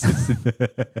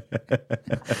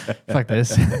 Fuck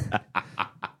this.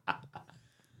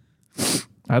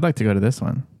 I'd like to go to this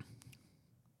one.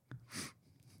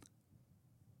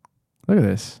 Look at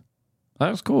this. That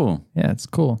was cool. Yeah, it's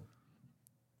cool.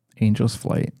 Angels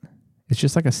Flight. It's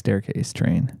just like a staircase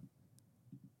train.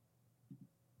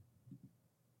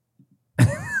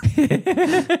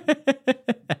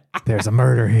 There's a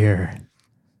murder here.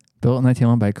 Built in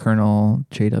 1901 by Colonel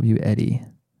J.W. Eddy,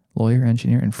 lawyer,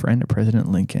 engineer, and friend of President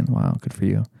Lincoln. Wow, good for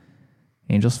you.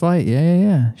 Angels Flight.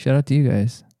 Yeah. Shout out to you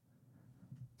guys.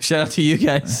 Shout out to you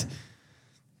guys.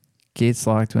 Gates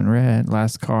locked when red.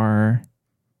 Last car.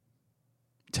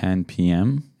 10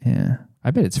 p.m. Yeah.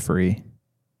 I bet it's free.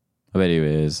 I bet it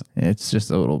is. It's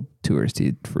just a little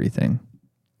touristy free thing.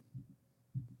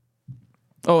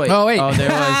 Oh, wait. Oh, there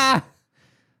was.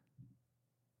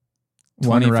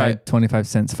 One ride, 25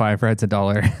 cents. 5 rides,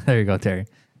 $1. There you go, Terry.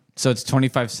 So it's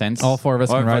 25 cents? All 4 of us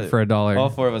can ride for $1. All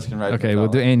 4 of us can ride for $1. Okay, we'll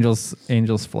do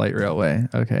Angels Flight Railway.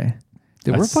 Okay.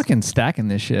 Dude, we're fucking stacking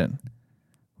this shit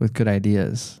with good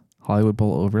ideas. Hollywood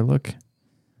Bowl Overlook.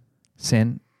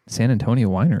 San Antonio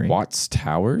Winery. Watts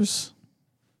Towers.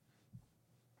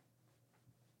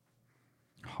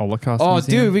 Holocaust Oh,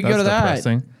 Museum. dude, we can go to that.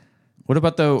 Depressing. What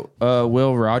about the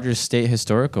Will Rogers State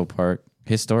Historical Park?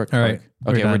 All right.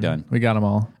 Okay, we're done. We got them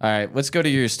all. All right, let's go to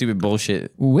your stupid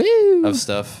bullshit Woo! of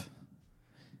stuff.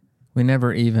 We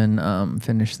never even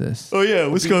finished this. Oh, yeah,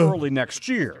 let's go. Early next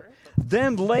year.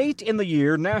 Then late in the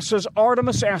year, NASA's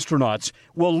Artemis astronauts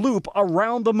will loop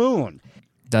around the moon.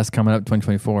 That's coming up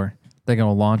 2024. They're going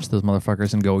to launch those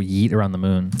motherfuckers and go yeet around the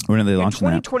moon. When are they launching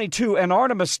that? In 2022, an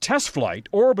Artemis test flight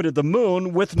orbited the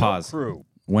moon with no crew.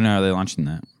 When are they launching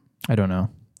that? I don't know.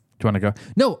 Do you want to go?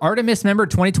 No, Artemis, remember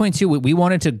 2022, we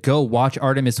wanted to go watch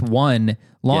Artemis 1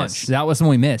 launch. Yes. That was when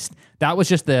we missed. That was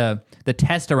just the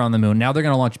test around the moon. Now they're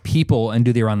going to launch people and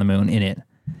do the around the moon in it.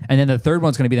 And then the third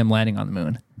one's going to be them landing on the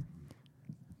moon.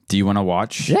 Do you want to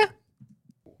watch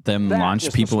them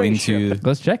launch people into...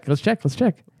 Let's check.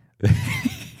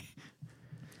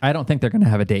 I don't think they're going to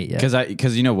have a date yet.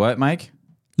 Because you know what, Mike?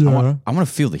 Yeah. I want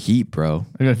to feel the heat, bro.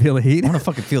 You're going to feel the heat? I want to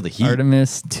fucking feel the heat.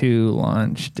 Artemis 2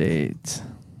 launch date.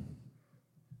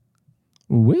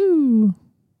 Woo.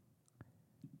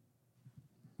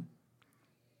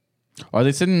 Are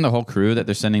they sending the whole crew that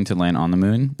they're sending to land on the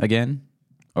moon again?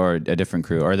 Or a different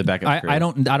crew? Or the backup crew? I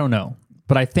don't know.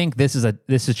 But I think this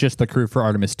is just the crew for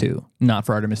Artemis 2, not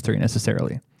for Artemis 3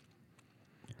 necessarily.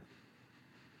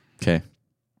 Okay.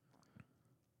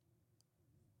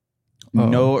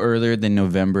 No earlier than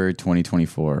November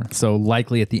 2024. So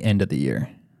likely at the end of the year.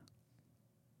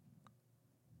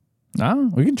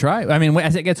 No, we can try. I mean,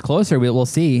 as it gets closer, we'll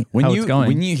see how it's going.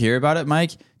 When you hear about it,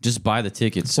 Mike, just buy the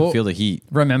tickets to feel the heat.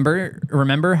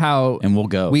 Remember how... And we'll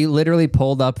go. We literally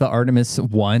pulled up the Artemis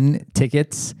 1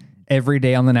 tickets every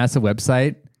day on the NASA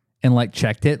website, and like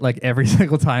checked it like every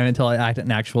single time until I had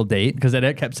an actual date because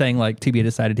it kept saying like to be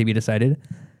decided, to be decided.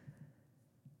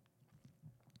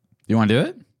 You want to do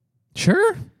it?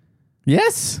 Sure.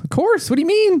 Yes, of course. What do you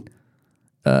mean?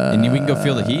 And we can go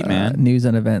feel the heat, man. News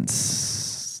and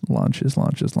events, launches,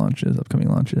 upcoming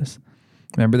launches.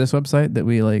 Remember this website that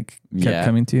we like kept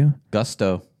coming to?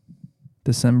 Gusto.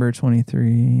 December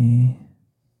 23,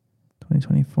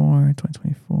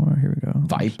 2024. Here we go.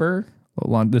 Viper?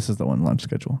 Well, this is the one, launch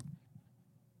schedule.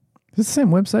 Is this the same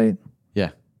website?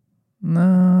 Yeah.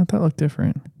 No, that looked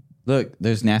different. Look,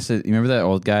 there's NASA. You remember that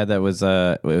old guy that was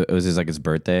it was his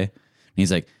birthday? And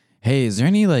he's like, hey, is there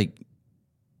any like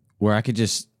where I could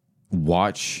just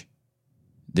watch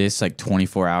this like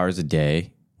 24 hours a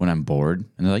day when I'm bored?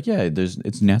 And they're like, yeah,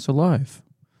 it's NASA Live.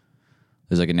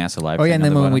 There's like a NASA Live. Oh yeah, and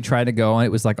then when we tried to go on,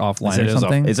 it was like offline or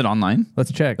something. Is it online?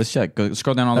 Let's check. Let's check. Go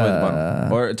scroll down all the way to the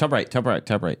bottom. Or top right.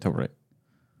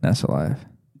 NASA Live.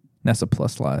 NASA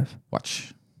Plus Live.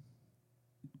 Watch.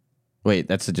 Wait,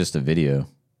 that's just a video.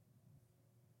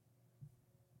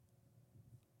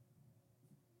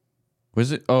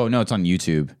 Where's it? Oh, no, it's on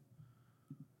YouTube.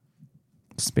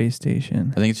 Space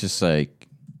Station. I think it's just like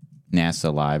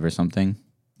NASA Live or something.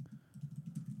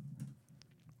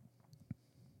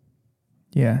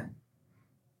 Yeah.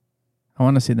 I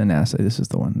want to see the NASA. This is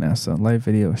the one. NASA Live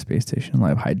Video Space Station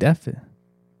Live High Def.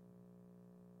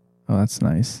 Oh, that's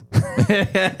nice.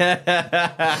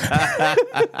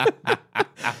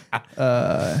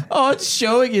 It's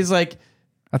showing is like.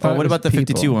 I thought. What about the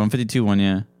 52 one? 52 one,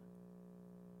 yeah.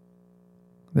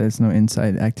 There's no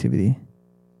inside activity.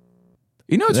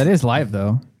 You know, that is live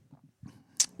though.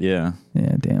 Yeah.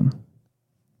 Yeah. Damn.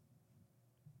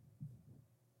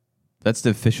 That's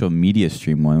the official media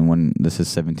stream one. When this is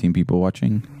 17 people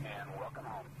watching.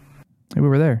 Hey, we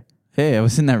were there. Hey, I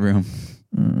was in that room.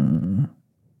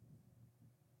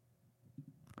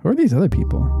 Who are these other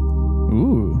people?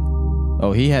 Ooh.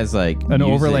 Oh, he has like an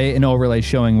overlay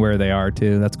showing where they are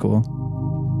too. That's cool.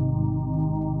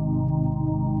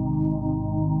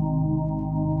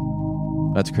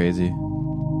 That's crazy.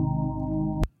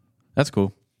 That's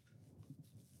cool.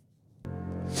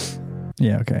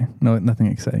 Yeah, okay. No, nothing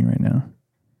exciting right now.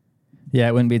 Yeah,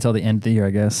 it wouldn't be until the end of the year, I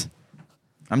guess.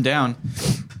 I'm down.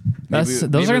 Those are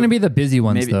going to be the busy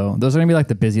ones, though. Those are going to be like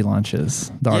the busy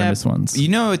launches, the Artemis ones. You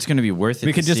know it's going to be worth it.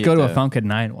 We could just go to a Falcon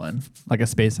 9 one, like a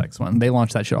SpaceX one. They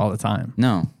launch that shit all the time.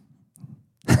 No.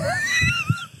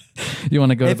 You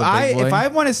want to go to the big boy? If I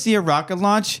want to see a rocket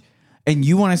launch and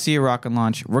you want to see a rocket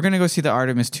launch, we're going to go see the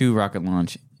Artemis 2 rocket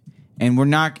launch. And we're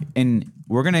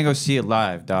going to go see it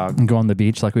live, dog. And go on the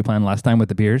beach like we planned last time with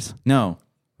the beers? No.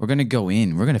 We're going to go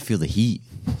in. We're going to feel the heat.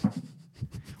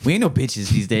 We ain't no bitches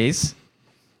these days.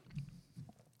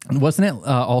 Wasn't it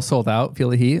all sold out, Feel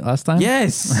the Heat, last time?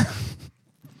 Yes.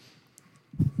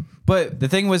 But the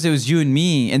thing was, it was you and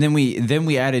me, and then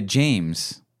we added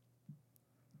James.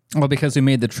 Well, because we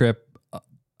made the trip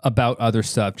about other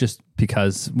stuff, just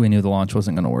because we knew the launch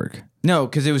wasn't going to work. No,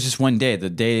 because it was just one day. The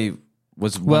day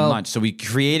was one launch, so we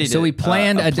created. So we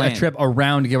planned a trip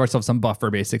around to give ourselves some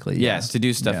buffer, basically. Yes, to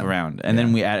do stuff around, and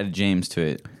then we added James to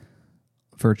it.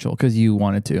 Virtual, because you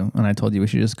wanted to, and I told you we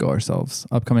should just go ourselves.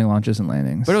 Upcoming launches and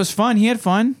landings. But it was fun. He had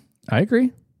fun. I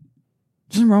agree.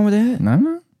 Nothing wrong with it.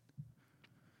 No.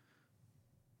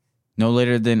 No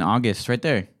later than August, right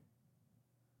there.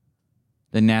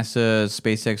 The NASA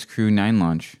SpaceX Crew 9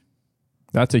 launch.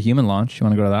 That's a human launch. You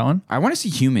want to go to that one? I want to see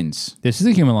humans. This is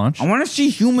a human launch. I want to see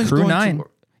humans. Crew 9.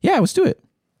 Yeah, let's do it.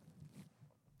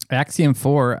 Axiom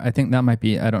 4, I think that might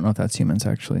be, I don't know if that's humans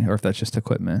actually, or if that's just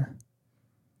equipment.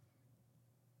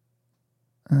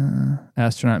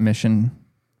 Astronaut mission.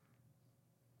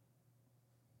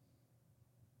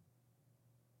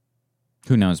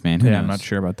 Who knows, man? Who knows? I'm not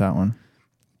sure about that one.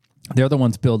 They're the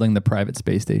ones building the private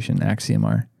space station, Axiom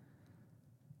are.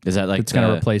 Is that like it's going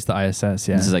to replace the ISS?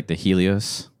 Yeah. This is like the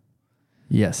Helios.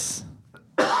 Yes.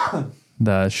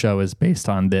 The show is based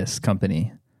on this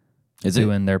company. Is it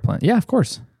doing their plan? Yeah, of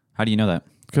course. How do you know that?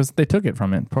 Because they took it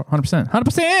from it. 100%.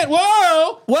 100%.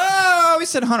 Whoa! We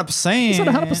said 100%. We said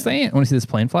 100%. Want to see this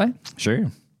plane fly?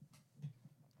 Sure.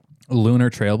 Lunar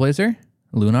Trailblazer.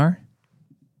 Lunar.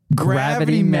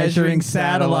 Gravity measuring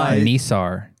satellite.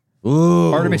 NISAR.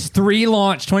 Ooh. Artemis 3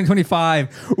 launch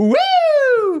 2025.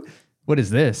 Woo! What is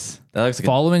this? That looks like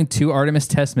following 2 Artemis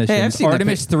test missions.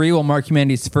 Artemis 3 will mark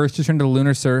humanity's first return to the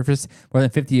lunar surface more than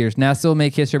 50 years. NASA will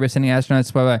make history by sending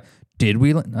astronauts. Did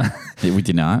we? We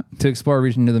did not. To explore a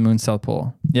region near the moon's south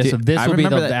pole. Yeah, so this will be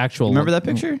the actual. Remember that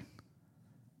picture?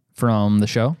 From the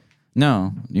show?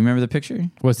 No. You remember the picture?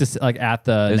 Was this like at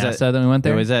the NASA that we went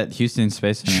there? It was at Houston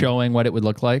Space Center. Showing what it would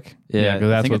look like? Yeah, that's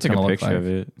I think what it's going to look like. Of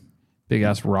it. Big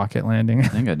ass rocket landing. I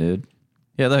think I did.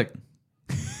 Yeah, look.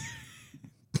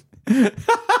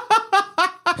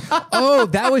 Oh,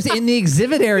 that was in the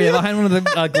exhibit area behind one of the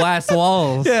glass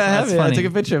walls. Yeah, That's funny. I took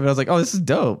a picture of it. I was like, oh, this is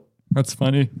dope. That's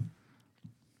funny.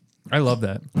 I love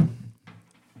that.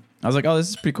 I was like, oh, this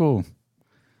is pretty cool.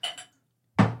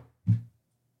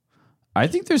 I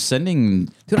think they're sending.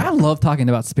 Dude, I love talking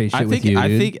about space shit with you,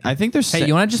 dude. I think they're. Hey,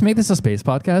 you want to just make this a space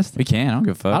podcast? We can. I don't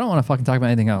give a fuck. I don't want to fucking talk about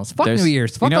anything else. Fuck New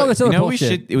Year's. Fuck all this other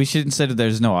bullshit. We should instead of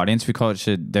there's no audience, we call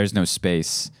it there's no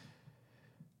space.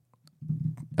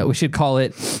 We should call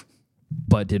it.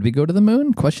 But did we go to the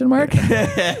moon? Question mark. Just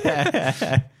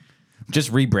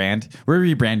rebrand. We're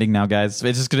rebranding now, guys.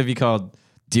 It's just gonna be called.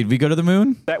 Did we go to the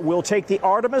moon? That will take the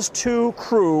Artemis 2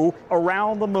 crew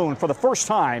around the moon for the first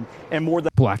time in more than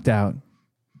blacked out.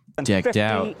 Decked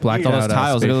out. Blacked out. Look at those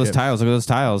tiles. Look at those tiles. Look at those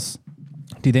tiles.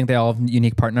 Do you think they all have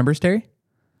unique part numbers, Terry?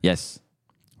 Yes.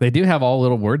 They do have all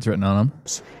little words written on them.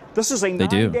 This is a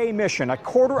 9-day mission,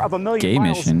 250,000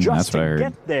 miles just to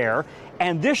get there.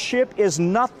 And this ship is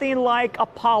nothing like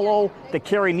Apollo that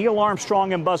carry Neil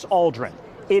Armstrong and Buzz Aldrin.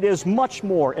 It is much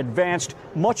more advanced,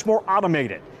 much more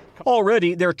automated.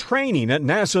 Already, they're training at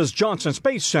NASA's Johnson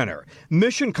Space Center.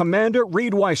 Mission Commander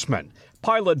Reed Weissman,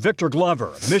 pilot Victor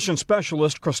Glover, mission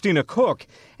specialist Christina Cook,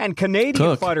 and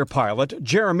Canadian fighter pilot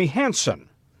Jeremy Hansen.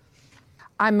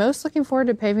 I'm most looking forward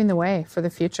to paving the way for the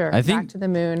future. I think, back to the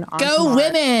moon. On Go Mars.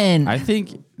 women! I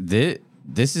think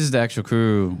this is the actual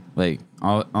crew. Like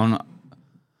on.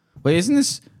 Wait, isn't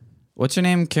this? What's her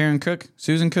name? Karen Cook?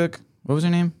 Susan Cook? What was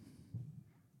her name?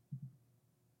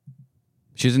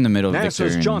 She was in the middle of NASA's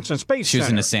Victor. Johnson Space She was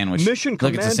Center. in a sandwich. Mission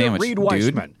Look, it's a Commander sandwich, Reed dude.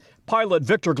 Weissman, pilot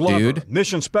Victor Glover, Dude.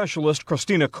 mission specialist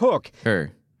Christina Cook.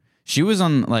 Her. She was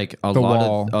on like a The lot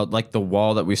wall. of like the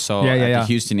wall that we saw at the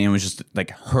Houston Inn was just like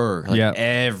her, like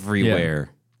everywhere.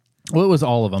 Well, it was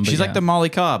all of them. She's like the Molly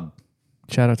Cobb.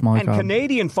 Shout out to Molly And Cobb.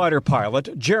 Canadian fighter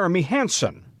pilot Jeremy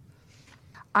Hansen.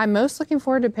 I'm most looking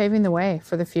forward to paving the way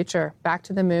for the future. Back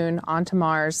to the moon, onto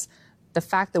Mars. The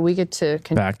fact that we get to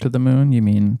Back to the moon? You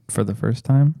mean for the first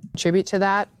time? contribute to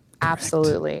that,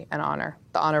 absolutely an honor.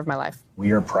 The honor of my life.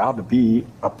 We are proud to be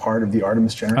a part of the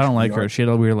Artemis generation. I don't like her. She had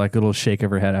a weird like little shake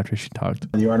of her head after she talked.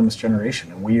 The Artemis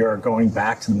generation. And we are going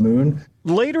back to the moon.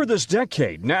 Later this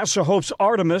decade, NASA hopes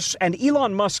Artemis and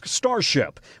Elon Musk's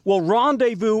Starship will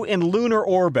rendezvous in lunar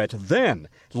orbit, then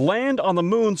land on the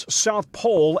moon's south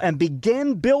pole and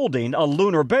begin building a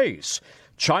lunar base.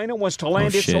 China wants to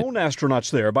land its own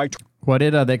astronauts there by What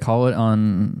did they call it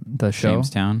on the show?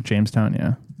 Jamestown. Jamestown,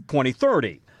 yeah.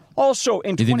 2030. Also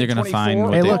in Do you think they're gonna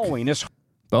 2024, find what Boeing is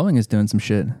Boeing is doing some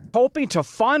shit. hoping to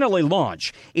finally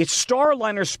launch its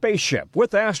Starliner spaceship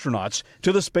with astronauts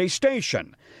to the space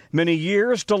station. Many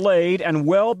years delayed and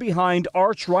well behind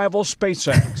arch rival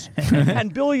SpaceX.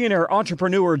 And billionaire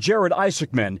entrepreneur Jared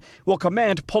Isaacman will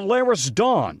command Polaris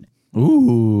Dawn.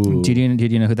 Ooh. Did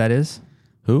you know who that is?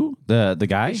 Who? The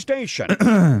guy? Station.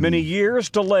 Many years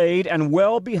delayed and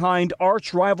well behind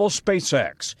arch rival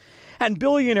SpaceX. And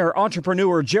billionaire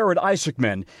entrepreneur Jared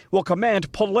Isaacman will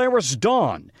command Polaris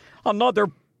Dawn, another.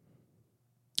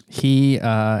 He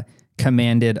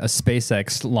commanded a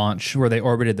SpaceX launch where they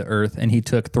orbited the Earth, and he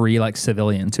took 3 like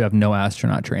civilians who have no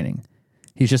astronaut training.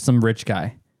 He's just some rich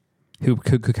guy who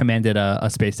commanded a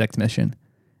SpaceX mission.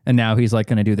 And now he's like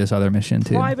going to do this other mission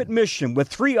too. Private mission with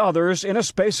 3 others in a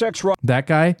SpaceX rocket. That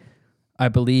guy, I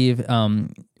believe,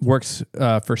 works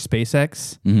for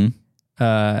SpaceX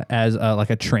as like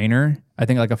a trainer. I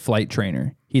think like a flight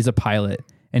trainer. He's a pilot,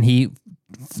 and he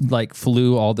like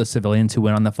flew all the civilians who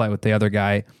went on the flight with the other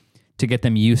guy to get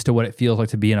them used to what it feels like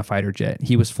to be in a fighter jet.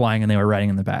 He was flying and they were riding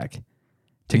in the back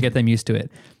to get them used to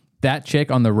it. That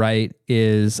chick on the right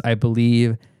is, I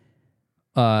believe,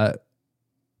 so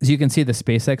you can see the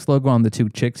SpaceX logo on the 2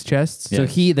 chicks' chests.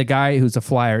 Yes. So the guy who's a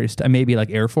flyer, is maybe like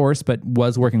Air Force, but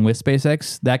was working with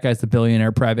SpaceX. That guy's the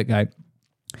billionaire private guy.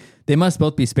 They must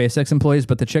both be SpaceX employees,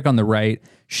 but the chick on the right,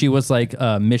 she was like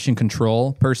a mission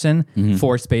control person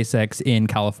for SpaceX in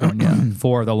California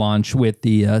for the launch with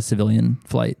the civilian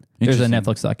flight. There's a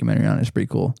Netflix documentary on it. It's pretty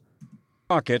cool.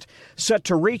 Rocket set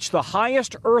to reach the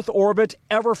highest Earth orbit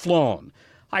ever flown.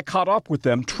 I caught up with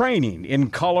them training in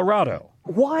Colorado.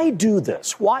 Why do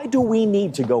this? Why do we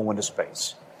need to go into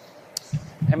space?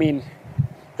 I mean,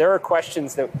 there are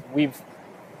questions that we've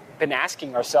been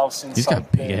asking ourselves since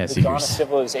like, the dawn of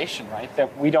civilization, right?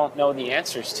 That we don't know the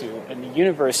answers to, and the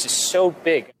universe is so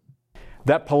big.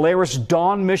 That Polaris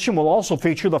Dawn mission will also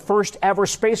feature the first ever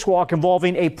spacewalk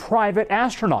involving a private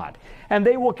astronaut. And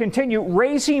they will continue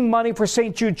raising money for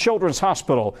St. Jude Children's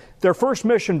Hospital. Their first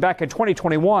mission back in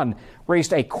 2021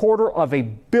 raised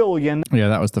 $250 million. Yeah,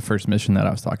 that was the first mission that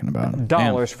I was talking about.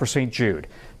 Dollars for St. Jude.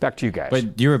 Back to you guys.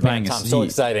 But you were buying Tom, a seat. so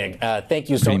exciting. Thank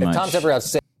you so much. Tom's ever out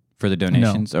for the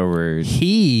donations, No. or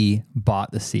he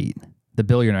bought the seat, the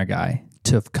billionaire guy,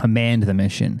 to command the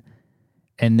mission.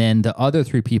 And then the other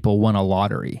 3 people won a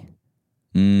lottery,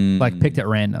 like picked at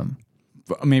random.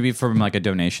 Maybe from like a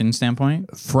donation standpoint?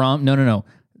 No.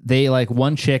 They like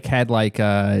one chick had like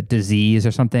a disease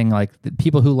or something, like the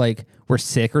people who like were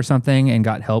sick or something and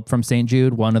got help from St.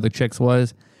 Jude. One of the chicks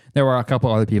was. There were a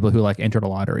couple other people who like entered a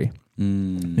lottery.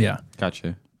 Yeah.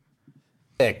 Gotcha.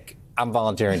 I'm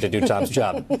volunteering to do Tom's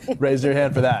job. Raise your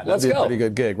hand for that. Let's That'd be go. a pretty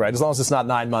good gig, right? As long as it's not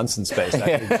 9 months in space.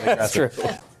 That's true.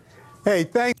 Hey,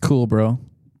 thanks. Cool, bro.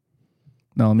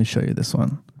 Now let me show you this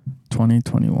one.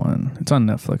 2021. It's on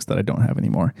Netflix that I don't have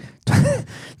anymore.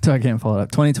 So I can't follow it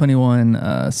up. 2021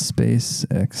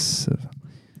 SpaceX.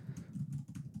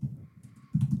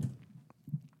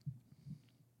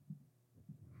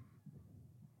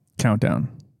 Countdown.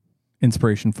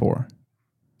 Inspiration 4.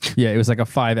 Yeah, it was like a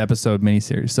 5-episode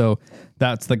miniseries. So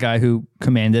that's the guy who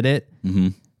commanded it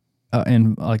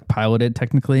and like piloted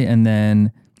technically. And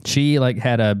then she like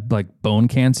had a like bone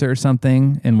cancer or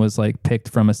something and was like picked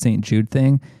from a St. Jude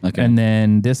thing. Okay. And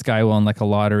then this guy won like a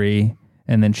lottery,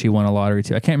 and then she won a lottery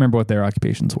too. I can't remember what their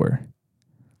occupations were,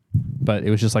 but it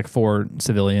was just like 4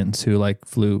 civilians who like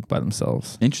flew by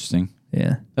themselves. Interesting.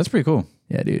 Yeah. That's pretty cool.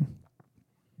 Yeah, dude.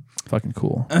 Fucking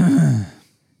cool.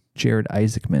 Jared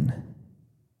Isaacman.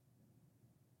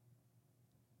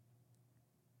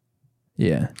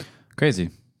 Yeah.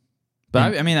 Crazy.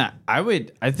 But I mean,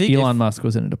 I think Elon Musk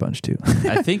was in it a bunch too.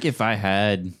 I think if I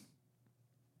had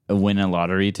win a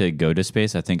lottery to go to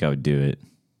space, I think I would do it.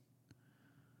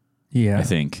 Yeah. I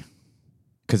think.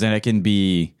 Because then I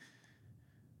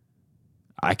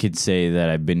could say that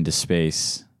I've been to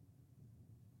space.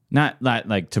 Not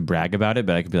like to brag about it,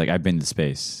 but I could be like, I've been to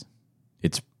space.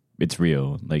 It's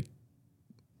real. Like,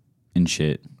 and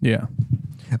shit. Yeah.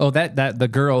 Oh, that the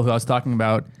girl who I was talking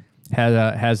about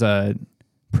has a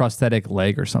prosthetic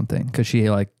leg or something because she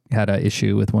like had an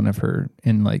issue with one of her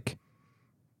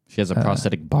she has a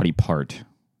prosthetic body part.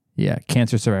 Yeah,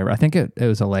 cancer survivor. I think it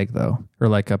was a leg though, or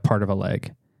like a part of a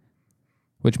leg,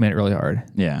 which made it really hard.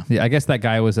 Yeah. I guess that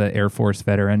guy was an Air Force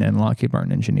veteran and Lockheed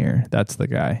Martin engineer. That's the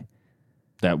guy.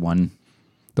 That one.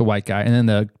 The white guy. And then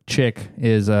the chick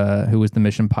is who was the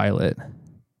mission pilot.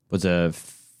 Was a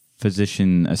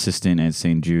physician assistant at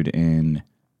St. Jude in...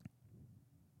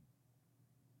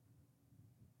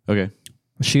 Okay.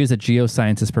 She was a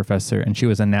geosciences professor, and she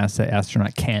was a NASA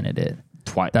astronaut candidate.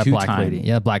 That black lady.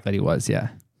 Yeah, black lady was, yeah.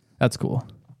 That's cool.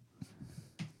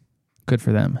 Good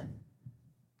for them.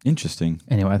 Interesting.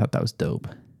 Anyway, I thought that was dope.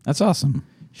 That's awesome.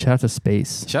 Shout out to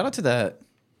space. Shout out to that.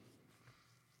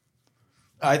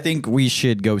 I think we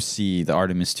should go see the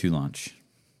Artemis 2 launch.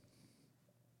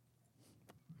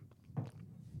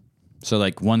 So,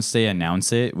 like, once they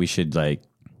announce it, you should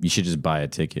just buy a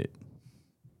ticket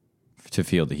to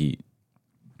feel the heat.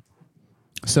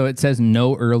 So it says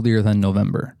no earlier than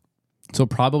November. So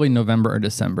probably November or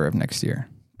December of next year.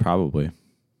 Probably.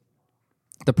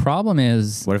 The problem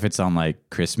is... What if it's on, like,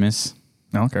 Christmas?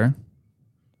 I don't care.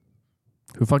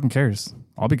 Who fucking cares?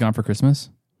 I'll be gone for Christmas.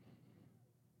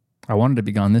 I wanted to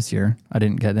be gone this year. I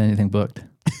didn't get anything booked.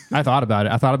 I thought about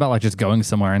it. I thought about, like, just going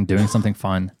somewhere and doing something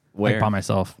fun. Where? Like, by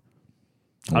myself.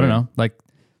 I don't know. Like,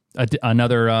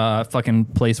 another fucking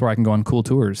place where I can go on cool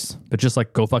tours. But just,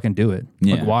 like, go fucking do it.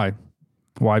 Yeah. Like,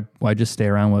 why just stay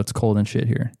around when it's cold and shit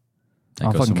here? I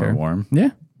don't Go fucking somewhere care. warm. Yeah.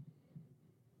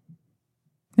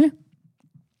 Yeah.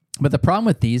 But the problem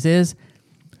with these is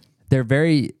they're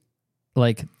very,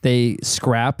 like, they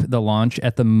scrap the launch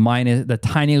at the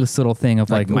tiniest little thing of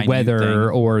like minute weather thing.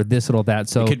 or this little that.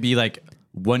 So it could be like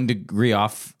 1 degree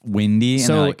off windy and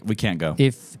So they're like, we can't go.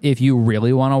 if you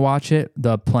really want to watch it,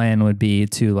 the plan would be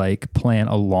to like plan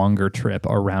a longer trip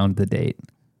around the date.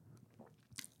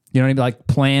 You know what I mean? Like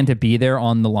plan to be there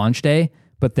on the launch day,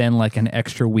 but then like an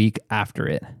extra week after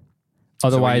it.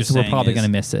 Otherwise, we're probably going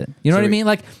to miss it. You know what I mean?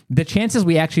 Like the chances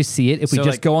we actually see it if we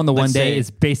just go on the one day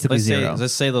is basically zero.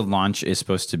 Let's say the launch is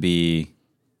supposed to be,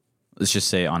 let's just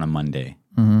say on a Monday,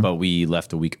 Mhm. but we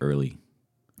left a week early.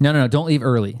 No, don't leave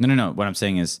early. No. What I'm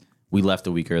saying is we left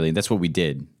a week early. That's what we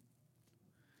did.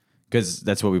 Because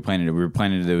that's what we planned. We were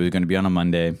planning that it was going to be on a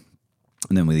Monday,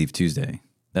 and then we leave Tuesday.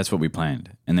 That's what we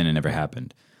planned, and then it never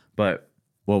happened. But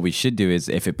what we should do is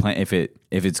if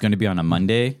it's going to be on a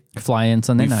Monday, fly in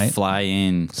Sunday night. Fly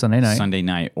in Sunday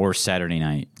night or Saturday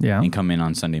night. Yeah. And come in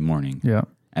on Sunday morning. Yeah.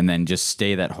 And then just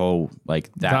stay that whole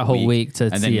week to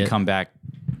and see then it. come back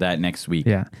that next week.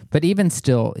 Yeah. But even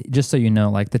still, just so you know,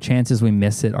 like the chances we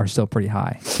miss it are still pretty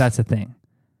high. That's the thing.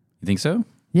 You think so?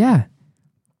 Yeah.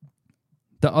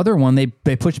 The other one, they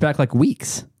pushed back like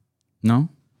weeks. No.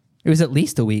 It was at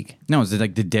least a week. No, it was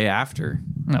like the day after.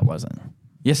 No, it wasn't.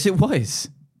 Yes, it was.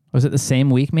 Was it the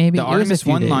same week maybe? The Artemis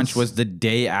 1 launch was the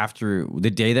day after, the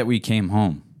day that we came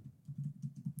home.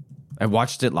 I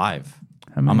watched it live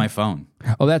on my phone.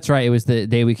 Oh, that's right. It was the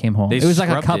day we came home. It was like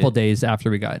a couple days after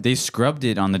we got it. They scrubbed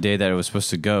it on the day that it was supposed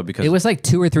to go because it was like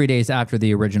 2 or 3 days after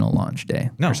the original launch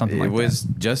day. No, or something like that. It was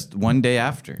just one day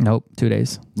after. Nope, 2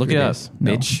 days. Look 3 it days. up,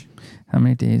 bitch. How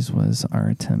many days was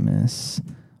Artemis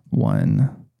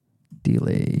 1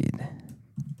 delayed?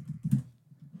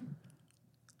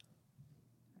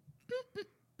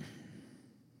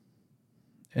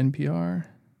 NPR.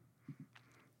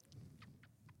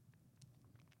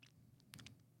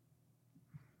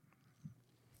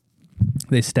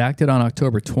 They stacked it on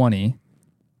October 20.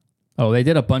 Oh, they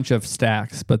did a bunch of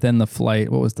stacks, but then the flight,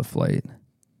 what was the flight?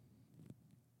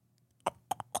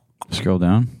 Scroll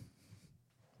down.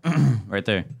 Right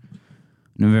there.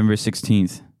 November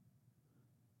 16th.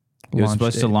 It was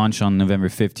supposed to launch on November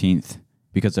 15th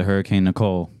because of Hurricane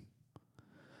Nicole.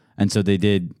 And so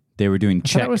they were doing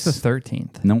checks. That was the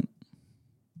 13th. Nope.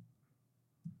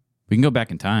 We can go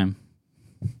back in time.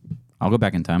 I'll go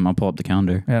back in time. I'll pull up the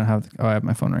calendar. I don't have. I have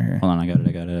my phone right here. Hold on, I got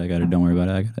it. Don't worry about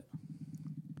it. I got it.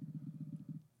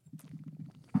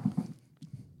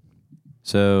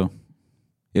 So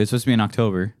it was supposed to be in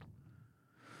October.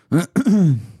 Well,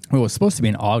 it was supposed to be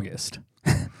in August.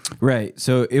 Right.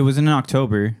 So it was in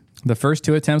October. The first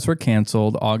 2 attempts were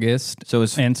canceled, August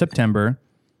and September.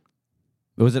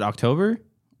 Was it October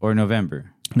or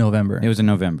November? November. It was in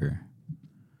November.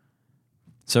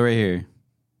 So right here.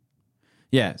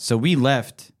 Yeah, so we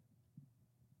left.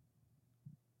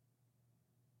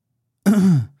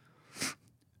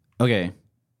 Okay,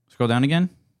 scroll down again.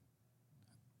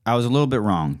 I was a little bit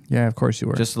wrong. Yeah, of course you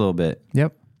were. Just a little bit.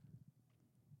 Yep.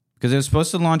 Because it was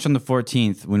supposed to launch on the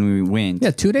 14th when we went.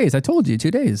 Yeah, 2 days. I told you, 2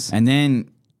 days. And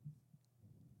then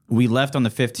we left on the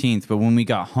 15th, but when we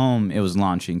got home, it was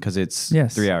launching because it's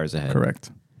 3 hours ahead.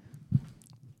 Correct.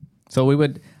 So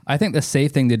I think the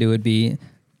safe thing to do would be,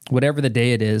 whatever the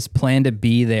day it is, plan to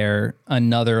be there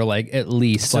another at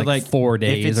least 4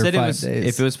 days or 5 days.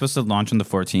 If it was supposed to launch on the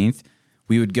 14th,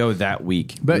 we would go that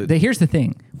week. But here's the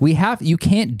thing. You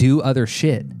can't do other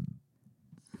shit.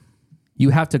 You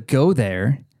have to go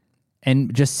there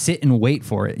and just sit and wait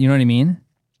for it. You know what I mean?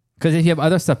 Because if you have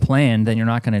other stuff planned, then you're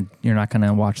not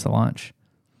gonna watch the launch.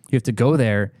 You have to go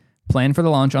there, plan for the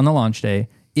launch on the launch day.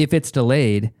 If it's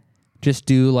delayed, just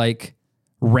do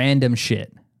random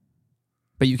shit.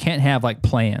 But you can't have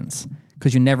plans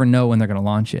because you never know when they're going to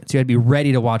launch it. So you have to be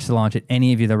ready to watch the launch at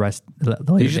any of the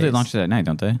They usually days. launch it at night,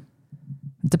 don't they? It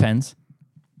depends.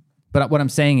 But what I'm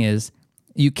saying is,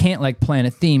 you can't plan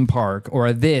a theme park or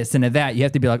a this and a that. You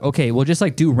have to be okay, we'll just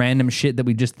do random shit that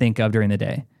we just think of during the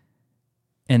day.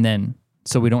 And then,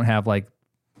 so we don't have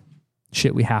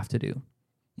shit we have to do.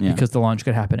 Yeah. Because the launch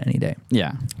could happen any day.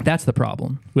 Yeah. That's the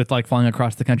problem with flying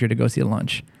across the country to go see a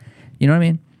launch. You know what I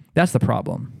mean? That's the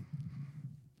problem.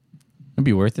 It'd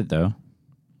be worth it though.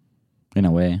 In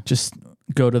a way. Just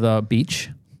go to the beach.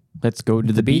 Let's go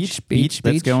to the beach.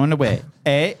 Let's go on away.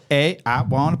 Hey, I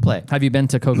want to play. Have you been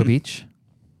to Cocoa Beach?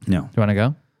 No. Do you want to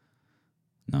go?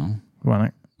 No.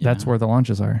 That's where the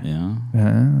launches are. Yeah.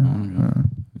 I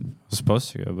was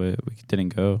supposed to go, but we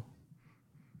didn't go.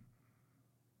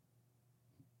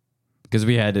 Because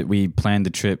we planned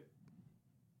the trip.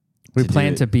 We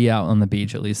plan to be out on the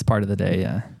beach at least part of the day,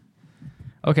 yeah.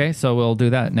 Okay, so we'll do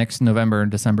that next November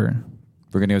and December.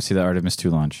 We're going to go see the Artemis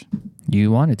 2 launch.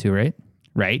 You wanted to, right?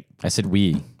 Right. I said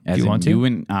we. As you want to? You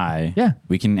and I. Yeah.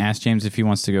 We can ask James if he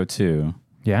wants to go too.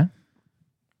 Yeah.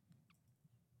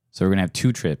 So we're going to have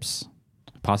 2 trips.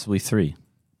 Possibly 3.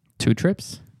 2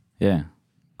 trips? Yeah.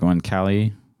 Going to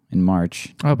Cali in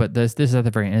March. Oh, but this is at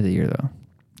the very end of the year, though.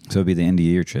 So it'll be the end of the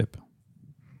year trip.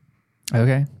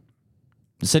 Okay.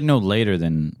 It said no later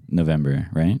than November,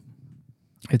 right?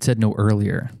 It said no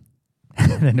earlier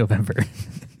than November.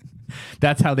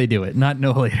 That's how they do it, not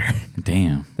no later.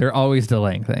 Damn. They're always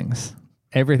delaying things.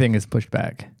 Everything is pushed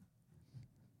back.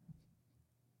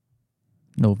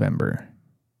 November.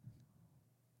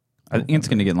 I think it's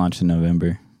going to get launched in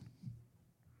November.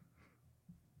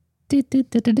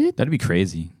 That'd be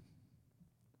crazy.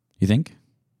 You think?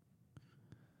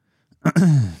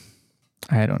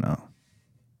 I don't know.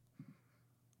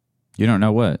 You don't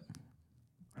know what?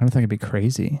 I don't think it'd be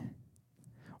crazy.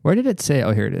 Where did it say?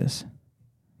 Oh, here it is.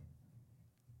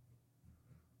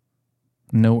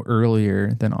 No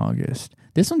earlier than August.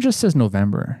 This one just says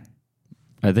November.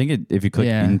 I think if you click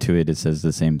into it, it says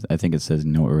the same. I think it says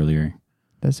no earlier.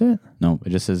 Does it? No, it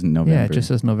just says November. Yeah, it just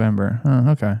says November. Oh,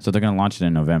 okay. So they're going to launch it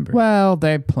in November. Well,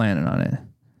 they're planning on it.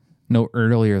 No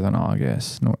earlier than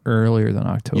August. No earlier than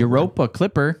October. Europa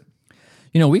Clipper.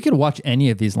 You know, we could watch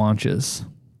any of these launches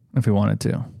if we wanted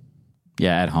to.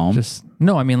 Yeah, at home.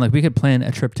 No, I mean, like, we could plan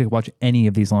a trip to watch any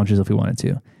of these launches if we wanted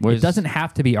to. It doesn't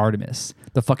have to be Artemis,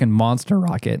 the fucking monster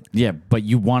rocket. Yeah, but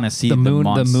you want to see the moon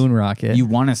rocket. You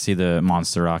want to see the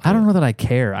monster rocket. I don't know that I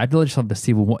care. I'd really just love to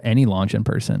see any launch in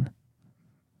person.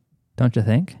 Don't you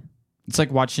think? It's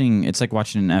like watching an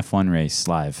F1 race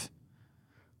live.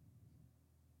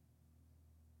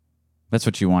 That's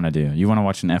what you want to do. You want to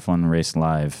watch an F1 race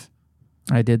live.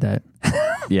 I did that.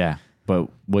 Yeah, but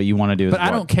what you want to do is... But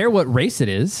I don't care what race it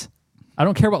is. I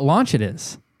don't care what launch it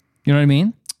is. You know what I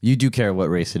mean? You do care what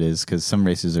race it is because some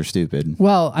races are stupid.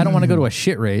 Well, I don't want to go to a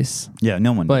shit race. Yeah,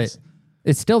 no one does. But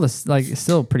it's still it's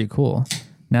still pretty cool.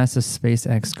 NASA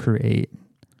SpaceX Crew 8.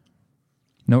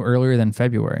 No earlier than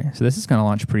February. So this is going to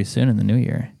launch pretty soon in the new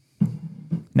year.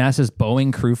 NASA's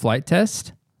Boeing Crew flight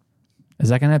test. Is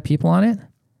that going to have people on it?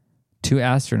 2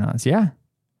 astronauts. Yeah.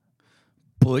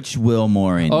 Butch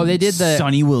Wilmore and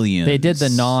Sonny Williams. They did the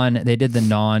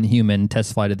non-human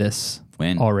test flight of this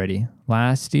already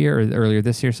last year or earlier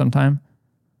this year sometime.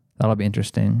 That'll be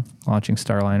interesting. Launching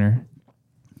Starliner.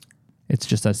 It's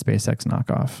just a SpaceX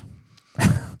knockoff.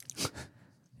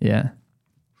 Yeah.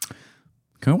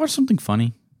 Can we watch something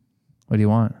funny? What do you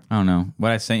want? I don't know.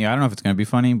 What I sent you, I don't know if it's going to be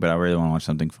funny, but I really want to watch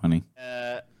something funny.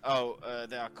 They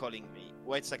are calling me.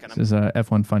 Wait a second. This is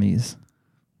F1 Funnies.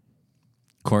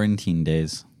 Quarantine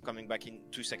days. Coming back in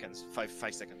 2 seconds. 5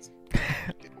 seconds.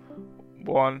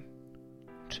 1,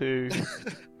 2,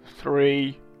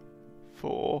 3,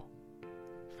 4,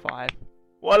 5.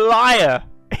 What a liar!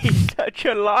 He's such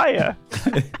a liar.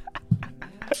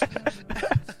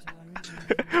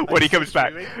 When he comes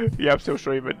back, yeah, I'm still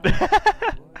streaming.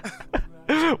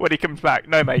 When he comes back,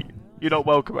 no, mate, you're not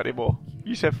welcome anymore.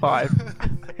 You said 5.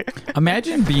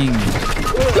 Imagine being.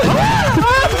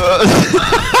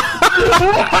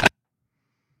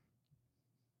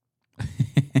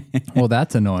 Well,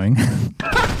 that's annoying.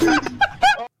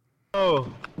 Oh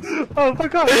my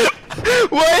god! Wait!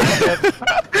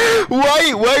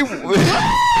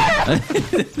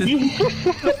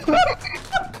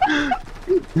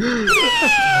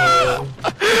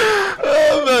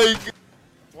 Oh my god!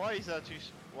 Why is that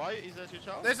two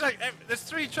Charles? There's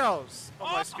 3 Charles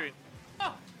on my screen.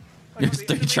 There's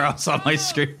 3 Charles on my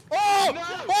screen.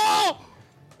 Oh!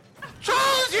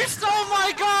 Charles, you stole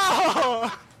my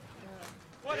goal!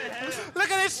 What the hell?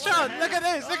 Look at this, Charles! Look at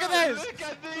this! Look at this!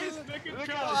 Look at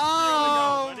Charles!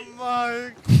 Oh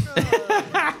my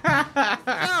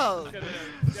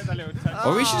god!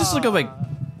 Or we should just look at like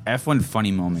F1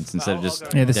 funny moments instead of just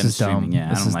this them is streaming. dumb. Yeah,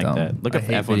 This I don't is like dumb. that. Look I at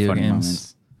hate F1 video funny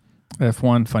games. moments.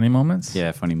 F1 funny moments?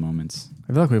 Yeah, funny moments.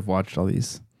 I feel like we've watched all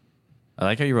these. I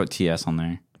like how you wrote TS on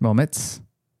there. Moments.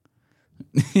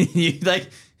 You like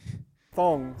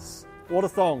thongs. What are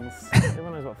thongs?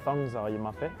 Everyone knows what thongs are, you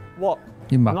muppet. What?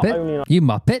 You Not muppet? only in You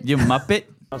muppet? You muppet?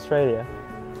 Australia.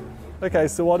 Okay,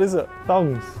 so what is it?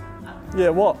 Thongs. Yeah,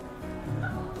 what?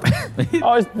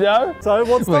 No. So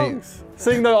what's thongs?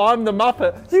 Seeing that I'm the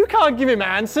Muppet, you can't give him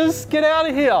answers. Get out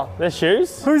of here. They're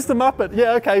shoes? Who's the Muppet?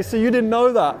 Yeah, okay, so you didn't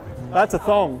know that. That's a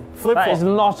thong. That is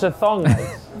not a thong,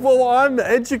 mate. Well, I'm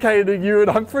educating you, and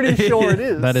I'm pretty sure it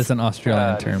is. That is an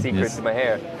Australian term. Secret to my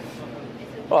hair.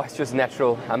 Oh, it's just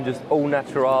natural. I'm just au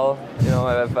natural. You know,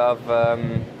 I've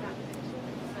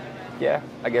yeah,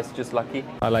 I guess just lucky.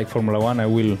 I like Formula One. I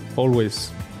will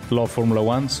always love Formula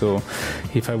One. So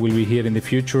if I will be here in the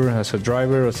future as a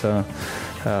driver, as a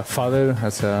father,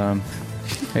 as a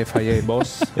FIA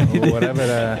boss, or whatever,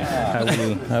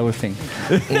 I will think.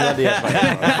 Not yet.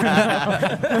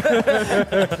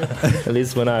 At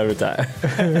least when I retire.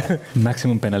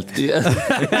 Maximum penalty.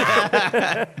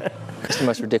 It's the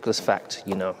most ridiculous fact,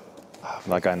 you know.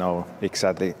 Like I know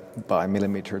exactly by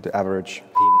millimeter the average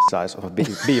penis size of a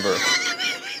beaver.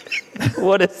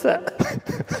 What is that?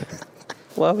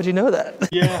 Why would you know that?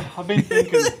 Yeah, I've been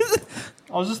thinking.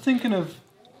 I was just thinking of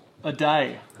a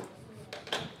day.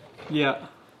 Yeah.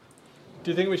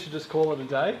 Do you think we should just call it a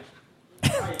day?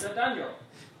 Hey, is that Daniel?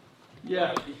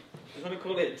 Yeah. You want to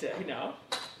call it a day now?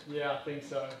 Yeah, I think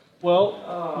so. Well,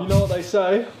 you know what they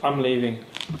say. I'm leaving.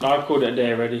 I've called it a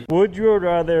day already. Would you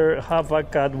rather have a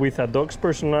cat with a dog's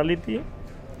personality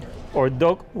or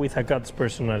dog with a cat's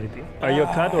personality? Are you a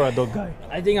cat or a dog guy?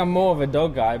 I think I'm more of a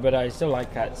dog guy, but I still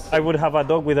like cats. I would have a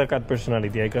dog with a cat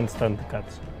personality. I can't stand the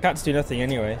cats. Cats do nothing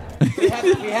anyway. We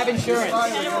have insurance.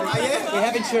 We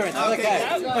have insurance. Okay.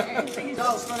 Oh,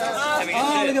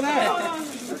 look at that.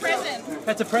 Present.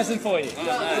 That's a present for you.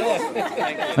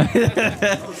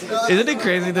 Isn't it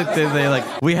crazy that they like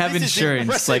we have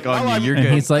insurance like on you? You're And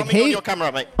good. he's like, Coming on hey, your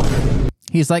camera, mate.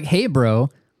 he's like, hey, bro,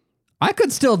 I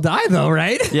could still die though,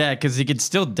 right? Yeah, because he could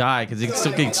still die because he could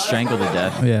still get strangled to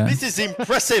death. Yeah. This is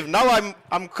impressive. Now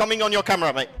I'm coming on your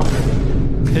camera, mate.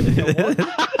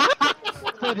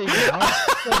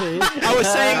 I was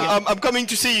saying I'm coming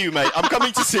to see you, mate. I'm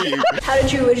coming to see you. How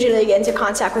did you originally get into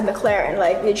contact with McLaren?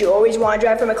 Like, did you always want to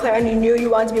drive for McLaren? You knew you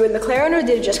wanted to be with McLaren, or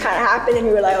did it just kind of happen and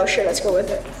you were like, oh, sure, let's go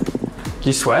with it? Did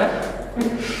you swear?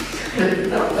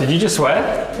 Did you just swear?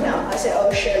 No, I said,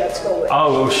 oh, sure, let's go with it.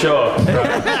 Oh, well, sure.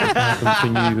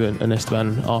 Between you and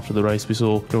Esteban after the race, we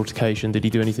saw an altercation. Did he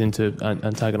do anything to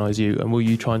antagonise you? And will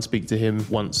you try and speak to him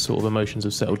once sort of emotions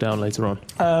have settled down later on?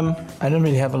 I don't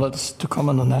really have a lot to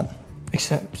comment on that,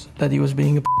 except that he was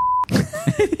being a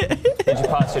Did you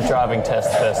pass your driving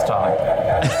test first time?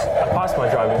 I passed my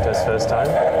driving test first time.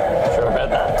 Sure about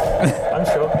that? I'm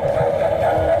sure.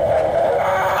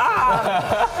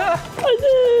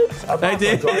 I passed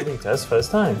my driving test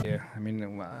first time. Yeah, I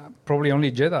mean, probably only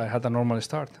Jeddah had a normal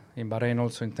start. In Bahrain,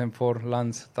 also in 10-4,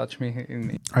 Lance touched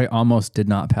me. I almost did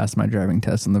not pass my driving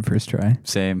test on the first try.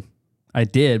 Same. I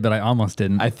did, but I almost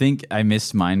didn't. I think I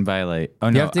missed mine by like. Oh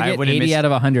no, you have to get 80 out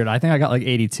of 100. I think I got like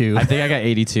 82. I think I got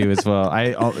 82 as well.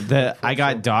 I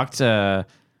got docked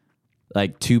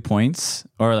like 2 points,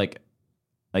 or like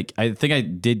I think I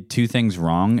did 2 things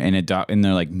wrong, and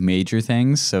they're like major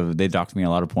things, so they docked me a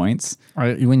lot of points.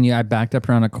 When I backed up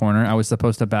around a corner, I was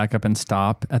supposed to back up and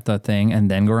stop at the thing, and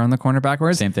then go around the corner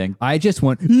backwards. Same thing. I just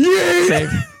went. Same.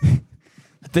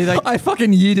 I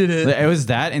fucking yeeted it. It was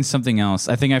that and something else.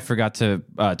 I think I forgot to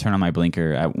turn on my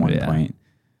blinker at one point.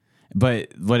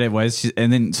 But what it was,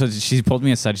 she pulled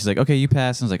me aside. She's like, "Okay, you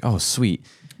passed." I was like, "Oh, sweet."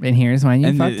 And here's why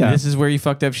you fucked up. This is where you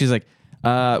fucked up. She's like,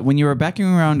 "When you were backing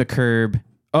around a curb."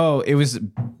 Oh, it was.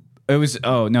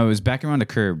 Oh no, it was backing around a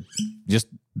curb. Just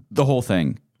the whole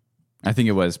thing. I think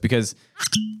it was because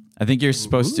I think you're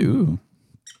supposed to. Ooh.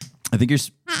 I think you're.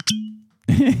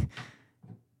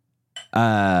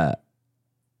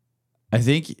 I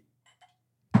think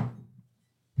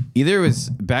either it was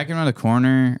backing around the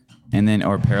corner and then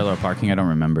or parallel parking. I don't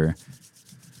remember,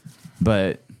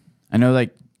 but I know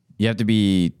like you have to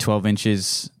be 12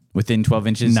 inches within 12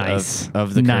 inches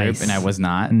of the curb, and I was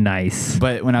not. Nice.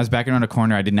 But when I was backing around a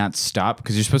corner, I did not stop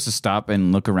because you're supposed to stop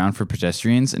and look around for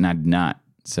pedestrians, and I did not.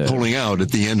 So pulling out at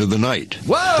the end of the night.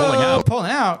 Whoa!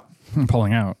 Pulling out. I'm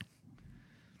pulling out.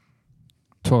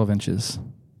 12 inches.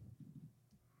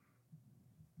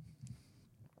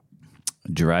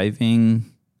 Driving.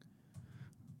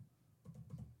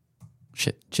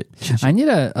 Shit. I need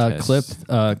a clip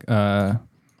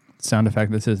sound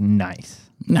effect that says nice.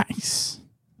 Nice.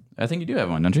 I think you do have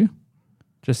one, don't you?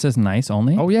 Just says nice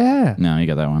only? Oh, yeah. No, you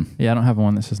got that one. Yeah, I don't have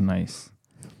one that says nice.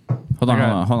 Hold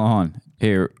on.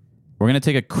 Here, we're going to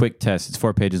take a quick test. It's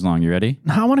 4 pages long. You ready?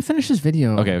 No, I want to finish this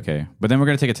video. Okay. But then we're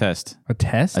going to take a test. A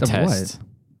test? A test. What?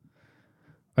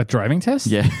 A driving test?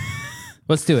 Yeah.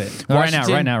 Let's do it. Right now.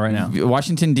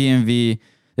 Washington DMV.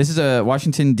 This is a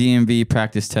Washington DMV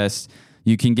practice test.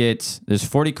 You can there's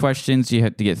 40 questions. You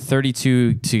have to get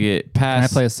 32 to get past.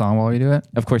 Can I play a song while you do it?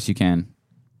 Of course you can.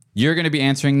 You're going to be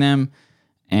answering them,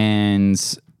 and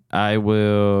I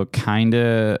will kind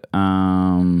of,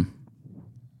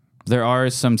 there are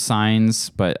some signs,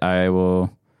 but I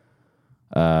will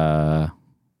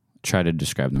try to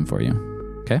describe them for you.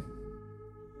 Okay?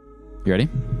 You ready?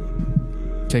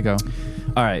 Okay, go.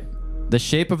 All right. The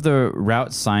shape of the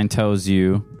route sign tells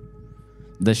you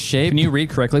the shape. Can you read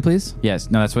correctly, please?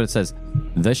 Yes. No, that's what it says.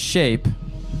 The shape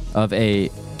of a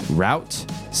route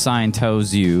sign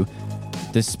tells you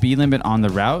the speed limit on the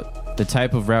route, the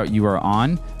type of route you are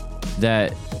on,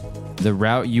 that the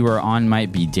route you are on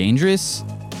might be dangerous,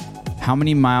 how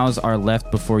many miles are left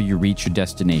before you reach your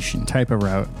destination. Type of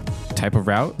route. Type of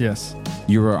route? Yes.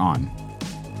 You are on.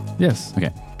 Yes.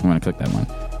 Okay. I'm going to click that one.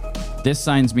 This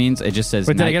signs means it just says.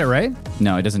 Wait, did I get it right?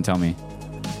 No, it doesn't tell me.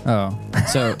 Oh.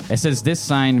 So it says this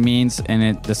sign means,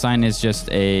 and the sign is just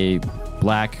a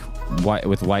black white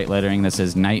with white lettering that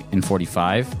says night and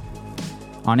 45.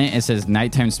 On it says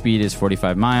nighttime speed is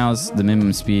 45 miles. The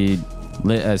minimum speed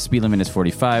limit is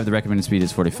 45. The recommended speed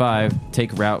is 45.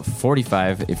 Take route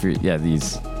 45 if you're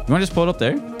these. You want to just pull it up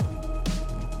there?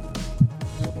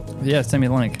 Yeah, send me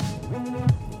the link.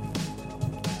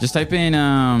 Just type in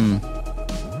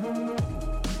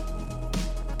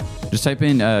Just type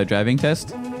in driving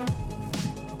test.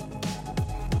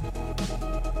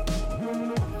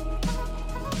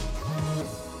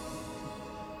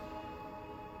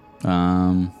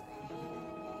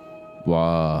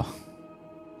 Wow.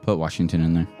 Put Washington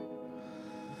in there.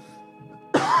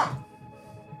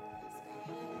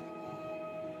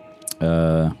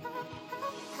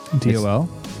 DOL?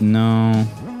 No.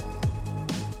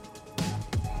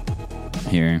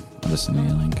 Here, I'll just send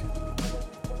you a link.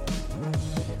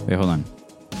 Wait, hold on.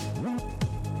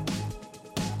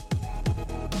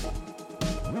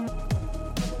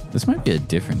 This might be a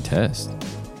different test.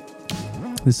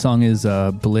 This song is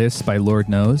Bliss by Lord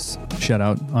Knows. Shout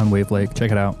out on Wave Lake.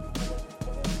 Check it out.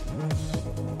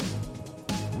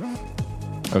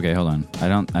 Okay, hold on. I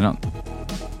don't.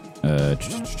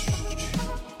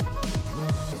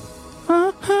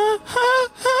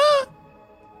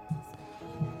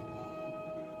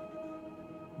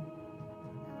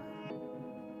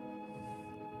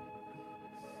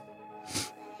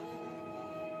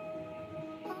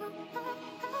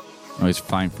 Oh, he's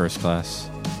flying first class.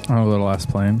 Oh, the last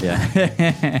plane. Yeah.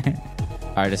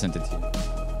 All right, I sent it to you.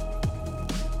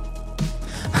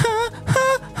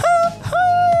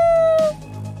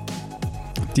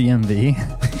 DMV.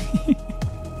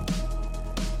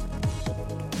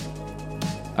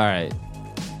 All right.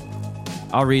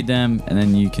 I'll read them, and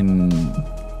then you can...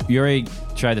 You already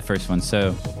tried the first one,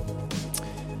 so...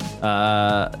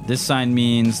 this sign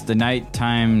means the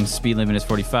nighttime speed limit is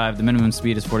 45, the minimum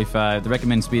speed is 45, the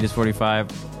recommended speed is 45.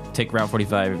 Take Route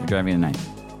 45 if you're driving at night.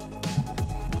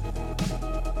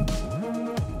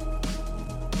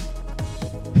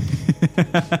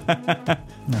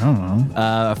 I don't know.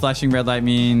 A flashing red light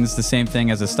means the same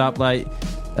thing as a stoplight.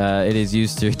 It is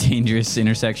used to a dangerous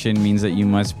intersection, means that you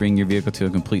must bring your vehicle to a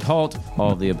complete halt.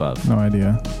 All of the above. No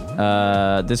idea.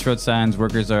 This road signs,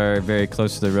 workers are very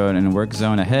close to the road and a work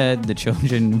zone ahead. The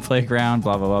children playground,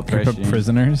 blah, blah, blah.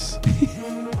 Prisoners.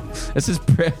 This is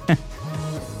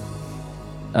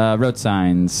road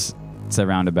signs. It's a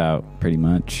roundabout, pretty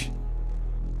much.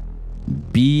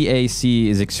 BAC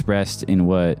is expressed in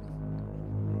what?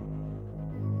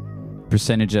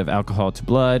 Percentage of alcohol to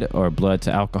blood or blood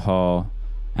to alcohol.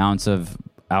 Ounce of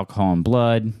alcohol in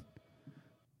blood.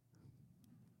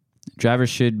 Drivers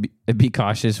should be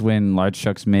cautious when large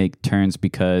trucks make turns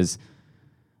because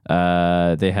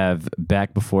they have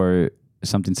back before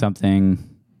something.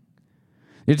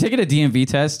 You're taking a DMV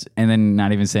test and then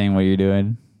not even saying what you're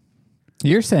doing.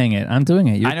 You're saying it. I'm doing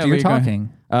it. You're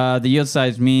talking. The yield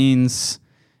size means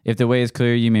if the way is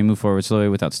clear, you may move forward slowly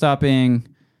without stopping.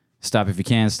 Stop if you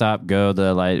can. Stop. Go.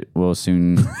 The light will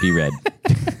soon be red.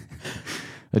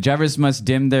 The drivers must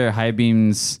dim their high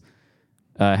beams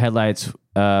headlights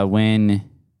when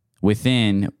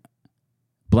within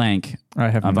blank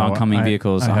of oncoming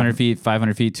vehicles. 100 feet,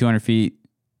 500 feet, 200 feet,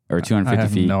 or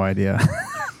 250 feet. No idea.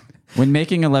 When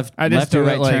making a left or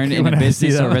right turn in a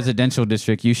business or residential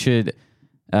district, you should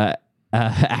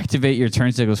activate your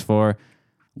turn signals for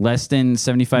less than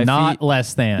 75 feet. Not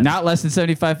less than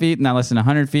 75 feet, not less than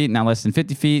 100 feet, not less than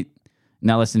 50 feet,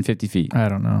 not less than 50 feet. I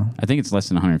don't know. I think it's less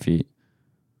than 100 feet.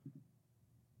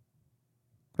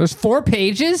 There's 4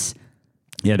 pages?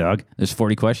 Yeah, dog. There's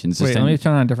 40 questions. Wait, let me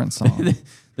turn on a different song.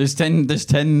 There's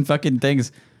 10 fucking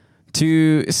things.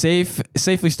 To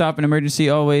safely stop an emergency,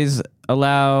 always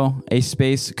allow a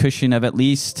space cushion of at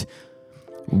least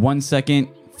 1 second,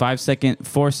 5 second,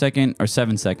 4 second, or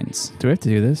 7 seconds. Do we have to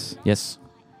do this? Yes.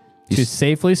 To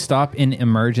safely stop in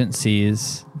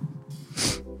emergencies.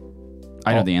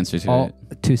 I know the answer to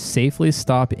it. To safely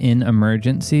stop in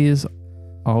emergencies,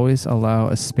 always allow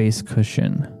a space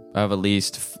cushion of at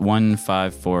least 1,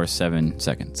 5, 4, 7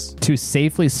 seconds. To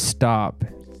safely stop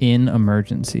in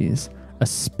emergencies. A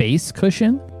space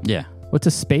cushion? Yeah. What's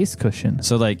a space cushion?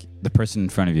 So, like, the person in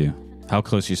front of you, how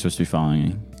close you're supposed to be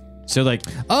following. So, like...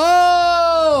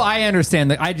 Oh, I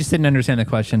understand. I just didn't understand the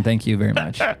question. Thank you very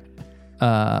much.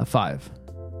 5.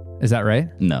 Is that right?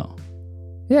 No.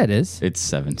 Yeah, it is. It's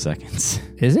 7 seconds.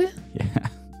 Is it? Yeah.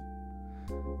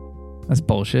 That's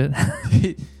bullshit.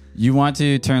 You want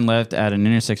to turn left at an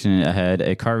intersection ahead.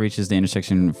 A car reaches the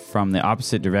intersection from the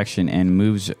opposite direction and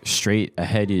moves straight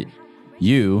ahead.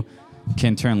 You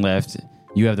can turn left.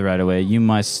 You have the right of way. You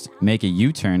must make a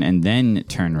U-turn and then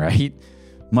turn right.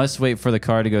 Must wait for the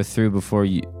car to go through before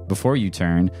you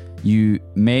turn. You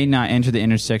may not enter the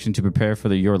intersection to prepare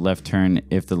for your left turn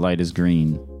if the light is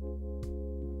green.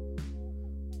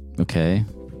 Okay.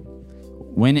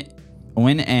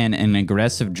 When an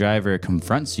aggressive driver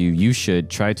confronts you, you should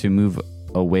try to move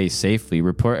away safely.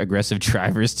 Report aggressive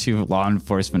drivers to law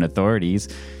enforcement authorities.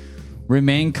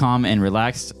 Remain calm and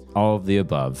relaxed. All of the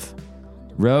above.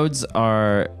 Roads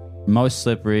are most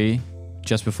slippery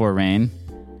just before it rains,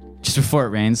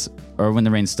 or when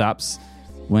the rain stops.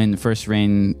 When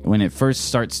it first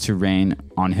starts to rain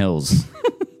on hills.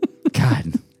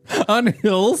 God. On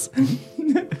hills?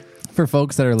 For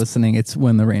folks that are listening, it's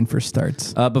when the rain first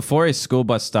starts. Before a school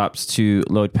bus stops to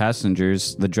load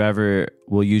passengers, the driver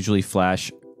will usually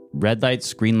flash red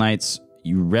lights, green lights,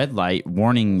 red light,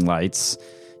 warning lights,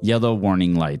 yellow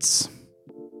warning lights.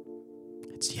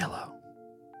 It's yellow.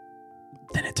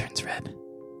 Then it turns red.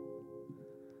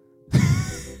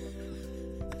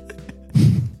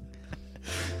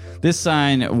 This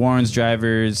sign warns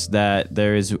drivers that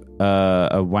there is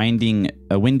a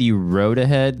windy road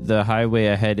ahead. The highway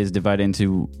ahead is divided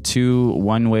into two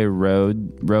one-way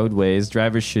roadways.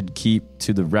 Drivers should keep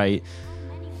to the right.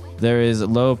 There is a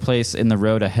low place in the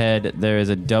road ahead. There is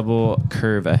a double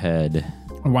curve ahead.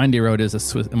 A windy road is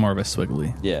more of a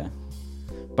swiggly. Yeah.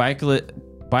 Bikealics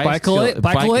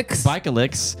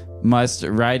must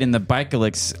ride in the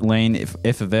bikealics lane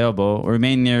if available.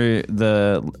 Remain near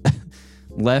the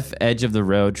left edge of the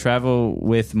road. Travel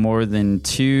with more than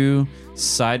two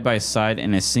side by side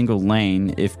in a single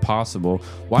lane if possible.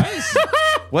 What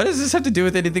does this have to do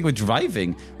with anything with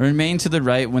driving? Remain to the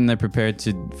right when they're prepared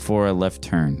for a left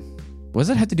turn. What does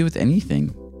that have to do with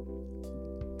anything?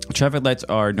 Traffic lights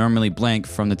are normally blank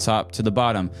from the top to the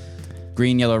bottom.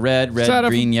 Green, yellow, red,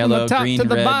 green, yellow, green,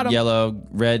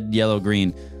 red, yellow,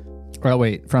 green. Oh,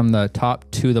 wait, from the top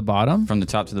to the bottom? From the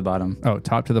top to the bottom. Oh,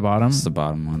 top to the bottom? It's the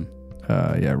bottom one.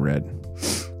 Yeah, red.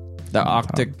 The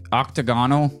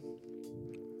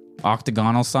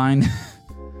octagonal sign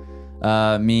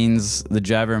means the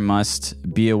driver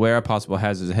must be aware of possible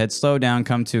hazards ahead. Slow down,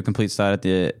 come to a complete stop at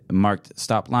the marked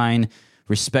stop line.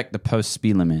 Respect the post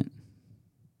speed limit.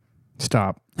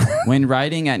 Stop. When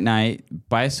riding at night,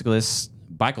 bikes must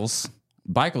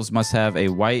have a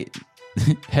white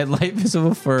headlight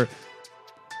visible for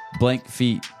blank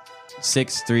feet.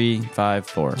 6, 3, 5,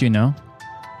 4. Do you know?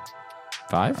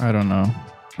 5? I don't know.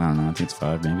 I think it's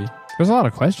 5 maybe. There's a lot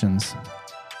of questions.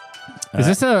 Is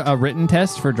this a written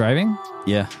test for driving?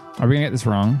 Yeah. Are we going to get this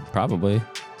wrong? Probably.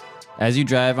 As you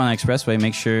drive on the expressway,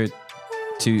 make sure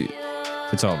to...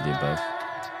 It's all of the above.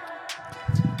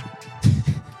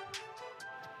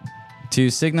 To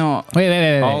signal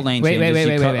all lane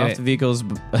changes,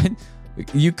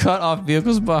 you cut off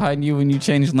vehicles behind you when you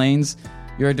change lanes.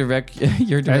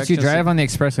 As you drive on the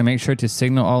expressway, make sure to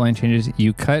signal all lane changes.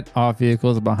 You cut off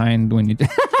vehicles behind when you...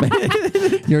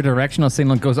 Your directional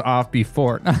signal goes off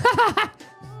before.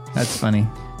 That's funny.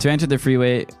 To enter the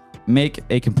freeway, make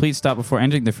a complete stop before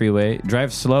entering the freeway.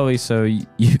 Drive slowly so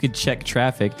you could check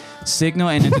traffic. Signal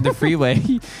and enter the freeway.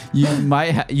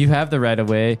 You have the right of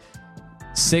way.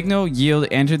 Signal, yield,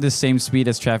 enter the same speed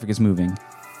as traffic is moving.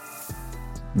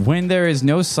 When there is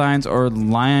no signs or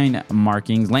lane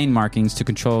markings to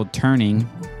control turning,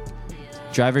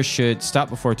 drivers should stop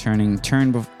before turning,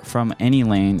 turn from any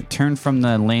lane, turn from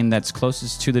the lane that's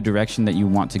closest to the direction that you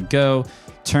want to go,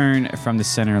 turn from the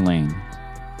center lane.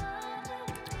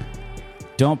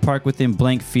 Don't park within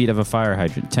blank feet of a fire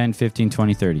hydrant. 10, 15,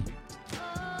 20, 30.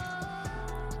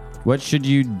 What should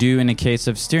you do in a case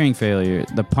of steering failure?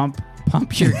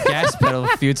 Pump your gas pedal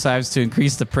a few times to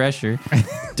increase the pressure.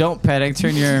 Don't panic.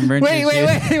 Turn your emergency...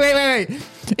 Wait.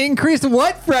 Increase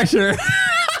what pressure?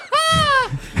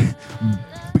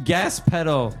 Gas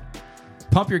pedal.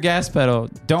 Pump your gas pedal.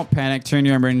 Don't panic. Turn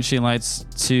your emergency lights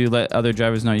to let other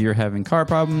drivers know you're having car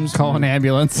problems. Call an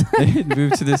ambulance.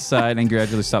 Move to this side and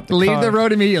gradually stop the car. Leave the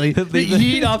road immediately.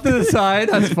 Yeet off to the side.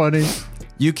 That's funny.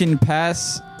 You can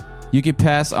pass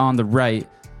on the right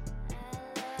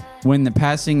when the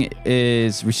passing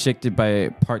is restricted by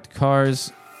parked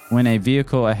cars. When a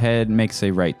vehicle ahead makes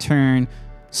a right turn,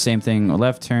 same thing, a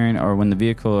left turn, or when the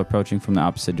vehicle approaching from the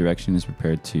opposite direction is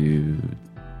prepared to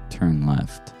turn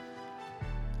left.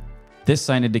 This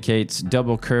sign indicates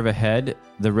double curve ahead.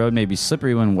 The road may be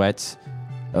slippery when wet.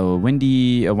 A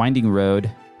winding road.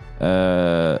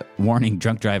 Warning,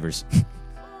 drunk drivers.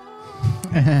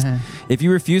 If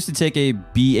you refuse to take a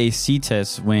BAC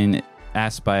test when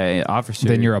asked by an officer,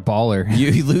 then you're a baller.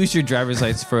 You lose your driver's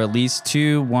license for at least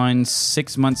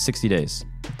 6 months, 60 days.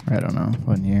 I don't know.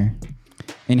 1 year.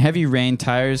 In heavy rain,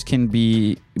 tires can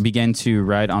begin to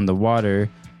ride on the water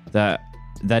that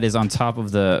is on top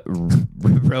of the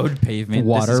road pavement.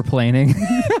 Water planing.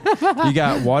 You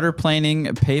got water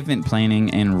planing, pavement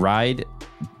planing, and ride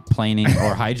planing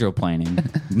or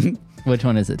hydroplaning. Which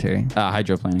one is it, Terry?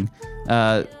 Hydroplaning.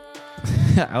 I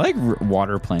like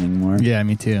water planing more. Yeah,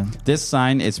 me too. This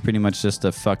sign is pretty much just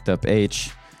a fucked up H.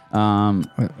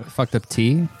 Fucked up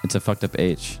T? It's a fucked up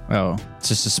H. Oh. It's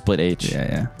just a split H.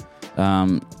 Yeah.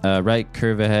 A right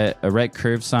curve ahead, a right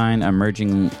curve sign, a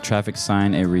merging traffic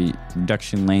sign, a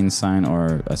reduction lane sign,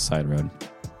 or a side road.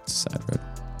 It's a side road.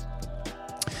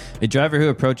 A driver who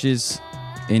approaches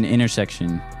an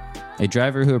intersection. A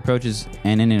driver who approaches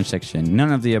an intersection.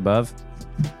 None of the above.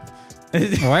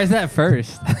 Why is that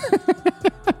first?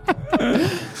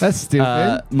 That's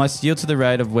stupid. Must yield to the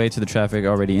right of way to the traffic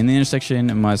already in the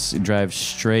intersection. Must drive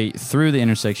straight through the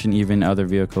intersection, even other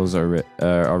vehicles are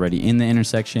already in the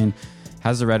intersection.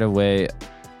 Has the right of way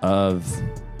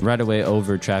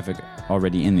over traffic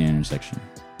already in the intersection.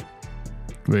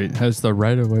 Wait, has the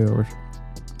right of way over?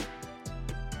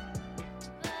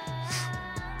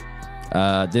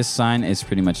 This sign is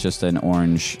pretty much just an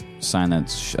orange sign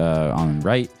that's on the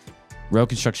right. Road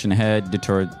construction ahead,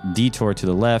 detour to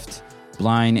the left,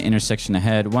 blind intersection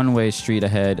ahead, one-way street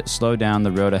ahead, slow down,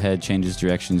 the road ahead changes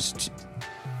directions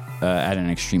at an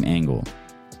extreme angle.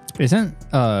 Isn't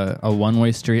a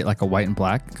one-way street like a white and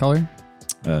black color?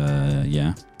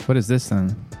 Yeah. What is this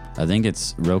then? I think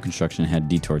it's road construction ahead,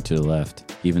 detour to the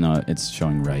left, even though it's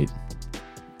showing right.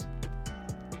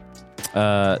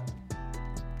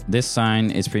 This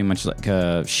sign is pretty much like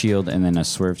a shield and then a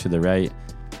swerve to the right.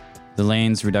 The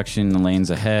lanes, reduction in the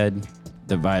lanes ahead.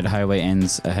 Divide highway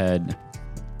ends ahead.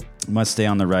 Must stay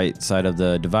on the right side of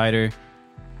the divider.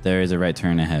 There is a right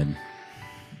turn ahead.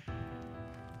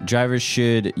 Drivers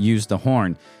should use the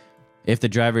horn. If the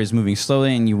driver is moving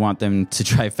slowly and you want them to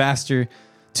drive faster,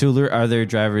 to alert other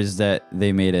drivers that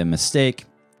they made a mistake.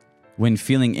 When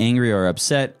feeling angry or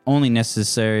upset, only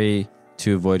necessary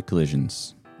to avoid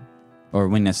collisions. Or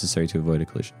when necessary to avoid a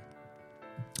collision.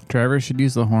 Drivers should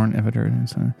use the horn if a driver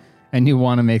and you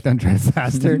want to make them drive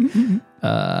faster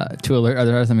to alert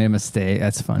others that made a mistake.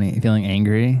 That's funny. Feeling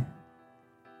angry.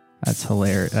 That's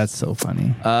hilarious. That's so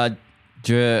funny.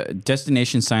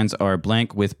 Destination signs are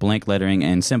blank with blank lettering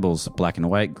and symbols. Black and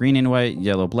white, green and white,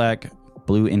 yellow, black,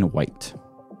 blue and white.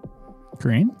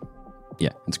 Green?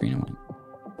 Yeah, it's green and white.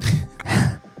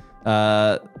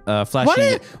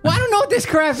 Flashing. Well, I don't know what this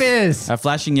crap is. A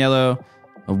flashing yellow,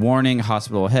 a warning,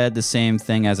 hospital ahead. The same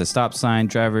thing as a stop sign.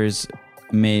 Drivers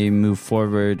may move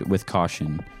forward with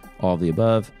caution. All of the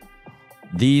above.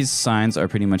 These signs are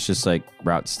pretty much just like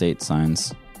route state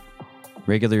signs.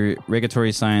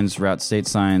 Regulatory signs, route state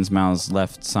signs, miles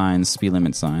left signs, speed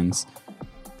limit signs.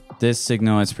 This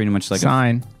signal is pretty much like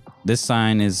sign. This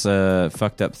sign is a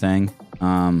fucked up thing.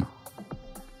 A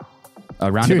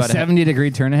roundabout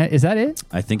 70-degree turn ahead. Is that it?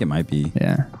 I think it might be.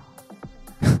 Yeah.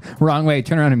 Wrong way.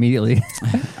 Turn around immediately.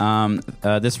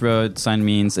 This road sign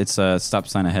means it's a stop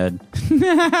sign ahead.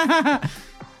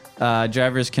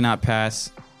 Drivers cannot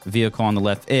pass vehicle on the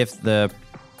left if the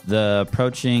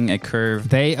approaching a curve.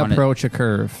 They approach a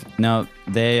curve. No,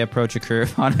 they approach a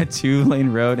curve on a 2-lane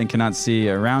road and cannot see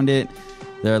around it.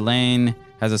 Their lane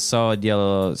has a solid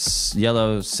yellow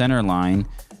center line.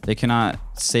 They cannot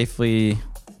safely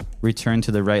return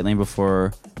to the right lane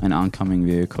before an oncoming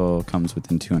vehicle comes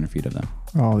within 200 feet of them.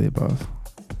 All the above.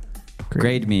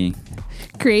 Grade me.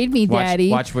 Grade me, Daddy.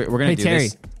 Watch, we're going to do Terry,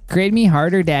 this. Grade me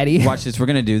harder, Daddy. Watch this. We're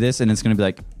going to do this, and it's going to be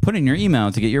like, put in your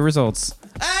email to get your results.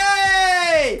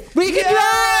 Hey! We can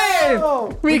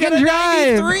drive! We can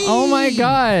drive! 93! Oh my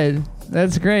God.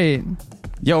 That's great.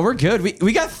 Yo, we're good.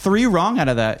 We got 3 wrong out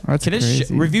of that. That's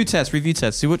crazy. Review test.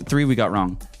 See what 3 we got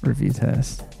wrong. Review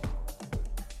test.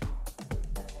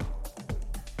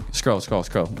 Scroll.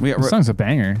 This song's a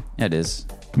banger. Yeah, it is.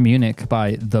 Munich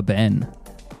by The Ben.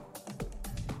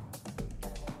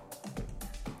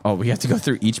 Oh, we have to go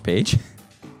through each page?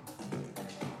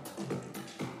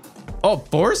 Oh,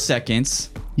 4 seconds.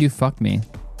 You fucked me.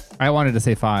 I wanted to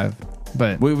say 5,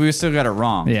 but... We still got it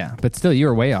wrong. Yeah, but still, you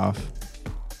were way off.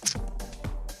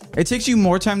 It takes you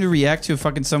more time to react to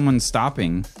fucking someone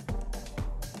stopping.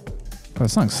 Oh,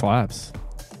 this song slaps.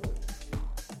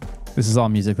 This is all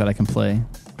music that I can play.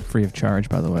 Free of charge,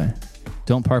 by the way.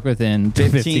 Don't park within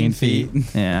 15 feet.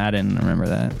 Yeah, I didn't remember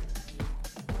that.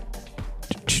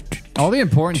 All the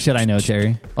important shit I know,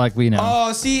 Terry. Like we know.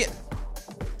 Oh, see...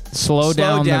 Slow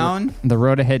down. The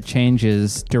road ahead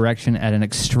changes direction at an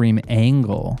extreme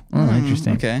angle. Oh,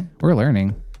 interesting. Okay. We're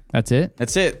learning. That's it?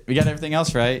 That's it. We got everything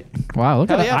else right. Wow,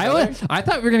 look at that. Yeah, I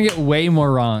thought we were going to get way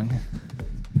more wrong.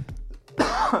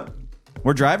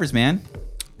 We're drivers, man.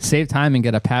 Save time and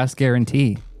get a pass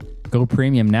guarantee. Go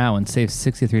premium now and save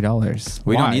 $63.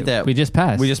 We don't need that. We just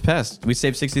passed. We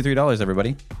saved $63,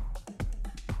 everybody.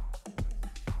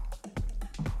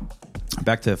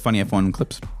 Back to funny F1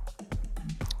 clips.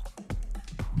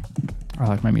 I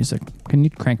like my music. Can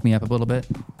you crank me up a little bit?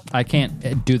 I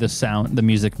can't do the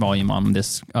music volume on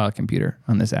this computer,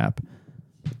 on this app.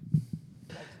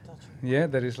 Yeah,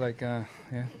 there is like,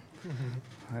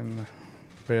 I'm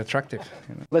very attractive.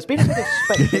 There's been a bit of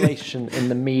speculation in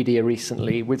the media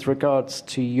recently with regards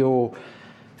to your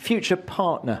future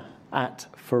partner at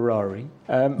Ferrari.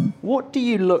 What do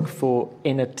you look for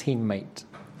in a teammate?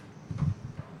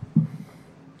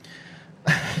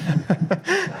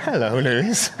 Hello,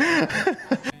 Lewis.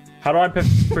 How do I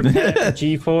prepare for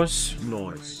G-force?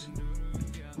 Nice.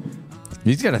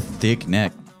 He's got a thick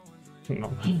neck.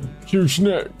 Huge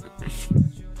neck.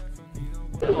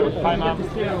 Hi, Mum.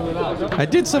 I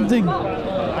did something.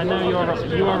 I know you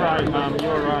were right, Mum. You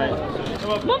were right.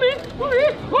 Mummy.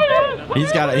 He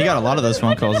got a lot of those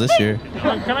phone calls this year.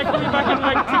 Can I call you back in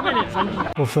like 2 minutes?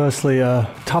 Well, firstly,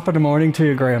 top of the morning to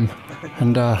you, Graham.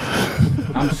 And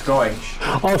I'm Scottish.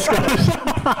 oh, Scottish.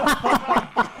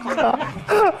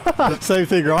 Same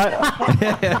thing, right?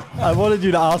 I wanted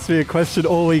you to ask me a question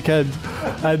all weekend,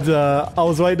 and I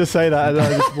was waiting to say that, and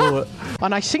I just blew it.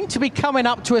 And I seem to be coming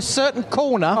up to a certain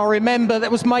corner, I remember,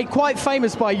 that was made quite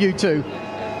famous by you two.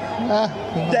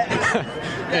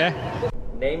 Yeah.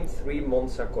 Name 3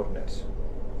 Monza corners.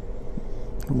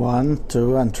 1,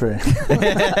 2, and 3.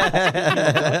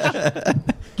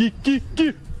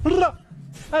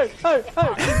 Hey.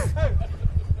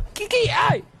 Kiki,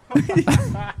 hey!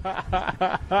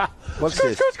 What's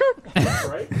this?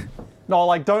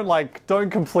 No, don't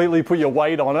completely put your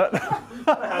weight on it.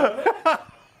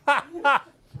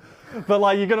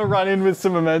 But you're gonna run in with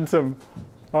some momentum.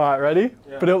 All right, ready?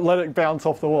 Yeah. But let it bounce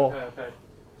off the wall. Okay.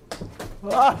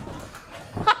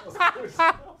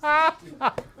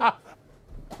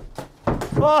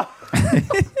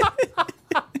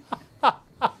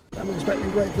 I'm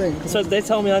expecting great things. So they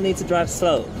told me I need to drive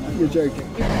slow. You're joking.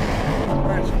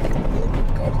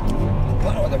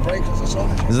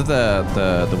 Is it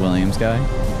the Williams guy?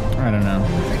 I don't know.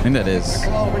 I think that is.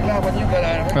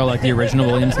 Oh, like the original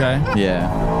Williams guy? Yeah.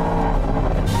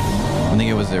 I think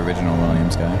it was the original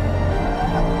Williams guy.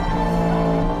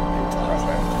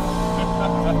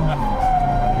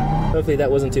 Hopefully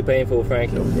that wasn't too painful,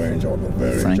 Frank. Very enjoyable,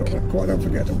 quite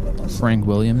unforgettable. Frank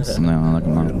Williams? No, not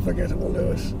unforgettable,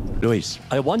 Lewis. Luis,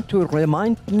 I want to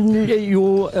remind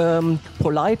you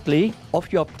politely of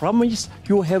your promise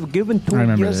you have given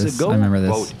 2 years ago. I remember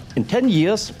this. Quote, in 10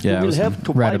 years, you will have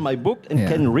to buy my book and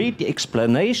can read the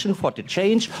explanation for the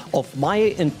change of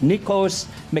my and Nico's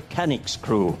mechanics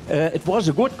crew. It was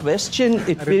a good question.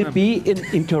 It will be an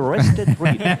interested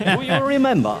read. Do you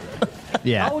remember?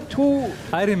 Yeah. Now 2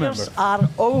 years are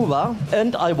over,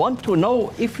 and I want to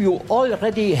know if you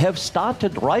already have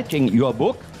started writing your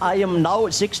book. I am now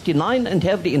 69 and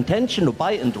have the intention to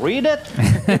buy and read it.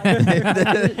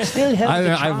 Still have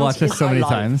I've watched this so many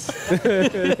times.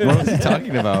 What was he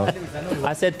talking about?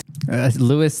 I said...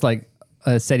 Lewis,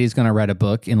 said he's going to write a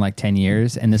book in 10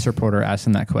 years, and this reporter asked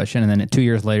him that question, and then 2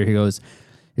 years later he goes...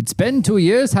 It's been 2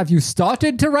 years. Have you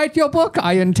started to write your book?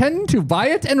 I intend to buy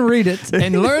it and read it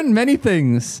and learn many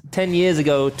things. 10 years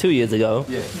ago, 2 years ago.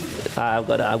 Yeah. I've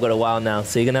got a while now,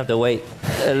 so you're going to have to wait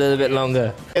a little bit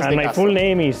longer. And my full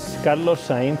name is Carlos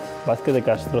Sainz Vázquez de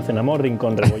Castro, Cenamor,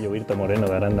 Rincón, Rebollo, Virto, Moreno,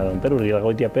 de Aranda, Don Perú,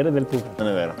 Riagoitia, Pérez del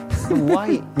Puca.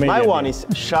 Why? My one is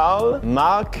Charles,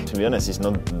 Mark. To be honest, it's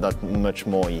not that much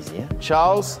more easy.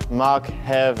 Charles, Mark,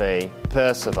 Hervé,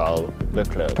 Percival,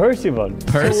 Leclerc. Percival.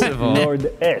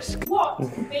 Lord-esque. What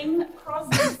Bing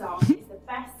Crosby song is the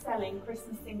best-selling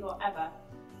Christmas single ever?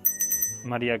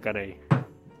 Maria Carey.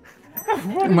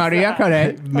 Maria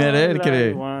Carey.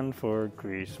 All I want for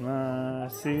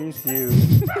Christmas is you.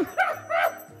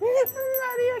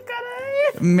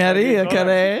 Maria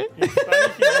Carey. In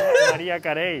Spanish, it's Maria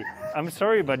Carey. I'm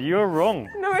sorry, but you're wrong.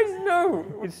 No.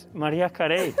 It's Maria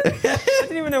Carey. I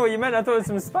didn't even know what you meant. I thought it was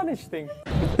some Spanish thing.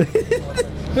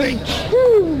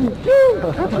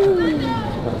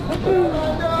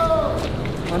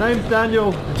 My name's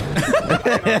Daniel.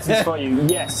 This is for you.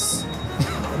 Yes.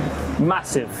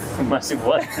 Massive. Massive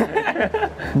what?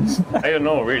 I don't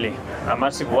know, really. A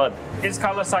massive what? Is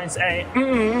Carlos Sainz a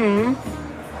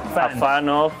fan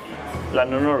of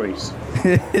Lando Norris?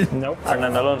 No.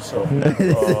 Fernando Alonso?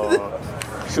 Or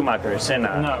Schumacher,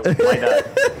 Senna? No.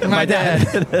 My dad.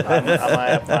 Am I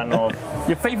a fan of...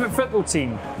 Your favorite football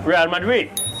team? Real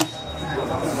Madrid.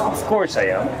 Of course I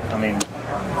am. I mean,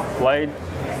 why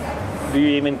do you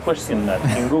even question that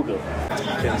in Google?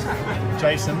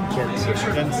 Jason.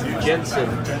 Jensen.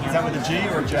 Is that with a G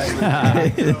or a J?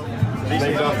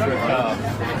 Named after a car.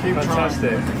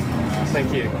 Fantastic.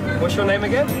 Thank you. What's your name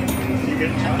again?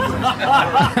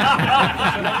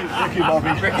 Ricky Bobby.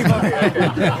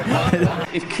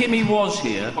 If Kimmy was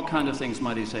here, what kind of things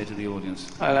might he say to the audience?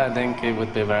 Well, I think he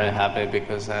would be very happy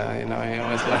because, he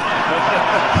always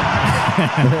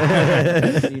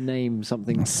Can you name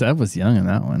something Seb was young in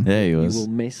that one. Yeah, he you was. will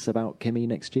miss about Kimmy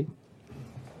next year?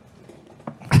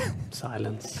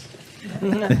 silence.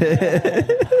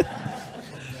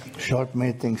 Short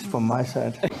meetings from my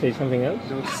side. Say something else?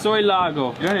 Soy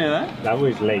Lago. You don't hear that? Lago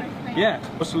is lake. Yeah.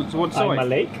 What's soy? I'm a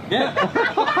lake? Yeah.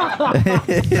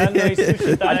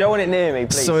 I don't want it near me,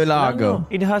 please. Soy Lago. No.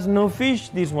 It has no fish,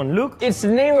 this one. Look, it's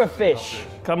near a fish.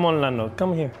 Come on, Lando.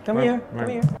 Come here. Come here. Come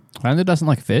here. Lando doesn't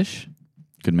like fish.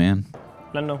 Good man.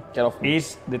 Lando, get off.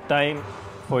 It's the time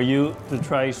for you to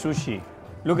try sushi.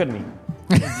 Look at me.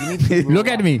 Look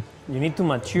at me. You need to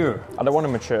mature. I don't want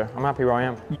to mature. I'm happy where I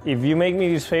am. If you make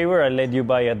me this favor, I'll let you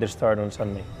buy at the start on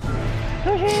Sunday.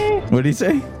 What did he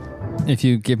say? If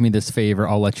you give me this favor,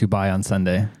 I'll let you buy on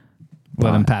Sunday.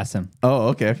 Let him pass him. Oh,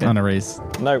 okay. On a race.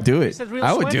 No. Do it.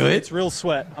 I would do it. It's real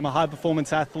sweat. I'm a high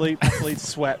performance athlete. Athletes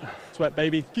sweat. Sweat,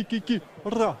 baby.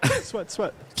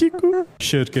 Sweat.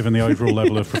 Should, given the overall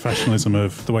level of professionalism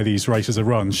of the way these races are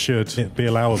run, should it be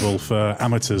allowable for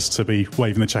amateurs to be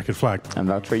waving the checkered flag? And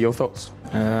Valtteri, your thoughts?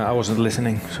 I wasn't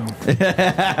listening, so I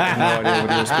have no idea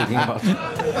what you were speaking about.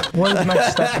 What is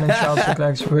Max Verstappen and Charles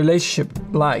Leclerc's relationship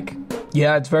like?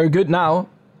 Yeah, it's very good now.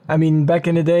 I mean, back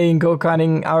in the day in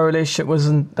go-karting, our relationship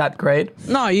wasn't that great.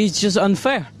 No, he's just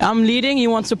unfair. I'm leading, he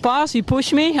wants to pass, he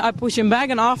pushed me, I push him back,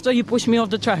 and after he pushed me off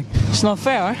the track. It's not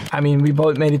fair. I mean, we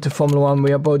both made it to Formula One.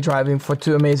 We are both driving for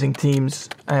two amazing teams,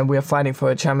 and we are fighting for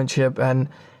a championship. And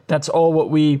that's all what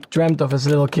we dreamt of as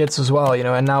little kids as well,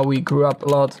 And now we grew up a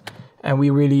lot, and we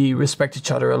really respect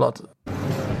each other a lot.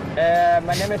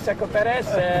 My name is Checo Perez.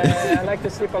 I like to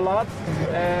sleep a lot,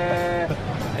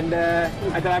 and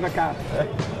I drive a car.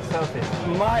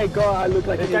 My God, I look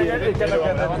like an idiot.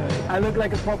 I look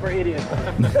like a proper idiot.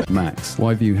 Max,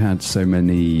 why have you had so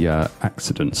many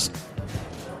accidents?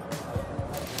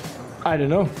 I don't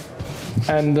know.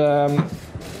 And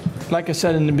like I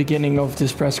said in the beginning of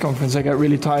this press conference, I got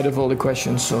really tired of all the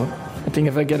questions. So I think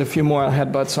if I get a few more, I'll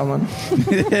headbutt someone.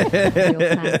 Your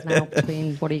plans now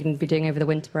between what are you going to be doing over the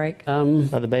winter break?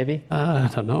 Another baby? I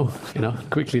don't know.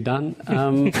 Quickly done.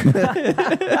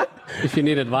 If you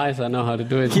need advice, I know how to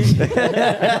do it. The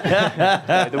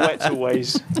wet's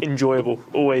always enjoyable.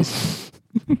 Always.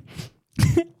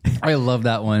 I love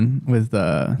that one with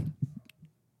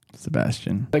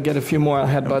Sebastian. If I get a few more, I'll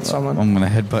headbutt someone. I'm going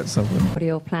to headbutt someone. What are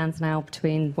your plans now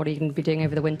between what are you going to be doing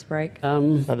over the winter break?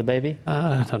 Another baby?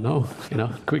 I don't know.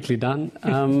 Quickly done.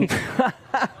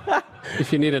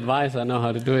 If you need advice, I know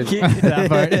how to do it. That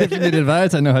part. If you need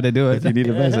advice, I know how to do it. If you need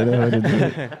advice, I know how to do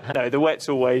it. No, the wet's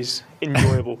always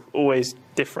enjoyable. Always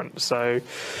different. So,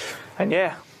 and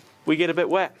yeah, we get a bit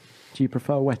wet. Do you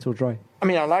prefer wet or dry? I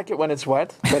mean, I like it when it's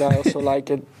wet, but I also like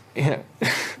it, Why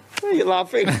are you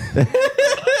laughing?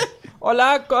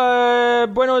 Hola,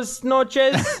 buenos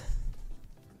noches.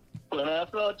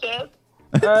 Buenas noches.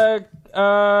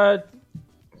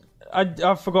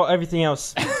 I forgot everything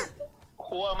else.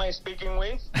 Who am I speaking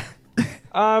with?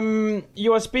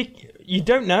 You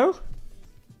don't know?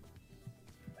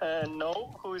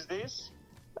 No. Who is this?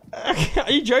 Are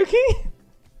you joking?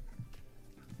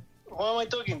 Who am I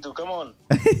talking to? Come on.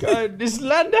 This is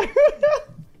Lando.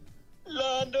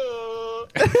 Lando.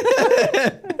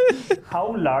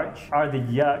 How large are the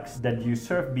yucks that you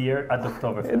serve beer at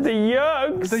Oktoberfest? The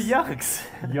yucks. The yucks.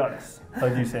 Yucks. How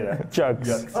do you say that? Jugs.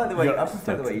 Yucks. By the way, I Yucks.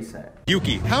 prefer the way you say it.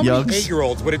 Yuki, how many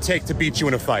 8-year-olds would it take to beat you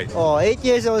in a fight? Oh, 8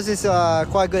 years old is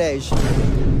quite good age.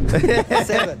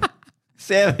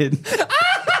 7.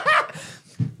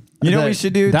 You know what we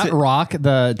should do? That Rock,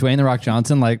 the Dwayne The Rock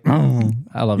Johnson, I love that.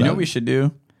 You know what we should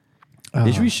do?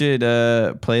 We should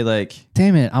play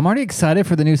Damn it! I'm already excited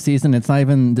for the new season. It's not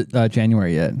even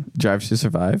January yet. Drive to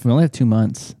Survive. We only have 2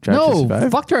 months. Drive to Survive?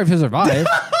 Fuck Drive to Survive.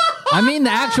 I mean the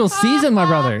actual season, my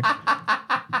brother.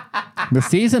 The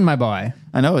season, my boy.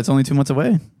 I know it's only 2 months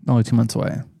away. Only 2 months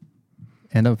away.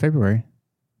 End of February.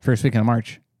 First weekend of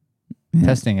March. Yeah.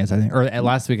 Testing is, I think, or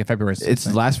last week of February. It's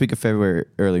last week of February,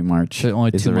 early March. So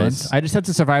only 2 months. I just have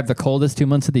to survive the coldest 2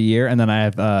 months of the year, and then I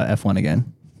have F1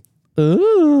 again.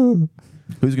 Ooh.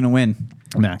 Who's going to win?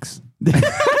 Max. Is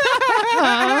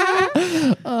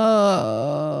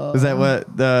that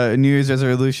what the New Year's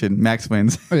resolution? Max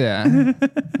wins. Yeah.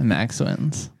 Max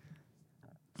wins.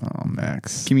 Oh,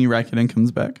 Max. Kimi Räikkönen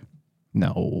comes back?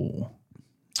 No.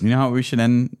 You know how we should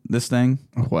end this thing?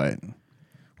 What?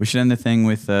 We should end the thing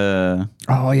with oh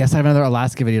yes, I have another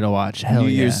Alaska video to watch. Hell New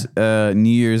Year's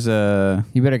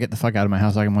You better get the fuck out of my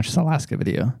house so I can watch this Alaska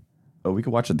video. Oh, we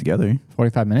could watch it together.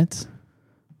 45 minutes?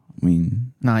 I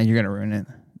mean, Nah, you're gonna ruin it.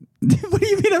 What do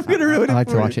you mean I'm gonna ruin it? I like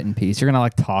to watch it in peace. You're gonna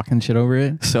like talk and shit over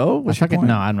it. So what's your point?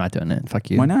 No, I'm not doing it.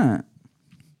 Fuck you. Why not?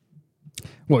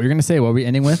 What you're gonna say? What are we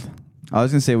ending with? I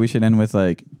was gonna say we should end with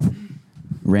like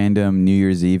random New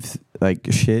Year's Eve like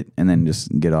shit, and then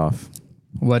just get off.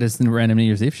 What is the random New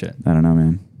Year's Eve shit? I don't know,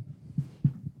 man.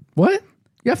 What?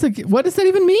 You have to. What does that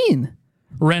even mean?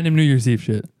 Random New Year's Eve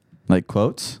shit. Like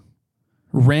quotes.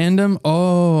 Random.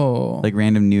 Oh. Like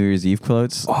random New Year's Eve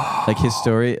quotes. Oh. Like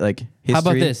history. Like history. How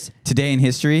about this? Today in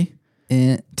history.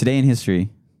 Today in history.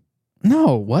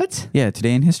 No. What? Yeah.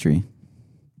 Today in history.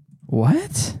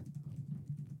 What?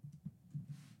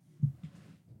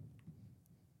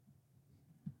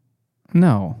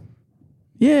 No.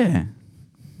 Yeah.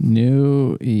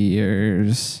 New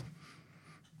Year's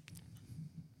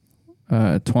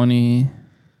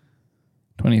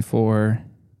 2024.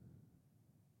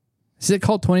 Is it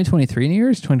called 2023 New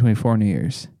Year's? 2024 New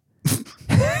Year's.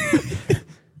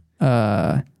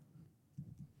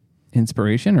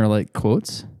 Inspiration or like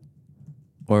quotes?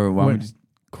 Or why would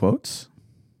quotes?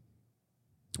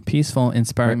 Peaceful,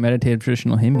 inspiring, meditative,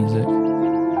 traditional hymn music.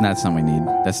 That's not what we need.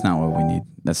 That's not what we need.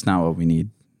 That's not what we need.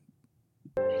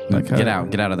 Like get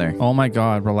out. Get out of there. Oh my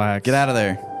God, relax. Get out of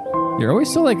there. You're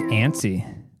always so like antsy.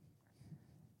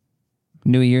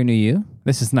 New year, new you?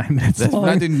 This is 9 minutes long.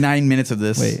 We're not doing 9 minutes of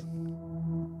this. Wait.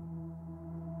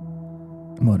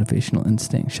 Motivational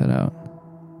instinct, shut out.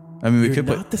 I mean, You're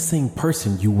not the same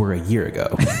person you were a year ago.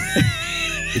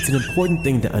 It's an important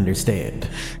thing to understand.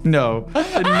 No.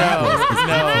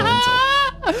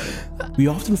 We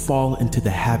often fall into the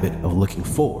habit of looking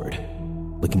forward,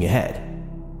 looking ahead.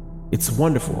 It's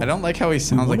wonderful. I don't like how he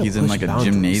sounds like he's in like a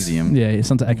gymnasium. Yeah, he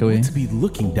sounds echoey. We want to be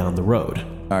looking down the road.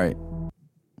 All right.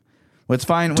 What's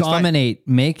fine? Dominate.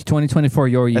 Make 2024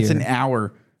 your year. That's an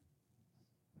hour.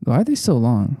 Why are they so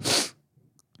long?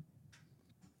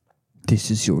 This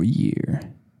is your year.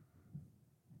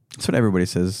 That's what everybody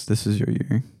says. This is your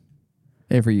year.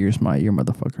 Every year's my year,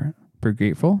 motherfucker. Be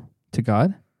grateful to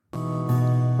God.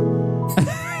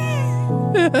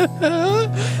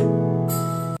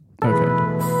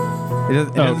 Okay.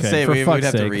 It doesn't say it. We'd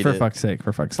have to read for it. fuck's sake.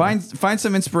 Find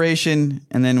some inspiration,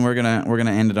 and then we're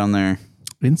gonna end it on there.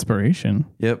 Inspiration.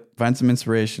 Yep. Find some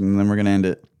inspiration, and then we're gonna end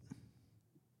it.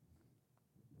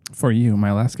 For you, my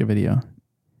Alaska video.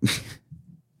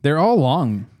 They're all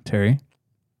long, Terry.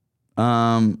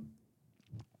 Well,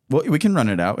 we can run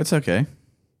it out. It's okay.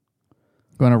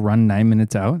 Going to run 9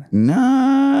 minutes out?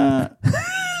 Nah.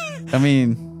 I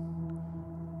mean,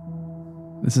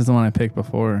 this is the one I picked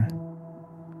before.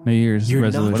 New Year's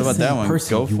resolution. What about that one?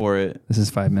 Go for it. This is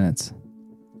 5 minutes.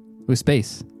 With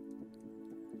space.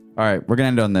 All right, we're gonna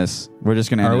end on this. We're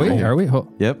just gonna end it. Are we?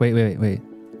 Yep. Wait.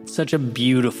 Such a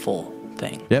beautiful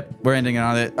thing. Yep. We're ending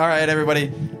on it. All right,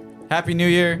 everybody. Happy New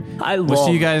Year. We'll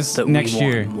see you guys next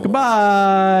year.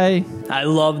 Goodbye. I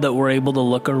love that we're able to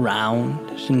look around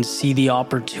and see the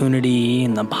opportunity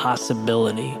and the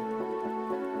possibility.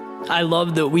 I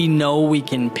love that we know we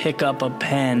can pick up a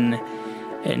pen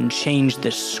and change the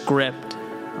script,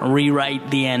 rewrite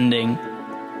the ending.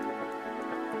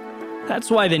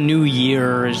 That's why the new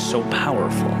year is so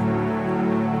powerful.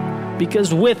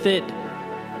 Because with it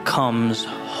comes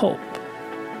hope.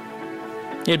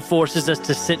 It forces us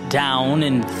to sit down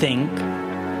and think,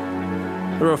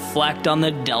 reflect on the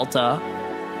delta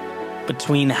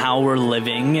between how we're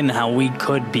living and how we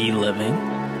could be living.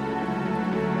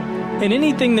 And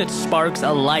anything that sparks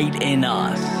a light in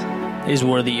us is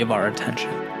worthy of our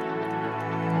attention,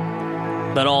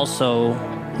 but also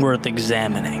worth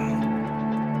examining.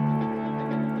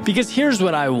 Because here's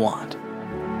what I want.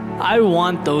 I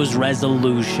want those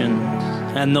resolutions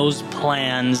and those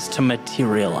plans to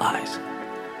materialize.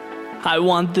 I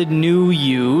want the new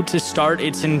you to start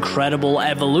its incredible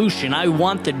evolution. I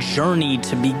want the journey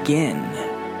to begin.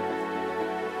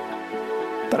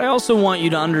 But I also want you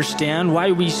to understand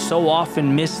why we so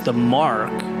often miss the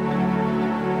mark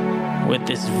with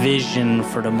this vision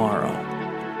for tomorrow.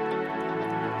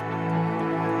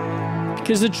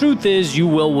 Because the truth is, you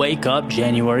will wake up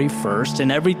January 1st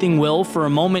and everything will, for a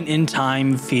moment in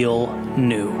time, feel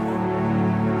new.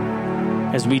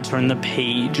 As we turn the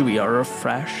page, we are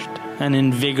refreshed and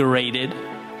invigorated.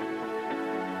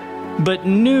 But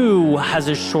new has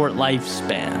a short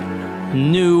lifespan.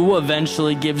 New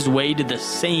eventually gives way to the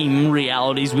same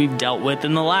realities we've dealt with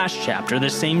in the last chapter, the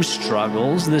same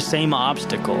struggles, the same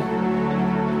obstacle.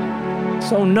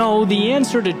 So no, the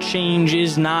answer to change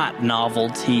is not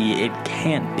novelty. It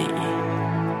can't be.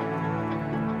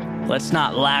 Let's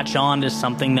not latch on to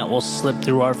something that will slip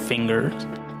through our fingers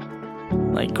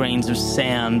like grains of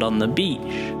sand on the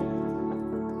beach.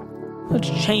 Let's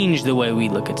change the way we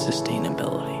look at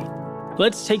sustainability.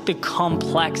 Let's take the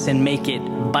complex and make it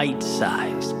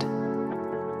bite-sized.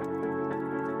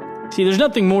 See, there's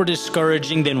nothing more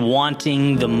discouraging than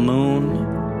wanting the moon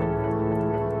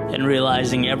and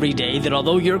realizing every day that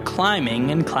although you're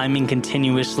climbing and climbing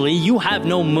continuously, you have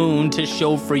no moon to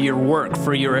show for your work,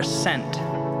 for your ascent.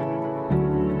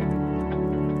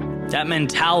 That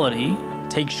mentality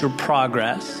takes your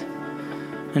progress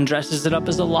and dresses it up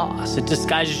as a loss. It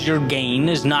disguises your gain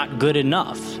as not good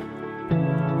enough.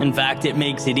 In fact, it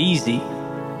makes it easy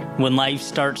when life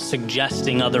starts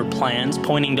suggesting other plans,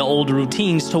 pointing to old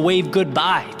routines, to wave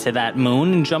goodbye to that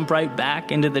moon and jump right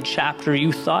back into the chapter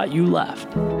you thought you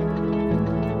left.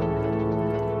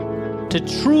 To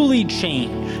truly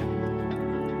change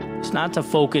is not to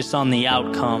focus on the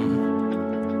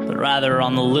outcome, but rather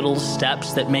on the little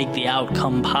steps that make the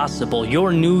outcome possible.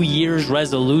 Your New Year's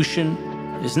resolution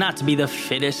is not to be the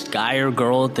fittest guy or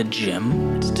girl at the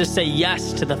gym. It's to say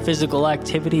yes to the physical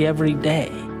activity every day.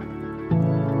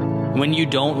 When you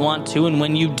don't want to and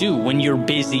when you do, when you're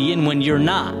busy and when you're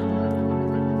not.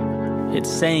 It's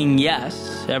saying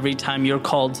yes every time you're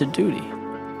called to duty.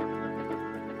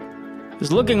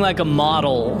 Because looking like a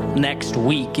model next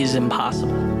week is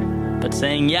impossible. But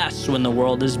saying yes when the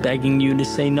world is begging you to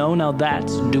say no, now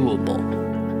that's doable.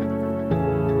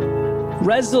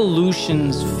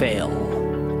 Resolutions fail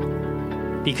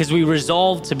because we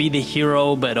resolve to be the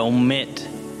hero but omit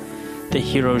the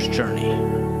hero's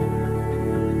journey.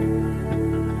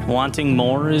 Wanting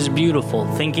more is beautiful.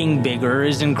 Thinking bigger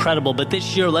is incredible. But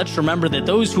this year, let's remember that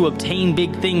those who obtain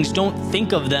big things don't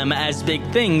think of them as big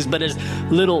things, but as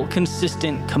little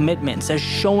consistent commitments, as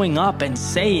showing up and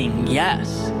saying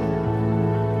yes.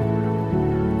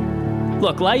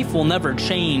 Look, life will never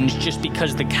change just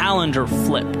because the calendar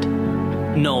flipped.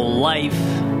 No, life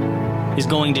is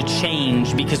going to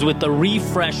change because with the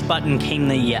refresh button came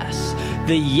the yes.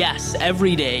 The yes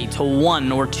every day to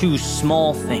one or two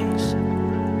small things.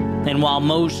 And while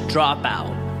most drop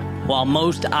out, while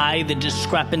most eye the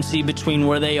discrepancy between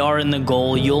where they are and the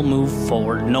goal, you'll move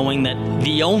forward knowing that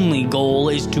the only goal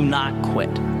is to not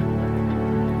quit.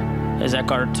 As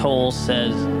Eckhart Tolle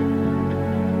says,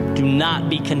 do not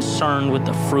be concerned with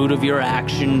the fruit of your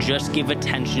action, just give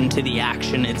attention to the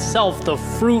action itself. The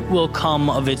fruit will come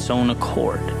of its own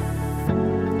accord.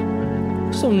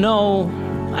 So no,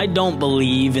 I don't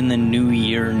believe in the new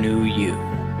year, new you.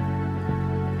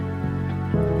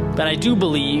 But I do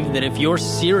believe that if you're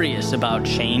serious about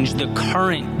change, the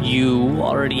current you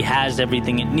already has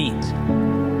everything it needs.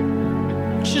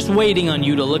 It's just waiting on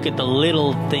you to look at the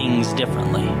little things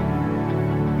differently.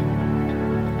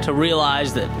 To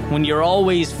realize that when you're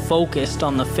always focused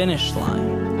on the finish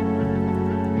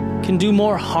line, it can do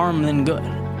more harm than good.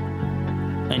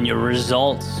 And your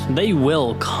results, they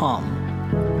will come.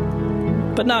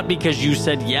 But not because you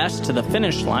said yes to the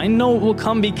finish line. No, it will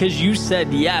come because you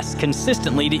said yes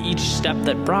consistently to each step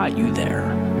that brought you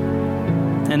there.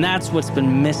 And that's what's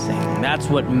been missing. That's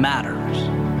what matters.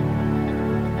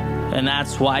 And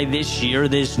that's why this year,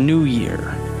 this new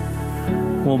year,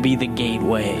 will be the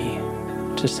gateway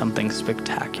to something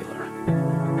spectacular.